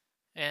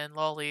 and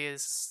Lolly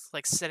is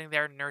like sitting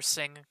there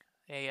nursing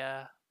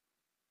a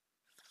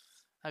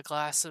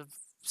glass of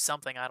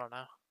something, I don't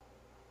know.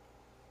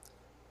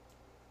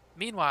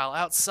 Meanwhile,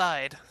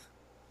 outside,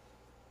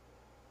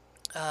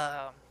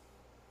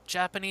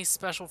 Japanese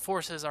special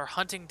forces are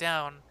hunting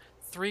down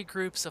 3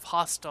 groups of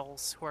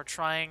hostiles who are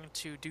trying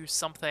to do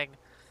something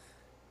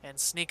and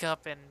sneak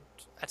up and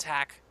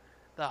attack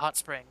the hot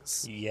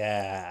springs.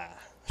 Yeah.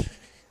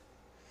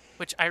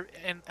 Which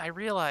I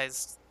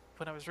realized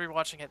when I was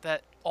rewatching it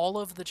that all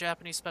of the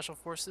Japanese special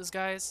forces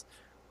guys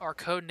are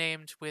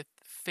codenamed with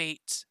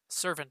Fate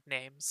servant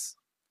names.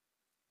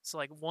 So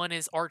like one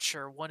is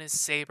Archer, one is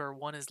Saber,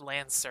 one is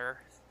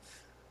Lancer.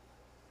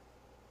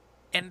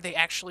 And they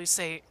actually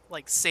say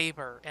like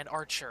Saber and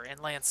Archer and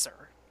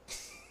Lancer.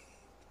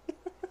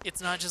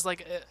 It's not just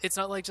like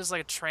just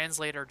like a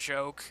translator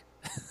joke.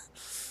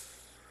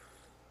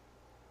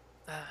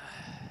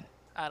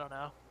 I don't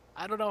know.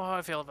 I don't know how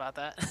I feel about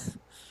that.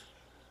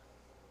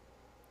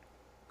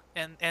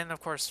 and of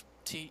course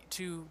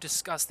to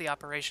discuss the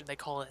operation they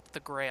call it the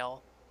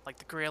Grail. Like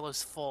the Grail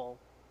is full.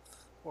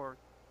 Or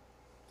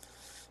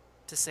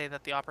to say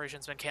that the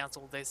operation's been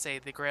canceled, they say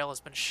the Grail has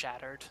been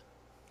shattered.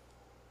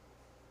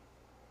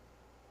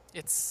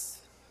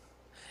 It's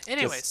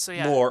anyways, Just so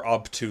yeah. more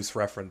obtuse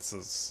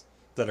references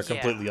that are Yeah.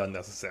 completely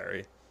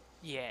unnecessary.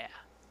 Yeah.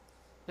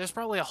 There's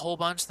probably a whole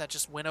bunch that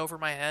just went over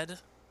my head,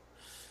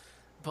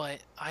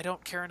 but I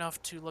don't care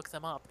enough to look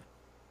them up.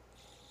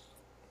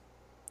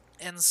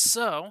 And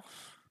so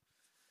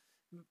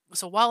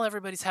while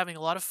everybody's having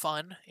a lot of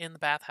fun in the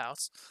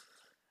bathhouse,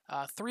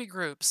 3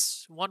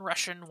 groups, one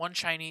Russian, one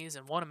Chinese,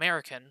 and one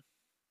American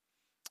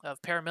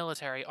of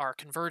paramilitary are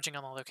converging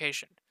on the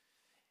location.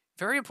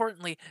 Very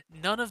importantly,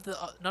 none of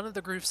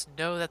the groups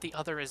know that the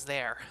other is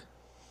there.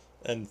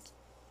 And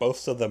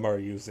most of them are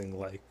using,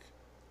 like,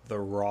 the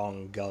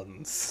wrong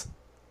guns.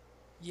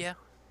 Yeah,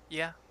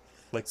 yeah.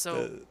 Like,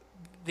 So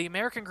the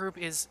American group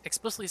is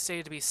explicitly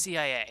stated to be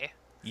CIA.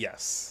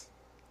 Yes.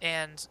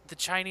 And the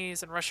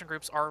Chinese and Russian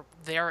groups are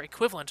their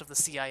equivalent of the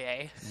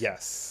CIA.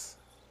 Yes.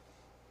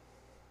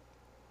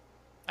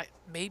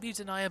 Maybe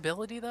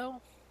deniability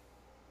though.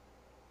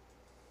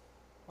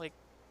 Like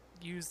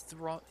use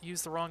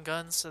the wrong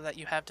guns so that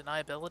you have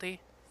deniability.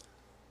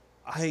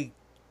 I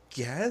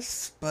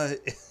guess, but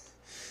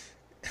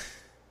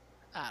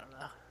I don't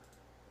know.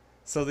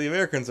 so the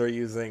Americans are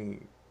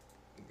using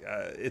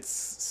it's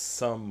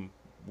some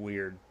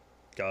weird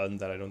gun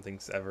that I don't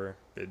think's ever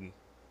been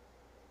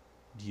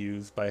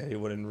used by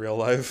anyone in real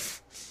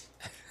life.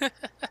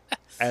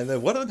 And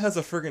then one of them has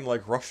a friggin'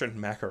 like Russian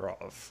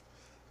Makarov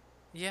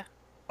Yeah.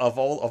 of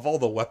all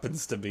the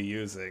weapons to be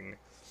using.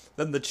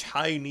 Then the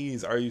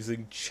Chinese are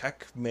using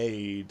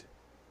check-made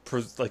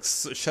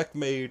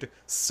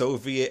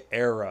Soviet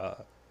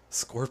era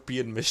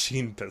Scorpion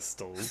machine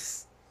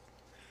pistols,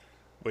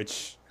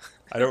 which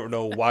I don't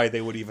know why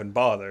they would even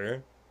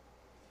bother.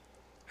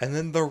 And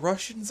then the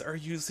Russians are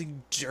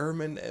using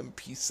German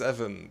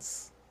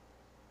MP7s.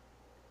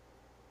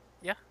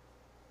 Yeah.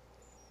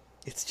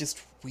 It's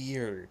just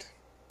weird.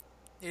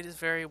 It is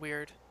very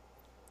weird.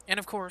 And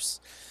of course,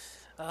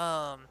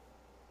 um,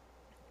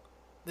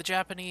 the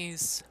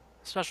Japanese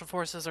special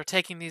forces are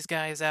taking these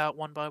guys out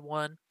one by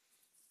one.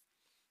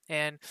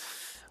 And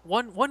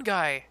one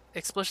guy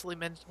explicitly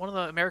one of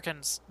the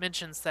Americans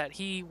mentions that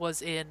he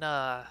was in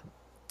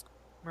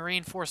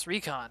Marine Force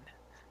Recon,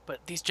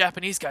 but these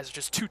Japanese guys are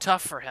just too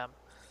tough for him,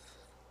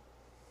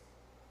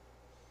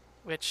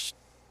 which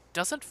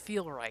doesn't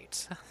feel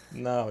right.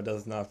 No, it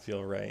does not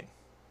feel right.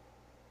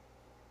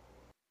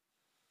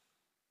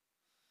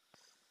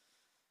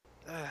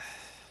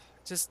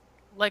 Just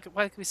like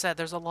we said,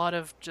 there's a lot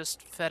of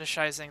just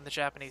fetishizing the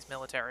Japanese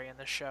military in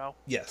this show.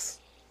 Yes.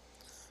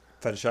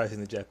 Fetishizing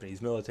the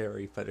Japanese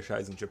military,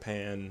 fetishizing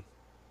Japan.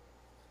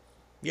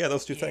 Yeah,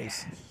 those two Yeah,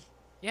 things.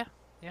 yeah,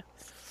 yeah.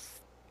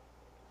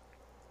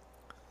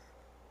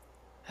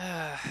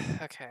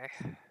 Okay,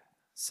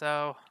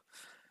 so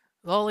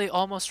Loli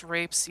almost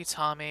rapes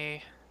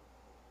Itami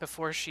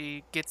before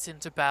she gets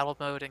into battle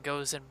mode and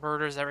goes and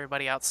murders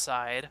everybody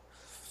outside.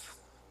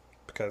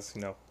 Because,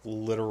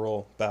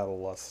 literal battle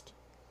lust.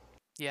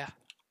 Yeah,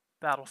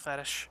 battle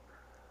fetish.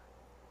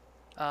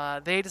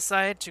 They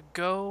decide to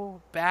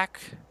go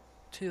back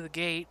to the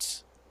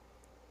gate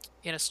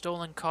in a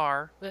stolen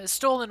car,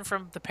 stolen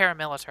from the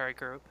paramilitary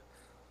group.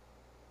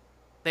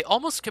 They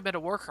almost commit a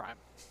war crime.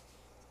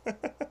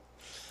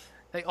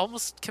 They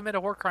almost commit a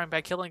war crime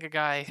by killing a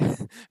guy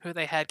who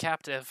they had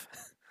captive.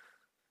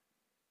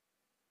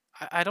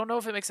 I don't know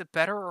if it makes it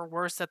better or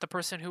worse that the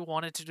person who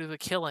wanted to do the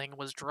killing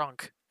was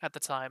drunk at the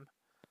time.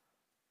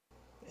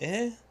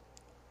 Eh?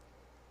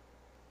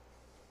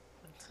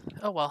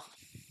 Oh well.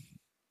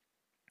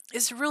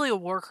 Is it really a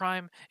war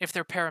crime if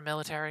they're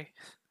paramilitary?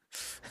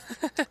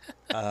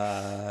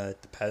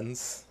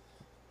 Depends.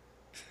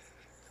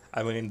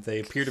 I mean, they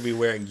appear to be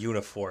wearing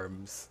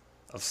uniforms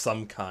of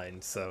some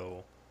kind,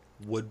 so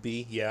would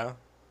be, yeah.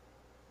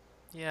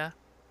 Yeah.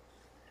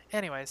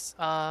 Anyways,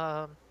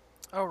 oh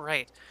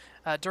right.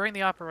 During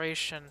the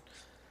operation,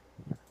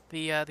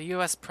 the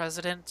U.S.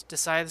 president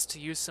decides to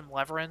use some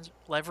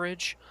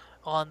leverage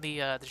on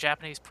the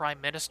Japanese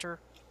prime minister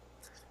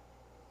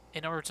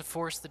in order to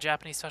force the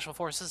Japanese special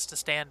forces to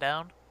stand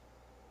down.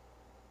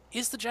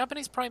 Is the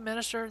Japanese prime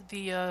minister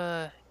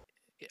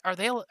are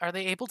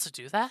they able to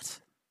do that?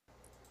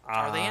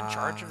 Are they in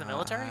charge of the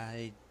military?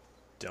 I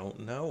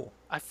don't know.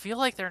 I feel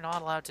like they're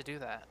not allowed to do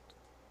that.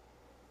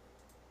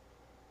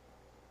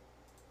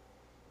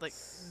 Like,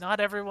 not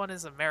everyone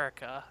is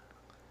America.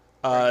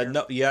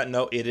 No, yeah,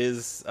 no, it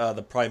is,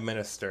 the Prime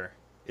Minister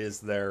is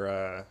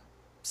their,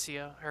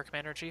 Sia, her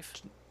commander in chief.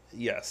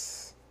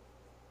 yes.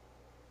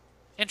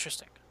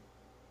 Interesting.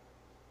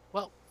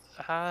 Well,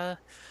 all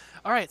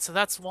right. So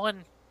that's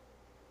one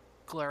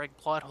glaring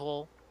plot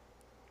hole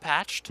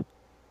patched.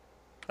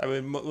 I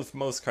mean, with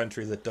most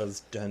countries, it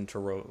does tend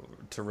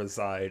to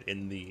reside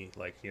in the,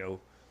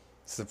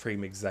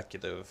 supreme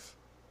executive.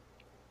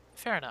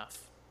 Fair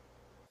enough.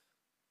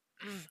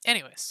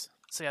 Anyways,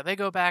 so yeah, they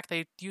go back.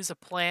 They use a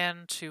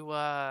plan to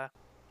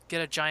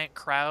get a giant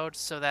crowd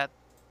so that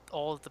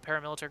all of the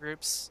paramilitary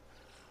groups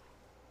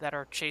that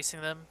are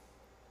chasing them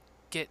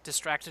get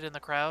distracted in the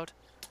crowd.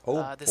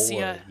 Oh The boy,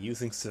 CIA,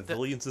 using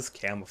civilians as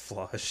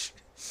camouflage.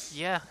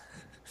 yeah.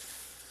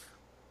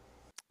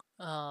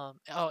 Oh,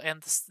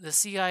 and the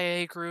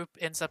CIA group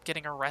ends up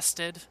getting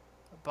arrested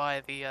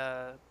by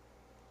the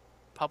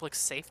public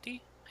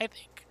safety, I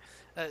think.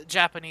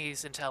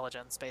 Japanese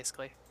intelligence,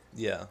 basically.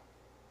 Yeah.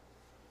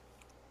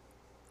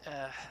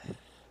 Uh,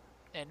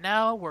 and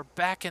now we're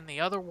back in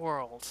the other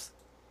world,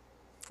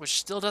 which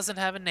still doesn't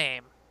have a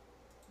name.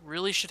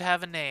 Really should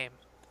have a name.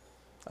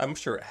 I'm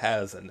sure it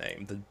has a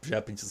name. The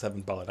Japanese just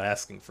haven't bothered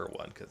asking for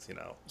one because,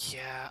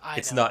 Yeah, I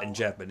it's know. not in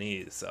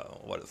Japanese,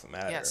 so what does it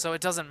matter? Yeah, so it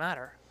doesn't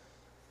matter.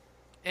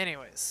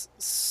 Anyways,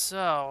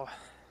 so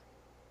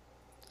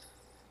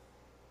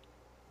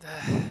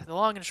the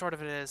long and short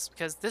of it is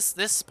because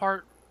this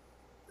part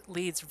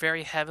leads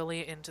very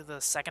heavily into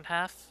the second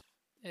half,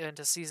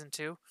 into season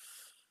 2.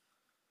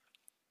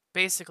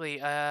 Basically,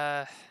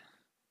 a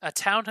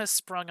town has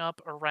sprung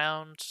up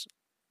around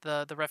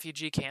the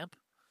refugee camp,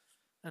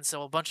 and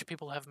so a bunch of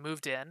people have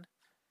moved in.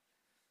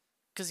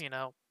 because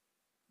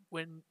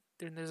when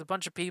there's a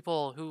bunch of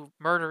people who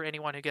murder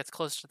anyone who gets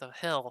close to the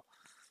hill,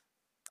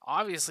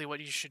 obviously what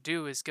you should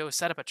do is go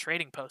set up a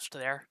trading post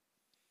there.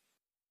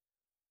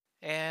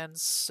 And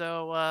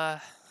so,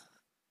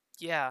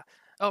 yeah.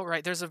 Oh,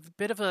 right. There's a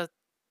bit of a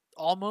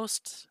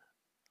almost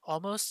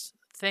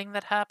thing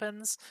that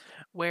happens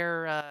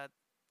where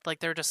like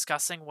they're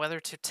discussing whether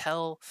to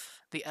tell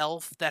the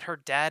elf that her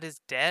dad is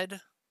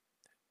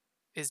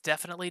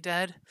definitely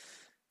dead,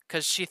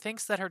 because she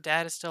thinks that her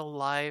dad is still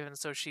alive, and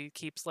so she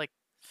keeps like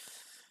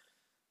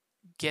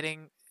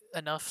getting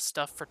enough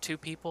stuff for two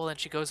people, and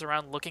she goes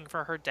around looking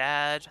for her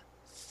dad,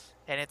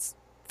 and it's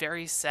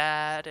very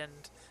sad.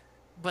 And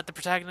but the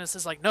protagonist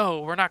is like,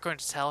 no, we're not going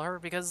to tell her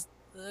because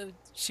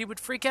she would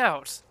freak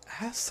out.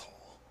 Asshole.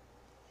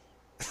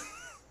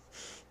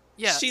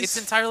 Yeah, She's it's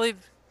entirely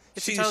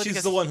she's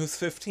because the one who's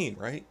 15,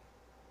 right?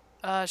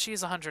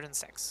 she's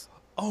 106.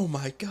 Oh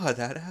my god,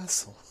 that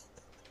asshole.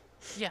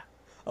 Yeah.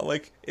 I'm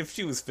like, if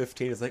she was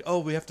 15, it's like, oh,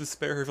 we have to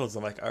spare her feelings.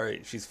 I'm like, all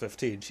right, she's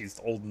 15. She's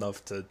old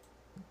enough to,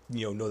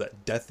 know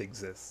that death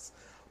exists.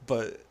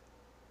 But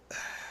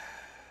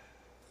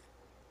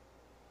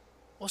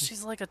Well,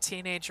 she's like a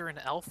teenager in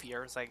elf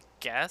years, I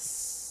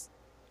guess.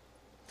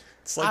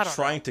 it's I like don't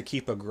trying know. to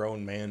keep a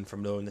grown man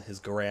from knowing that his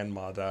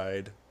grandma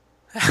died.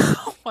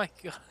 Oh my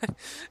god.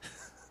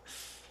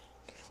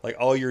 Like,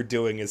 all you're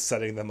doing is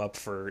setting them up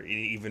for an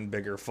even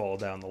bigger fall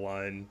down the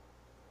line.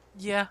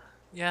 Yeah,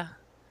 yeah.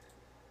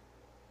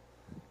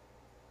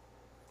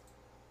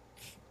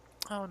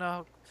 Oh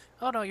no.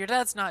 Oh no, your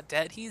dad's not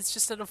dead. He's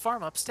just at a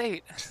farm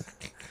upstate.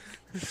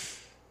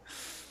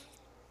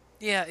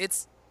 Yeah,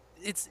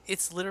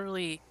 it's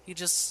literally he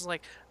just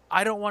like,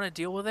 I don't want to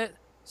deal with it,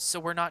 so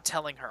we're not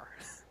telling her.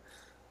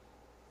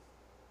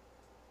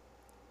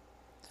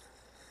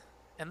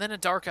 And then a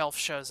dark elf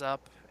shows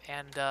up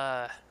and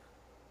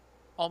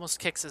almost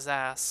kicks his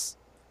ass.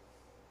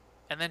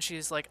 And then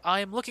she's like, I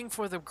am looking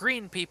for the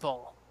green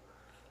people.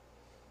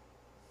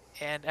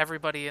 And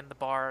everybody in the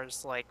bar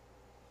is like,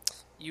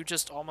 you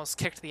just almost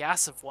kicked the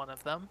ass of one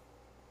of them,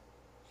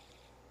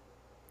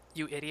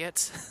 you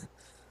idiot.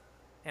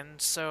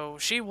 And so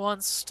she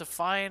wants to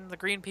find the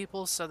green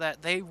people so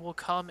that they will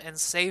come and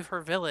save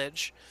her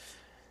village,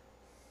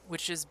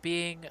 which is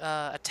being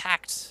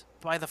attacked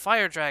by the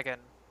fire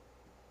dragon,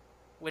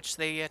 which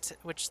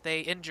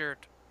they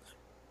injured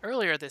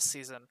earlier this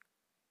season.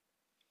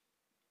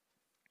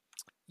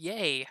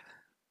 Yay.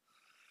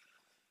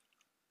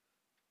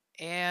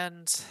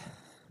 And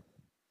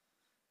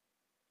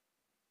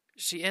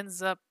she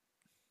ends up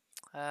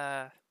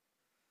and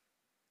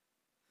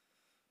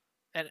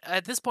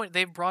at this point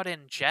they've brought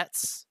in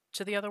jets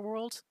to the other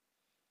world,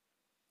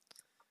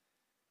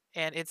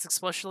 and it's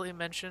explicitly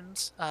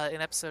mentioned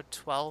in episode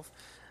 12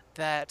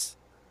 that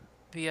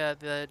the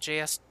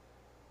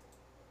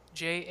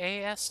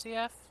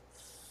JASDF,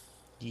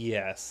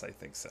 Yes, I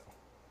think so.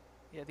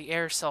 yeah, the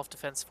Air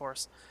Self-Defense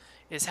Force,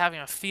 is having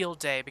a field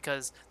day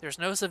because there's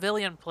no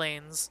civilian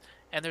planes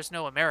and there's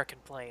no American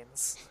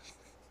planes.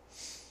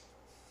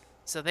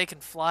 So they can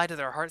fly to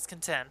their heart's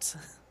content.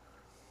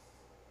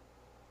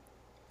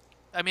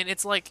 I mean,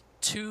 it's like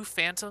 2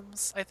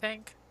 Phantoms, I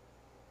think.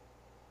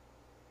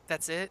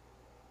 That's it.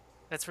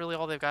 That's really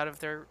all they've got of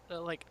their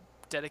like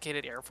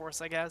dedicated Air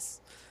Force, I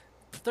guess.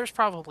 There's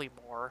probably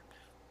more,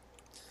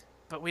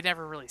 but we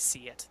never really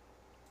see it.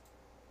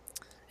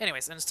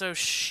 Anyways, and so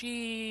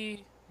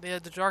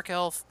the dark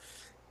elf,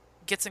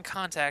 gets in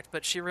contact,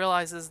 but she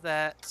realizes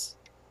that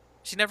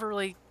she never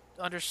really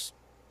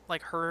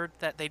heard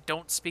that they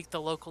don't speak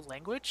the local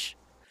language.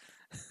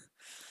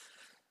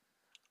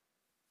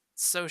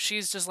 So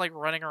she's just like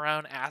running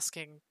around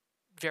asking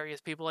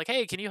various people like,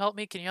 "Hey, can you help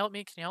me? Can you help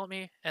me? Can you help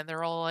me?" And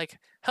they're all like,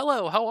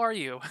 "Hello, how are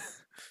you?"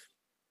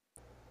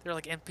 They're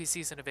like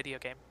NPCs in a video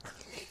game.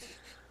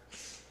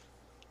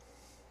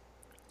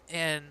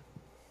 And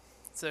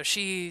so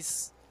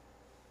she's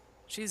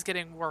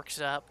getting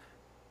worked up.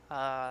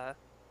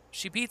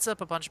 She beats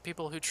up a bunch of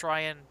people who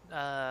try and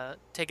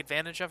take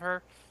advantage of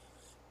her,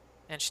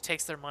 and she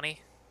takes their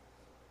money.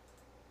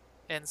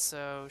 And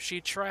so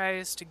she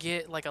tries to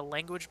get like a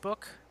language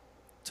book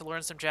to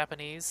learn some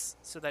Japanese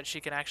so that she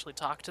can actually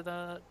talk to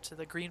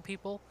the green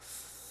people.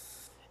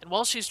 And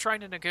while she's trying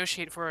to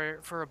negotiate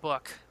for a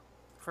book,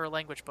 for a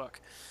language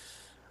book,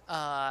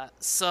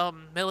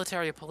 some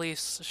military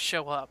police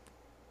show up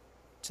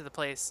to the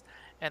place,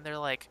 and they're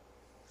like,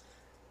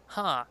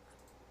 "Huh,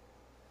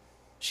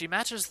 she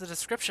matches the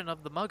description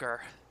of the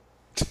mugger.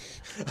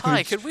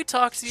 Hi, could we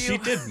talk to She you?"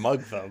 did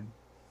mug them.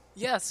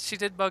 Yes, she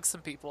did mug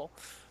some people.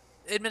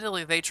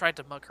 Admittedly, they tried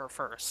to mug her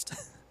first.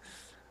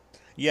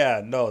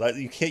 Yeah, no, that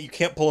you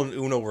can't pull an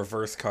Uno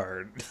reverse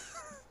card.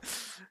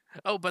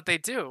 Oh, but they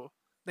do.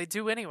 They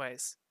do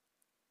anyways.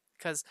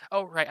 Because,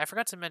 oh, right, I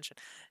forgot to mention.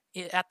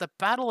 At the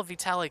Battle of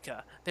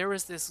Italica, there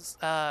was this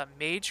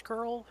mage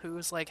girl who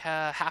was like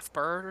half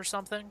bird or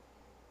something.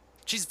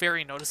 She's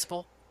very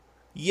noticeable.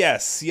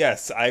 Yes,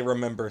 I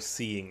remember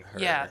seeing her.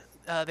 Yeah,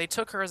 they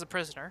took her as a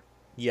prisoner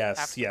Yes,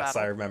 after the yes, I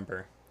battle.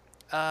 remember.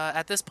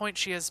 At this point,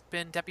 she has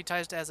been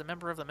deputized as a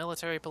member of the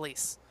military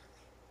police.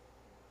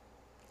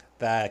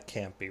 That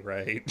can't be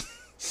right.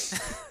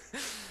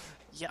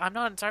 Yeah, I'm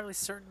not entirely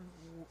certain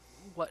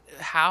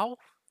how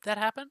that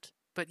happened,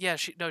 but yeah,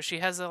 she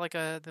has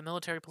the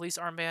military police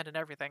armband and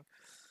everything.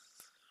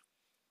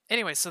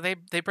 Anyway, so they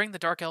bring the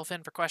dark elf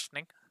in for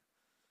questioning,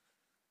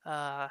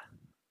 uh,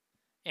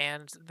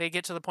 and they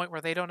get to the point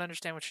where they don't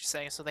understand what she's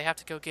saying, so they have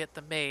to go get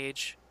the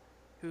mage,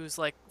 who's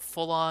like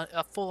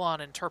a full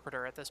on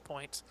interpreter at this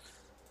point.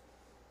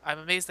 I'm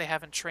amazed they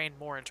haven't trained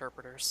more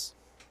interpreters.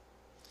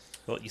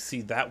 Well, you see,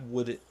 that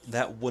wouldn't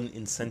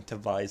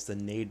incentivize the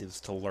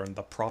natives to learn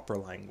the proper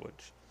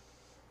language.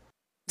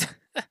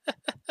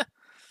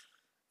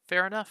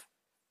 Fair enough.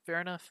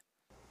 Fair enough.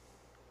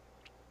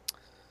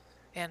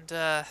 And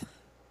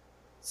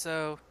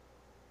so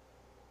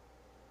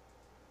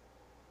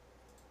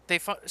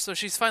so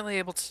she's finally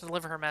able to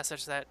deliver her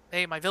message that,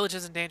 hey, my village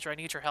is in danger, I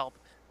need your help.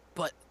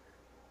 But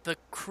the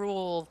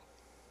cruel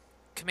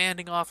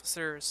commanding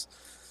officers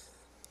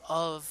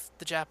of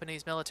the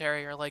Japanese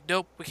military are like,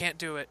 nope, we can't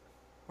do it.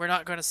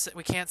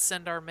 We can't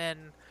send our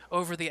men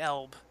over the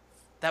Elbe.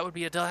 That would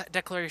be a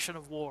declaration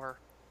of war.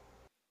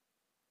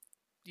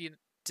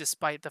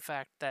 Despite the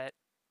fact that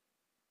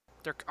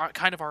they're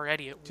kind of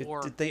already at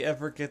war. Did they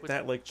ever get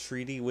that like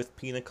treaty with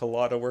Pina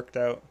Colada worked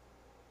out?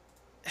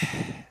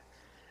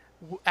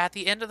 At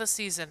the end of the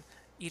season,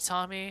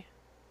 Itami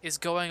is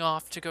going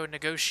off to go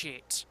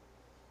negotiate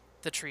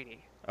the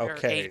treaty.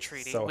 Okay, or a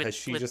treaty so with, has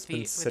she with just the,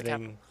 been with the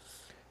sitting?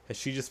 Has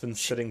she just been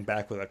sitting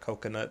back with a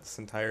coconut this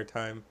entire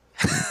time?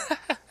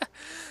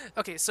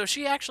 Okay, so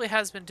she actually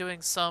has been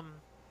doing some,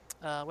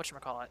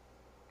 whatchamacallit,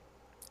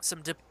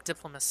 some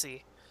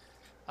diplomacy.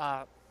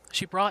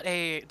 She brought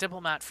a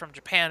diplomat from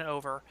Japan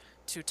over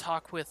to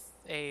talk with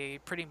a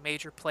pretty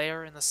major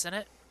player in the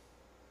Senate.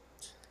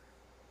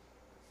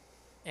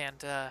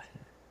 And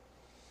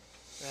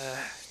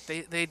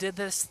they did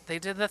this. They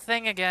did the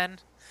thing again,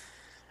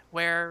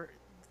 where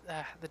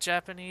the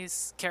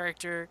Japanese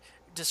character,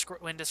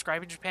 when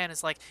describing Japan,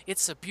 is like,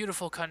 it's a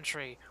beautiful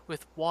country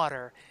with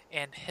water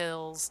and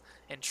hills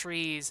and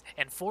trees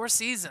and 4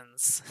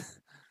 seasons.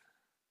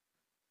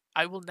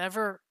 I will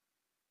never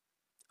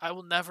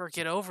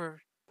get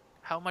over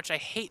how much I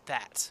hate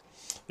that.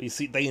 Well, you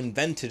see, they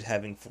invented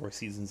having 4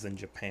 seasons in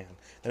Japan,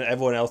 and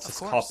everyone else just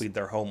copied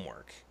their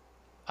homework.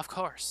 Of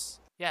course,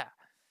 yeah.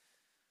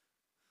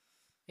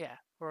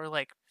 Or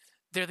like,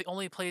 they're the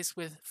only place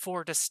with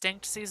 4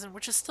 distinct seasons,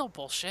 which is still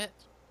bullshit.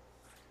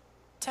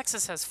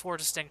 Texas has 4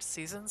 distinct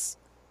seasons.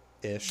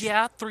 Ish.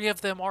 Yeah, 3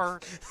 of them are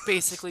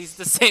basically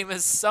the same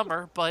as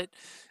summer, but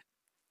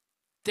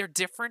they're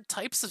different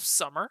types of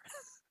summer.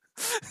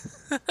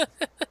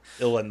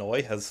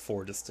 Illinois has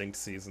 4 distinct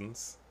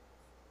seasons.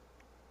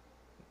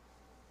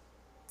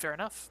 Fair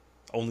enough.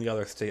 Only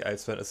other state I've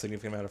spent a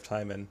significant amount of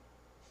time in.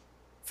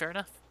 Fair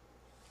enough.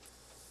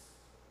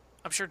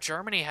 I'm sure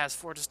Germany has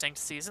 4 distinct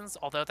seasons,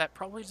 although that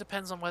probably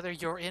depends on whether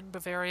you're in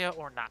Bavaria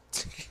or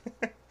not.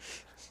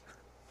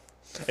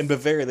 In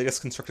Bavaria, they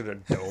just constructed a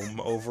dome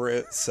over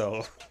it,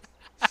 so...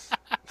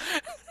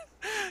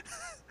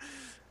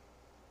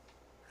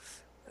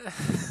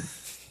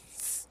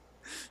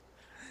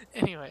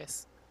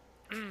 Anyways.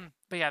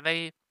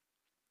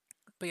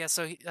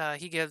 So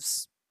he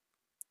gives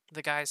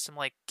the guys some,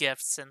 like,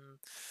 gifts and,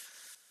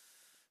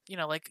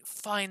 like,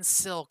 fine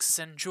silks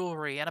and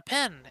jewelry and a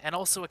pen and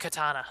also a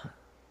katana.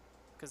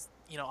 Because,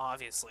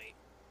 obviously,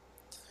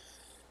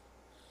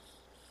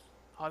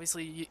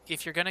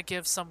 if you're gonna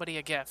give somebody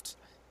a gift,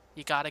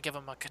 you gotta give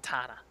them a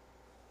katana.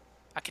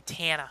 A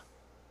katana.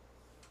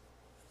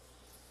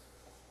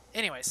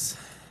 Anyways.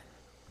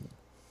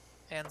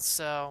 And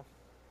so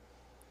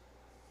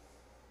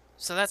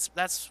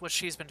that's what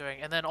she's been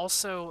doing. And then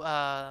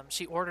also,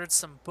 she ordered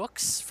some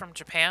books from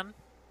Japan.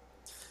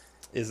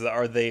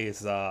 Are they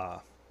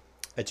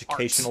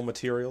educational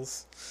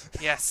materials?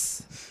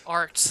 Yes,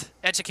 art,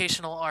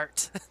 educational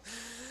art.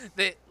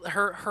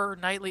 Her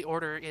nightly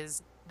order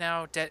is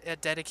now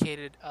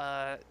dedicated,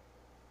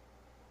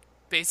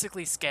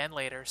 basically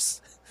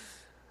scanlators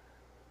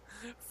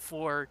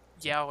for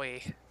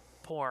yaoi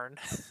porn.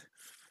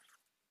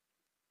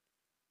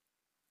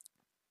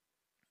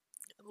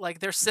 Like,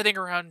 they're sitting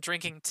around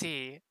drinking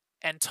tea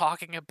and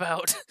talking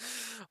about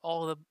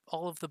all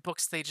of the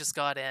books they just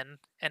got in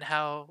and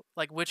how,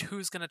 like,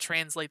 who's gonna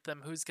translate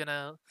them, who's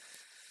gonna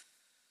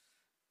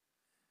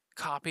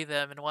copy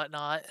them and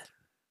whatnot.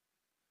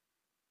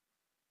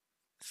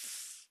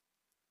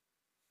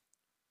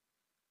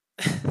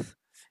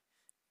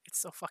 It's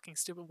so fucking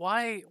stupid.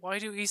 Why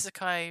do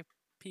isekai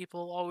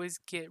people always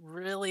get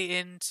really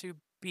into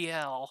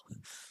BL?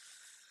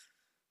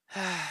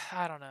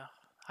 I don't know.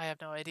 I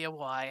have no idea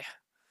why.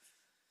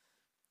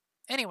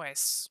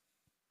 Anyways.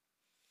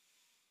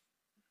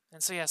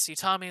 And so yes,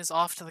 Utami is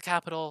off to the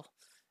capital,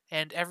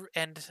 and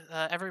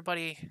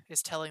everybody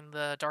is telling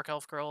the Dark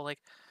Elf girl, like,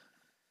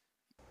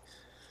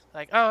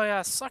 oh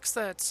yeah, sucks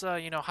that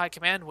High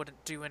Command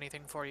wouldn't do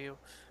anything for you,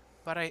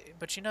 but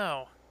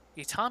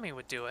Utami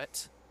would do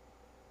it.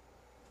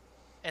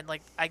 And,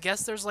 like, I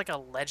guess there's, like, a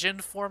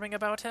legend forming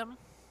about him,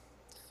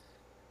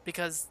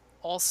 because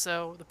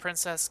also the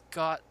princess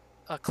got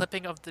a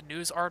clipping of the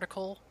news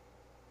article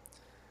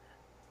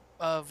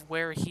of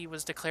where he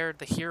was declared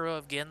the hero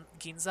of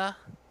Ginza,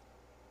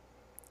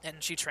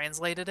 and she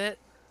translated it.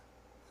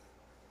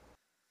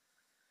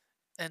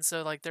 And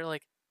so like they're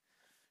like,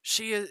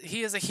 he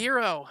is a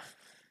hero.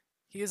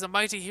 He is a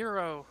mighty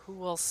hero who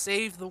will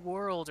save the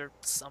world or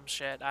some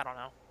shit. I don't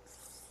know.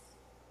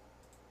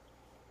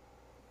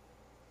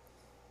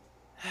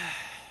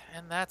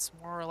 And that's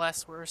more or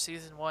less where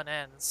season 1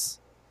 ends.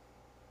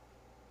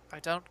 I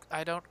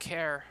don't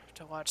care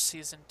to watch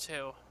season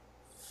 2.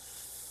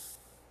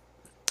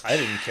 I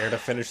didn't care to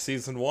finish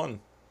season 1.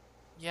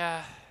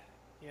 Yeah.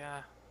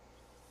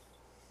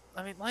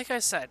 I mean, like I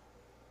said,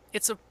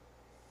 it's a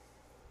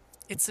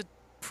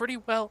pretty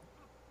well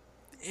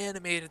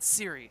animated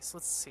series.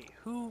 Let's see.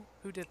 Who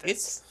did this?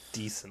 It's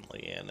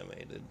decently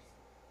animated.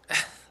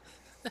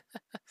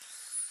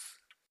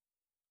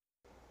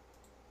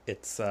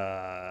 It's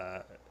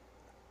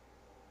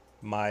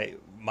my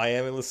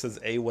Miami says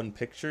A1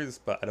 Pictures,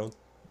 but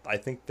I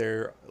think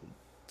they're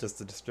just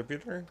a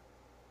distributor.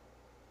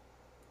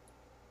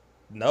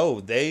 No,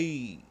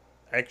 they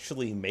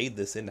actually made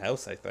this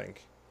in-house, I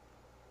think.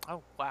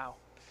 Oh, wow.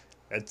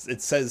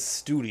 It says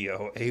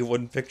studio,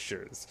 A1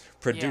 Pictures,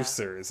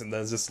 producers, and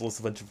then just lists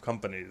a bunch of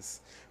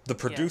companies. The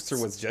producer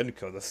was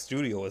Genco, the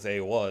studio was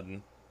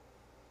A1.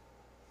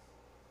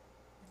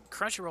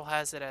 Crunchyroll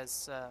has it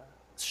as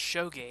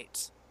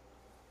Showgate,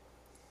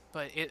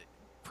 but it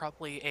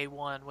probably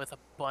A1 with a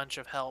bunch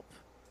of help.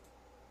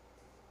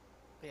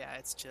 But yeah,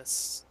 it's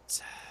just...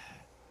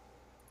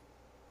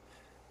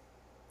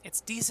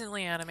 It's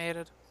decently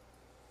animated.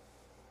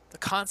 The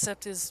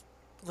concept is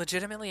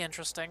legitimately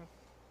interesting.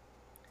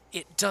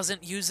 It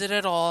doesn't use it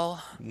at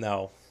all.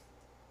 No.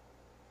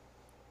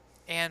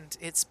 And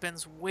it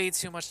spends way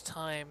too much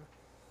time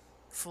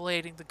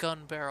filleting the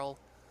gun barrel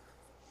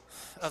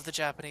of the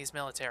Japanese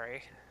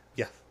military.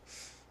 Yeah.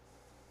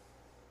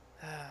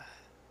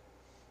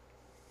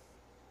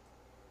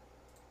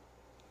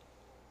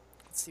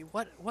 Let's see,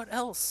 what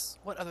else?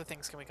 What other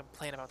things can we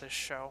complain about this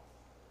show?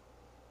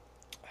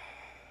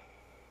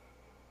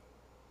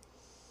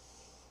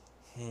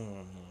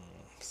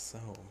 So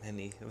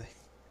many.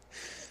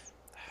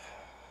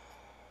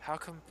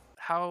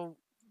 How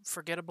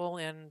forgettable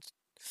and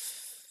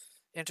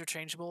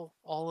interchangeable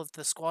all of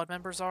the squad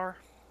members are?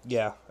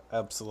 Yeah,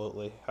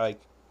 absolutely.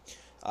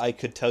 I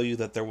could tell you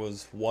that there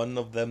was one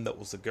of them that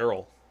was a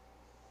girl.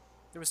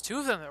 There was 2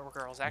 of them that were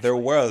girls, actually. There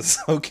was.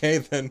 Okay,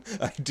 then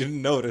I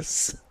didn't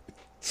notice.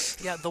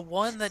 Yeah, the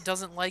one that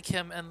doesn't like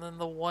him, and then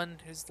the one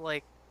who's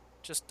like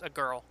just a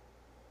girl.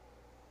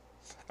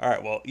 All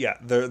right, well, yeah,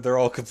 they're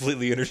all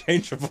completely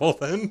interchangeable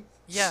then.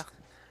 Yeah,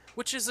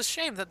 which is a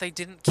shame that they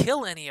didn't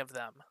kill any of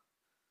them.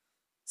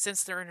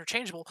 Since they're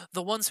interchangeable,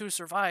 the ones who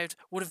survived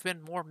would have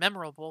been more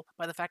memorable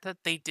by the fact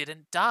that they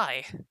didn't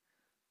die.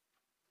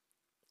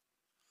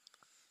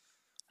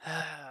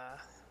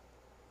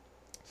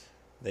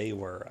 They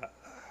were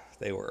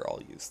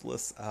all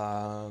useless.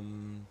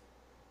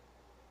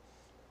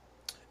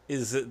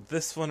 Is it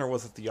this one or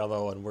was it the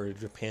other one where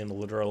Japan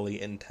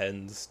literally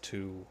intends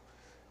to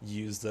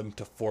use them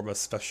to form a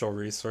special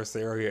resource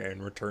area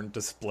and return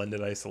to splendid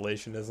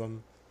isolationism?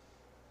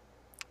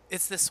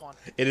 It's this one.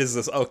 It is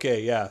this.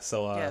 Okay, yeah.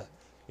 So,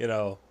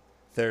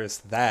 there's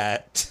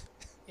that.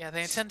 Yeah,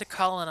 they intend to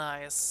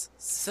colonize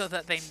so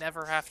that they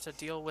never have to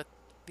deal with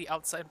the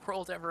outside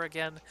world ever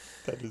again.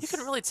 You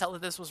can really tell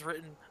that this was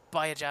written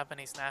by a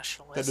Japanese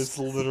nationalist. That is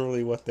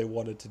literally what they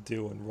wanted to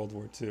do in World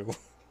War II.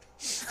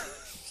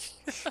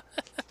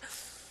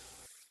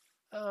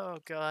 Oh,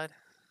 God.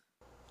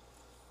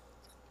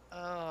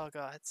 Oh,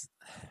 God.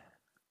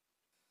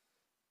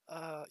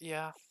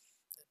 Yeah.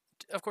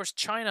 Of course,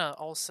 China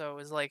also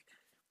is like,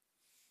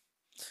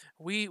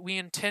 we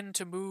intend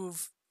to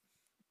move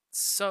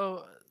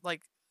so,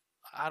 like,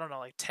 I don't know,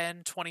 like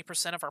 10,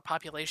 20% of our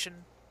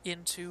population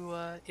into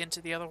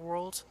the other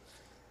world.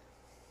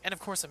 And of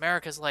course,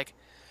 America's like,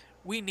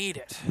 we need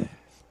it.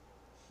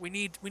 We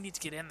need to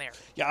get in there.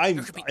 Yeah,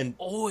 there could be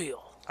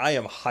oil. I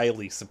am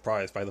highly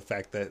surprised by the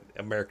fact that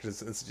America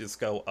doesn't just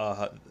go,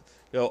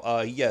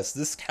 yes,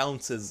 this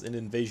counts as an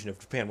invasion of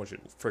Japan, which it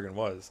friggin'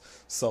 was.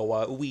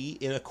 So we,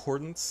 in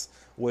accordance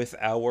with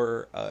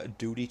our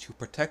duty to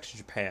protect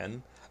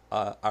Japan,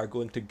 are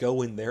going to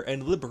go in there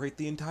and liberate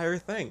the entire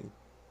thing.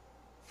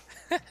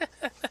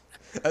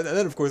 And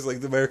then, of course,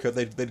 like America,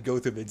 they'd go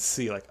through, they'd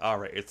see, like, all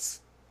right,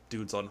 it's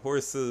dudes on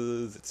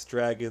horses, it's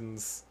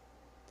dragons.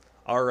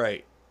 All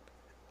right.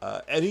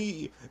 All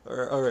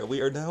right,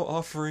 we are now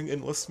offering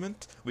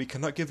enlistment. We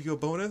cannot give you a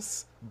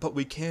bonus, but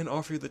we can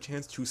offer you the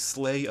chance to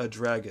slay a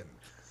dragon.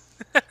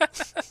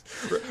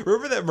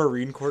 Remember that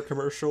Marine Corps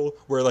commercial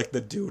where, like, the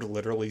dude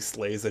literally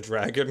slays a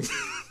dragon?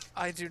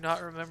 I do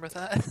not remember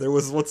that. There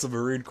was once a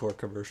Marine Corps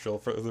commercial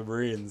for the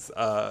Marines,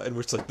 in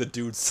which, like, the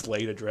dude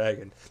slayed a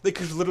dragon. They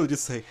could literally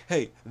just say,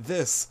 hey,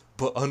 this,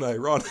 but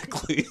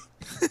unironically.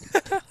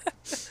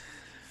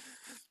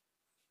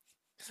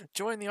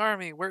 Join the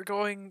army. We're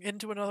going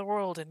into another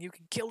world and you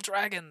can kill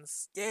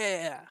dragons.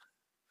 Yeah.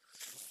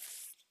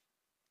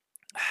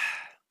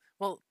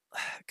 Well,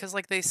 because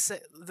like they say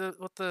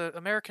what the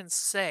Americans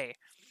say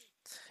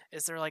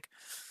is they're like,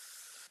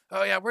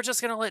 oh yeah, we're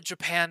just gonna let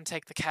Japan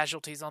take the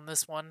casualties on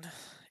this one,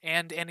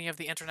 and any of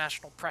the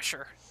international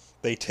pressure.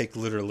 They take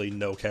literally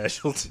no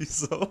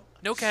casualties though,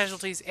 No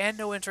casualties and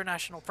no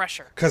international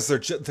pressure. because they're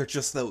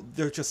just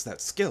that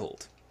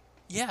skilled.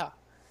 Yeah,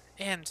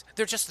 and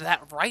they're just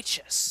that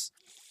righteous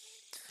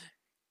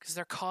because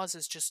their cause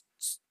is just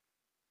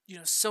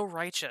so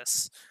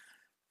righteous.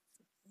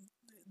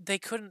 They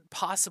couldn't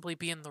possibly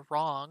be in the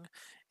wrong.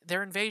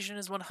 Their invasion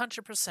is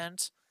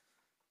 100%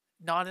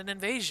 not an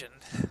invasion.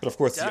 But of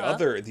course, Duh.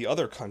 the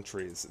other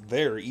countries,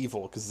 they're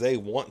evil because they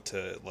want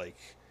to like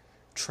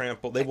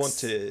trample. They want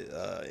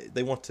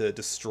to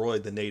destroy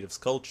the natives'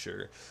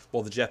 culture,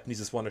 while the Japanese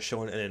just want to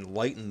show and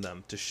enlighten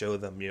them to show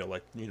them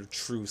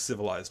true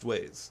civilized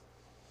ways.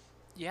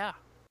 Yeah.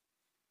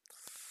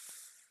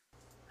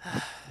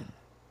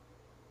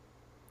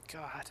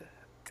 God,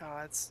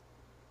 gods.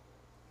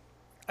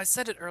 I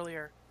said it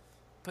earlier,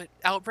 but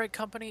Outbreak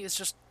Company is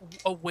just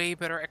a way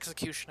better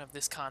execution of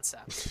this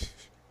concept.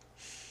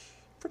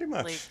 Pretty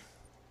much. Like,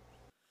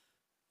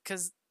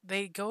 because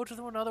they go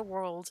to another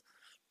world,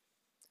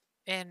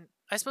 and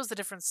I suppose the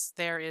difference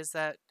there is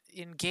that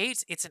in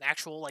Gate, it's an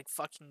actual, like,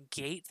 fucking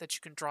gate that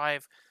you can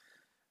drive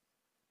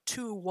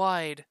 2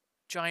 wide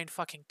giant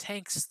fucking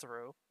tanks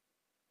through.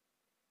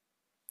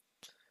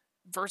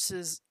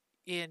 Versus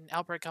in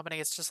Outbreak Company,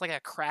 it's just like a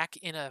crack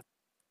in a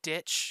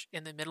ditch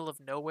in the middle of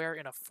nowhere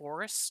in a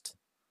forest.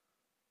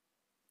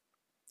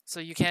 So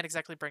you can't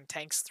exactly bring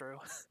tanks through.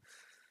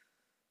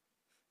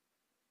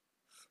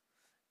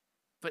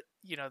 But,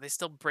 they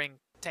still bring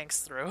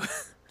tanks through.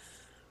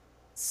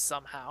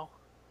 Somehow.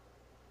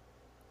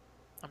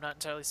 I'm not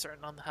entirely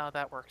certain on how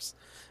that works.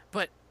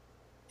 But,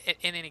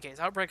 in any case,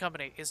 Outbreak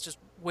Company is just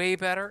way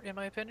better, in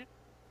my opinion.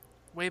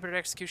 Way better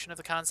execution of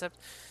the concept.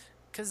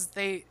 Because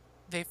they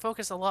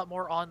focus a lot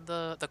more on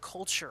the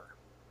culture.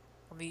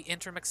 On the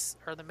intermix,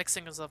 or the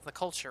mixings of the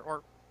culture.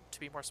 Or, to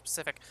be more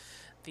specific,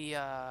 the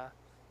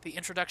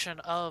introduction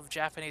of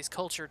Japanese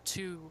culture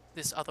to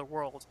this other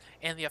world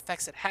and the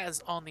effects it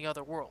has on the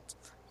other world.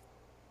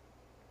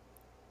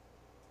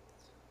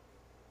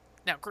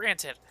 Now,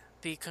 granted,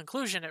 the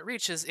conclusion it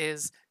reaches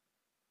is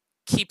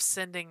keep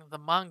sending the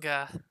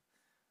manga,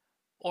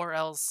 or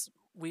else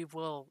we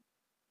will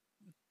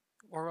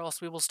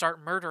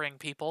start murdering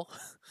people.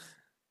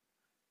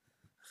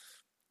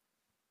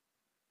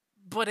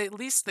 But at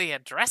least they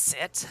address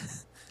it.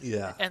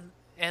 Yeah.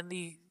 And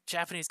the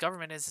Japanese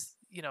government is,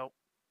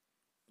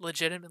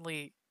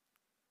 legitimately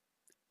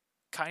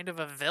kind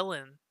of a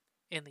villain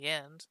in the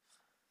end.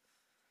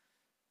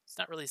 It's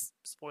not really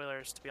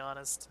spoilers, to be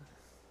honest,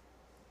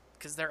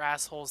 because they're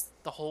assholes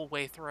the whole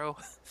way through.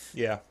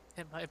 Yeah.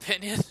 In my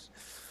opinion,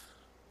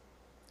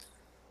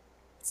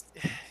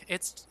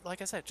 it's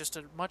like I said, just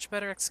a much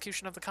better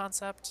execution of the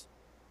concept,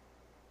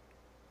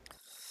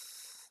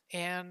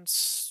 and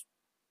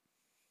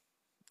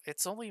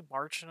it's only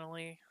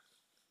marginally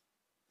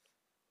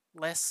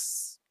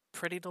less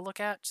pretty to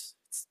look at.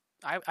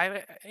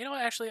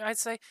 Actually, I'd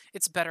say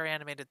it's better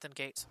animated than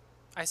Gate.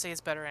 I say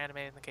it's better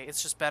animated than Gate.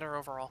 It's just better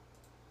overall.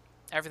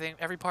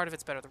 Every part of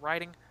it's better. The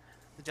writing,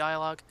 the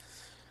dialogue,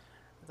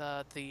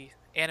 the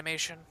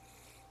animation,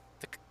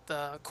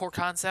 the core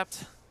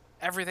concept,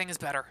 everything is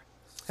better.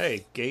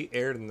 Hey, Gate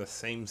aired in the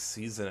same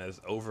season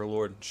as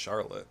Overlord and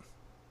Charlotte.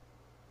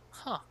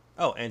 Huh.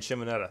 Oh, and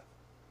Shimonetta.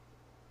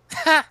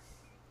 Ha!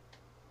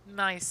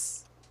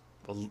 Nice.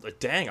 Well,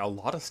 dang, a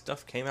lot of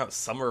stuff came out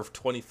summer of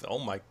 20... Oh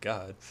my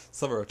god.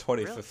 Summer of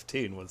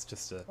 2015 was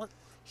just a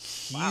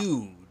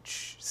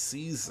huge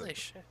season. Holy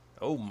shit.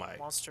 Oh my.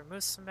 Monster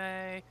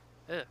Musume.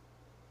 Ugh.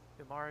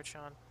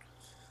 Umaru-chan.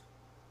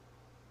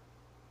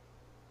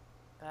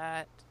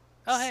 That.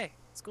 Oh, hey.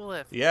 School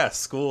Live. Yeah,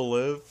 School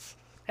Live.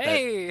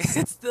 Hey!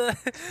 It's the...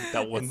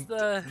 That one. It's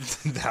the...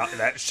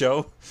 that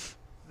show.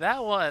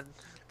 That one.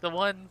 The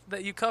one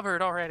that you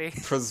covered already.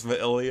 Prisma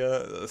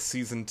Ilia,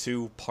 Season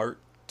 2, Part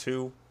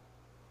 2.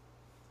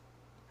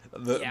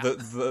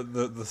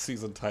 The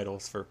season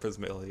titles for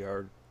Prisma Ilia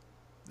are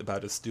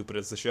about as stupid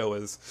as the show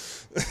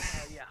is.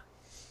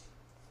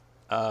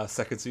 Yeah.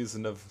 Second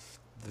season of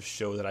the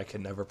show that I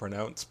can never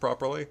pronounce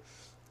properly.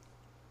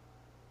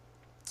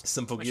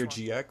 Symphogear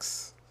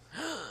GX.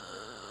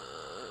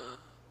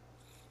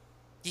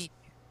 Yeet.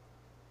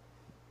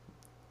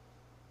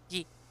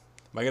 Yeet.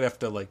 Am I gonna have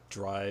to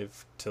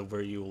drive to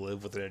where you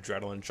live with an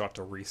adrenaline shot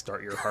to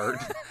restart your heart?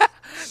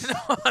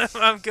 No,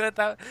 I'm good at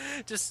that.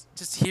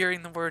 Just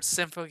hearing the word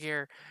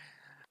Symphogear,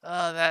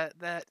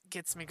 that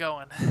gets me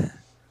going.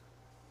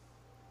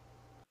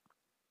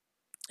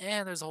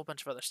 And there's a whole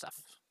bunch of other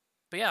stuff.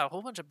 But yeah, a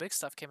whole bunch of big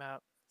stuff came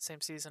out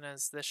same season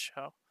as this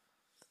show.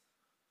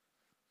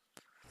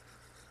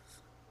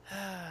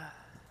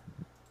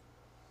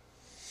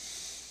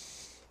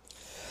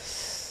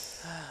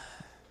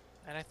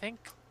 And I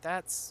think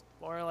that's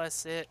more or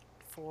less it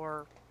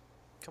for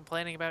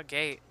complaining about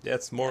Gate. Yeah,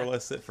 it's more or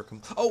less it for...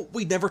 Oh,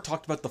 we never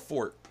talked about the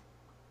fort.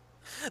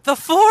 The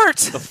fort!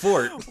 The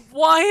fort.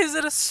 Why is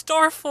it a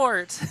star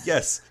fort?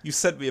 Yes, you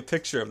sent me a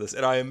picture of this,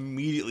 and I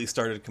immediately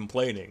started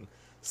complaining.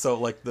 So,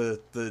 like,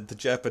 the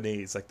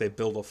Japanese, like, they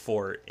build a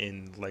fort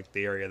in, like,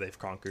 the area they've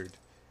conquered,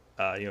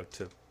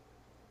 to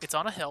It's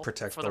on a hill,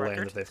 protect for the the land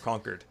record. that they've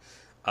conquered.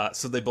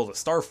 So they build a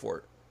star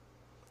fort.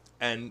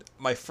 And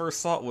my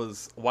first thought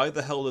was, why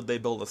the hell did they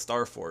build a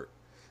star fort?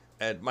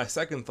 And my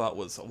second thought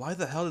was, why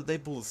the hell did they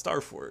build a star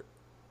fort?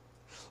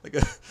 Like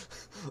a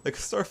like a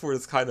star fort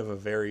is kind of a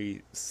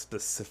very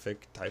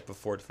specific type of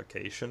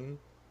fortification.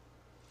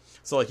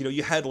 So like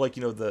you had like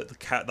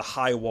the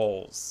high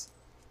walls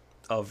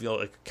of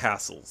like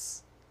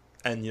castles,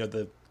 and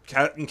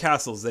in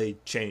castles they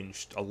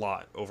changed a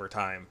lot over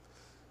time.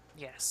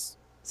 Yes.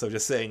 So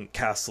just saying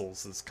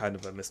castles is kind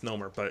of a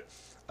misnomer, but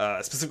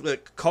specifically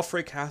like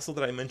Kofre Castle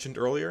that I mentioned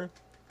earlier,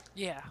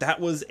 Yeah. that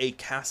was a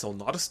castle,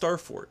 not a star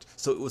fort.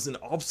 So it was an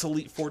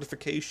obsolete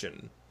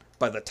fortification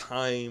by the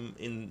time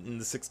in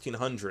the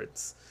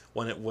 1600s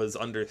when it was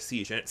under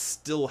siege, and it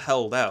still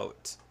held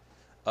out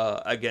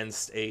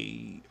against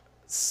a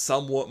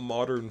somewhat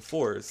modern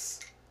force,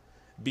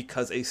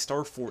 because a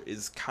star fort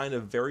is kind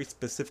of very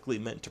specifically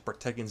meant to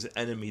protect against an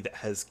enemy that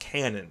has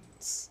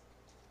cannons.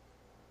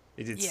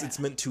 It's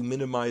meant to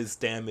minimize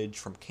damage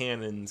from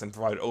cannons and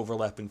provide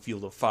overlapping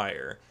field of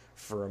fire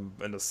from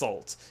an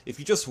assault. If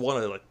you just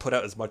want to like put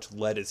out as much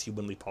lead as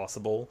humanly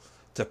possible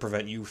to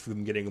prevent you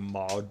from getting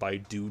mauled by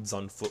dudes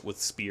on foot with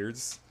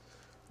spears,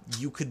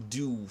 you could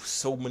do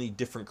so many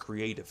different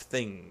creative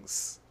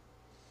things.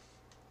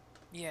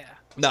 Yeah.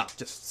 Nah,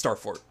 just Star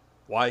Fort.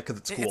 Why? Because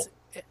it's cool.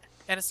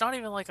 And it's not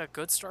even like a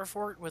good star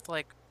fort with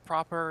like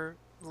proper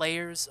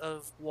layers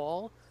of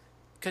wall,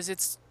 because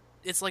it's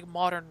like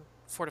modern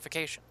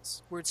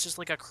fortifications where it's just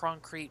like a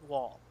concrete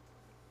wall,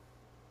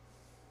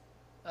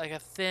 like a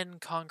thin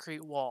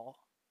concrete wall.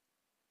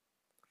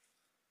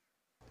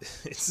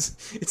 It's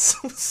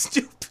so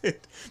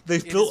stupid. They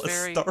built a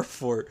star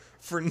fort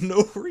for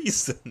no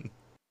reason.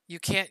 You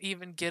can't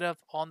even get up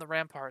on the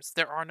ramparts.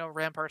 There are no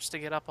ramparts to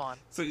get up on.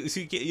 So you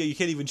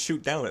can't even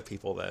shoot down at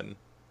people then.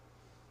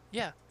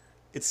 Yeah.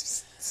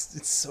 It's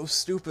so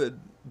stupid.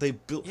 They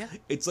built. Yeah.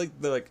 It's like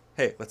they're like,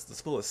 hey,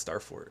 let's build a star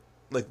fort.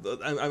 Like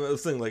I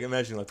was thinking, like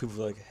imagine like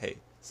people are like, hey,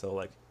 so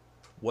like,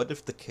 what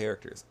if the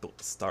characters built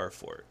a star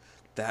fort?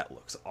 That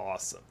looks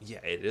awesome. Yeah,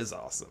 it is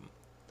awesome.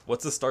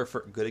 What's a star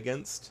fort good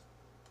against?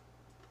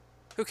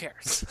 Who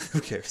cares? Who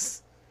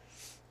cares?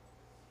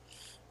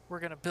 We're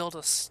gonna build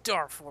a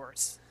star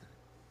fort.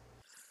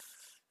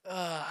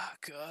 Oh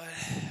god.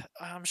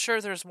 I'm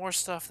sure there's more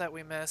stuff that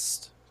we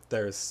missed.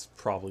 There's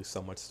probably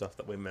so much stuff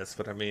that we missed,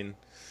 but I mean,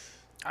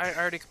 I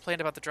already complained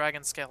about the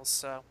dragon scales,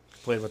 so.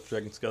 Complained about the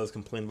dragon scales,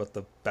 complained about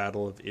the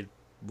battle of it,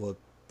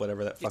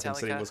 whatever that fucking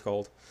city was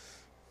called.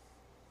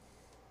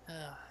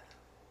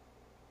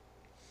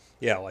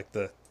 Yeah, like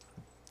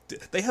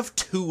they have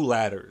 2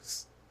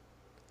 ladders.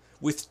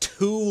 With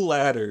 2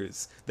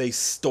 ladders, they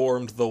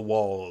stormed the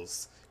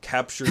walls,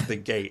 captured the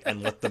gate,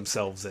 and let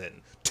themselves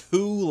in.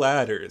 2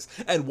 ladders,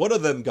 and one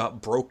of them got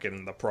broken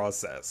in the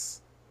process.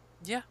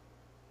 Yeah.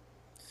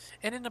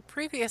 And in a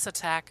previous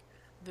attack,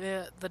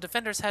 the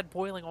defenders had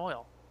boiling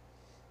oil.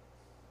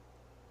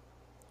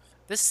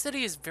 This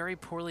city is very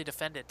poorly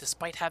defended,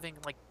 despite having,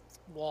 like,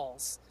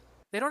 walls.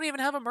 They don't even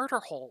have a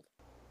murder hole.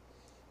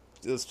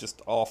 It's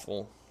just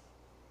awful.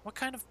 What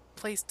kind of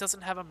place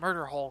doesn't have a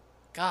murder hole?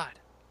 God.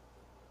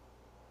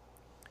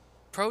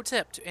 Pro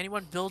tip to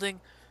anyone building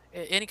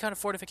any kind of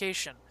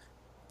fortification.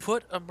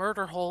 Put a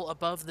murder hole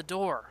above the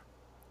door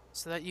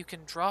so that you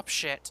can drop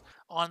shit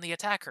on the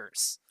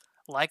attackers.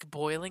 Like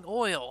boiling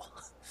oil.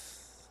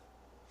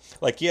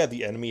 Like, yeah,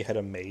 the enemy had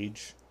a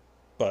mage,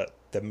 but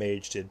the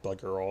mage did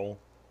bugger all.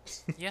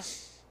 Yeah.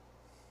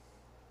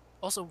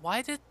 Also,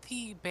 why did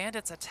the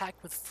bandits attack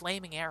with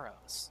flaming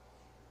arrows?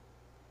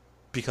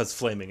 Because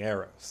flaming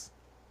arrows.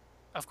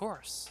 Of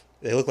course.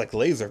 They look like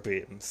laser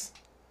beams.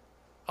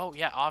 Oh,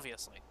 yeah,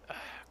 obviously. Ugh,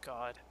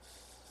 God.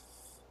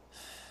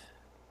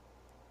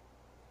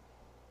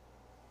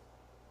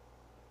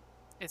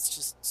 It's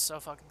just so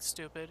fucking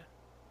stupid.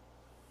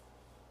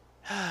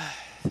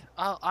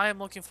 I am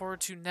looking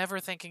forward to never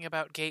thinking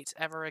about Gate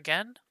ever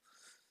again.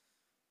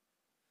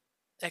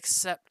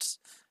 Except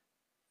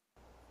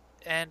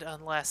and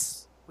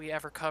unless we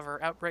ever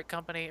cover Outbreak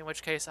Company, in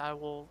which case I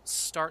will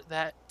start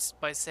that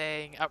by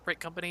saying Outbreak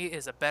Company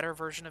is a better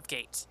version of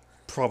Gate.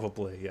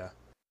 Probably, yeah.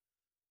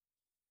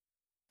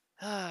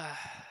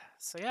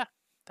 So yeah,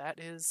 that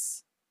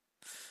is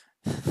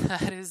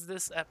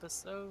this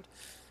episode,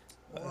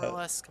 more or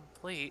less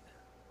complete.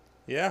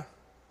 Yeah.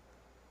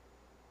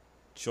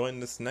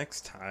 Join us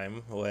next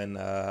time when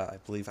I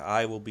believe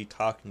I will be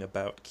talking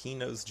about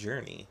Kino's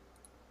Journey.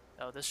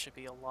 Oh, this should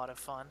be a lot of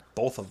fun.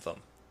 Both of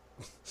them.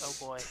 Oh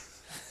boy.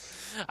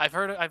 I've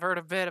heard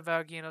a bit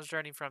about Kino's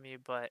Journey from you,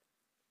 but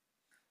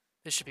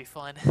this should be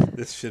fun.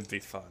 This should be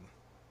fun.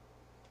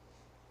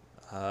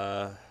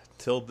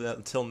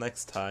 Till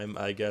next time,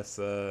 I guess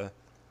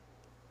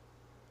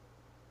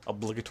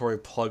obligatory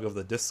plug of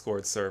the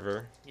Discord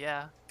server.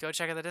 Yeah, go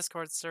check out the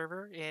Discord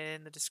server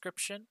in the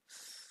description.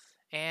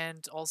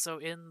 and also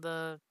in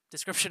the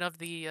description of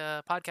the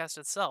podcast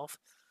itself.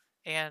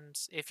 And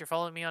if you're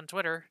following me on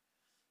Twitter,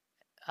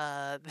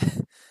 I'll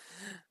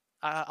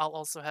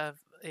also have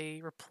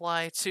a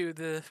reply to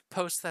the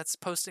post that's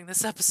posting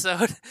this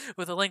episode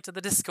with a link to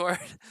the Discord.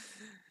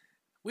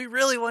 We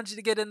really want you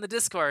to get in the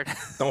Discord.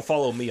 Don't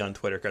follow me on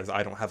Twitter because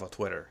I don't have a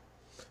Twitter.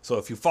 So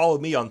if you follow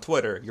me on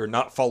Twitter, you're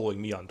not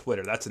following me on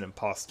Twitter. That's an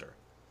imposter.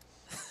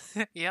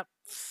 Yep.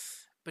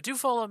 But do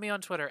follow me on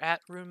Twitter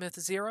at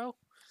RuneMyth0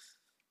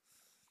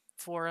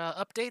 for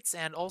updates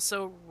and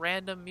also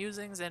random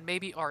musings and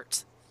maybe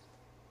art.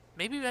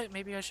 Maybe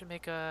I should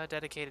make a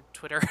dedicated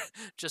Twitter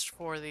just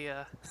for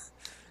the.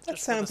 That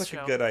sounds like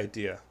a good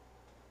idea.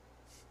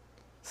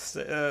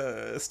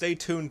 Stay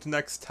tuned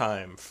next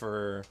time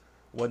for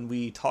when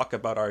we talk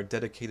about our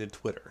dedicated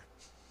Twitter.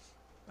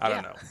 I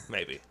don't know.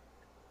 Maybe.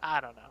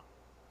 I don't know.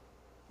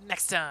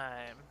 Next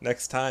time.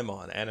 Next time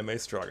on Anime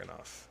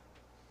Stroganoff.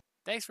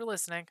 Thanks for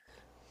listening.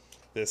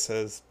 This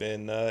has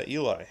been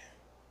Eli.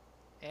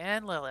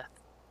 And Lilith.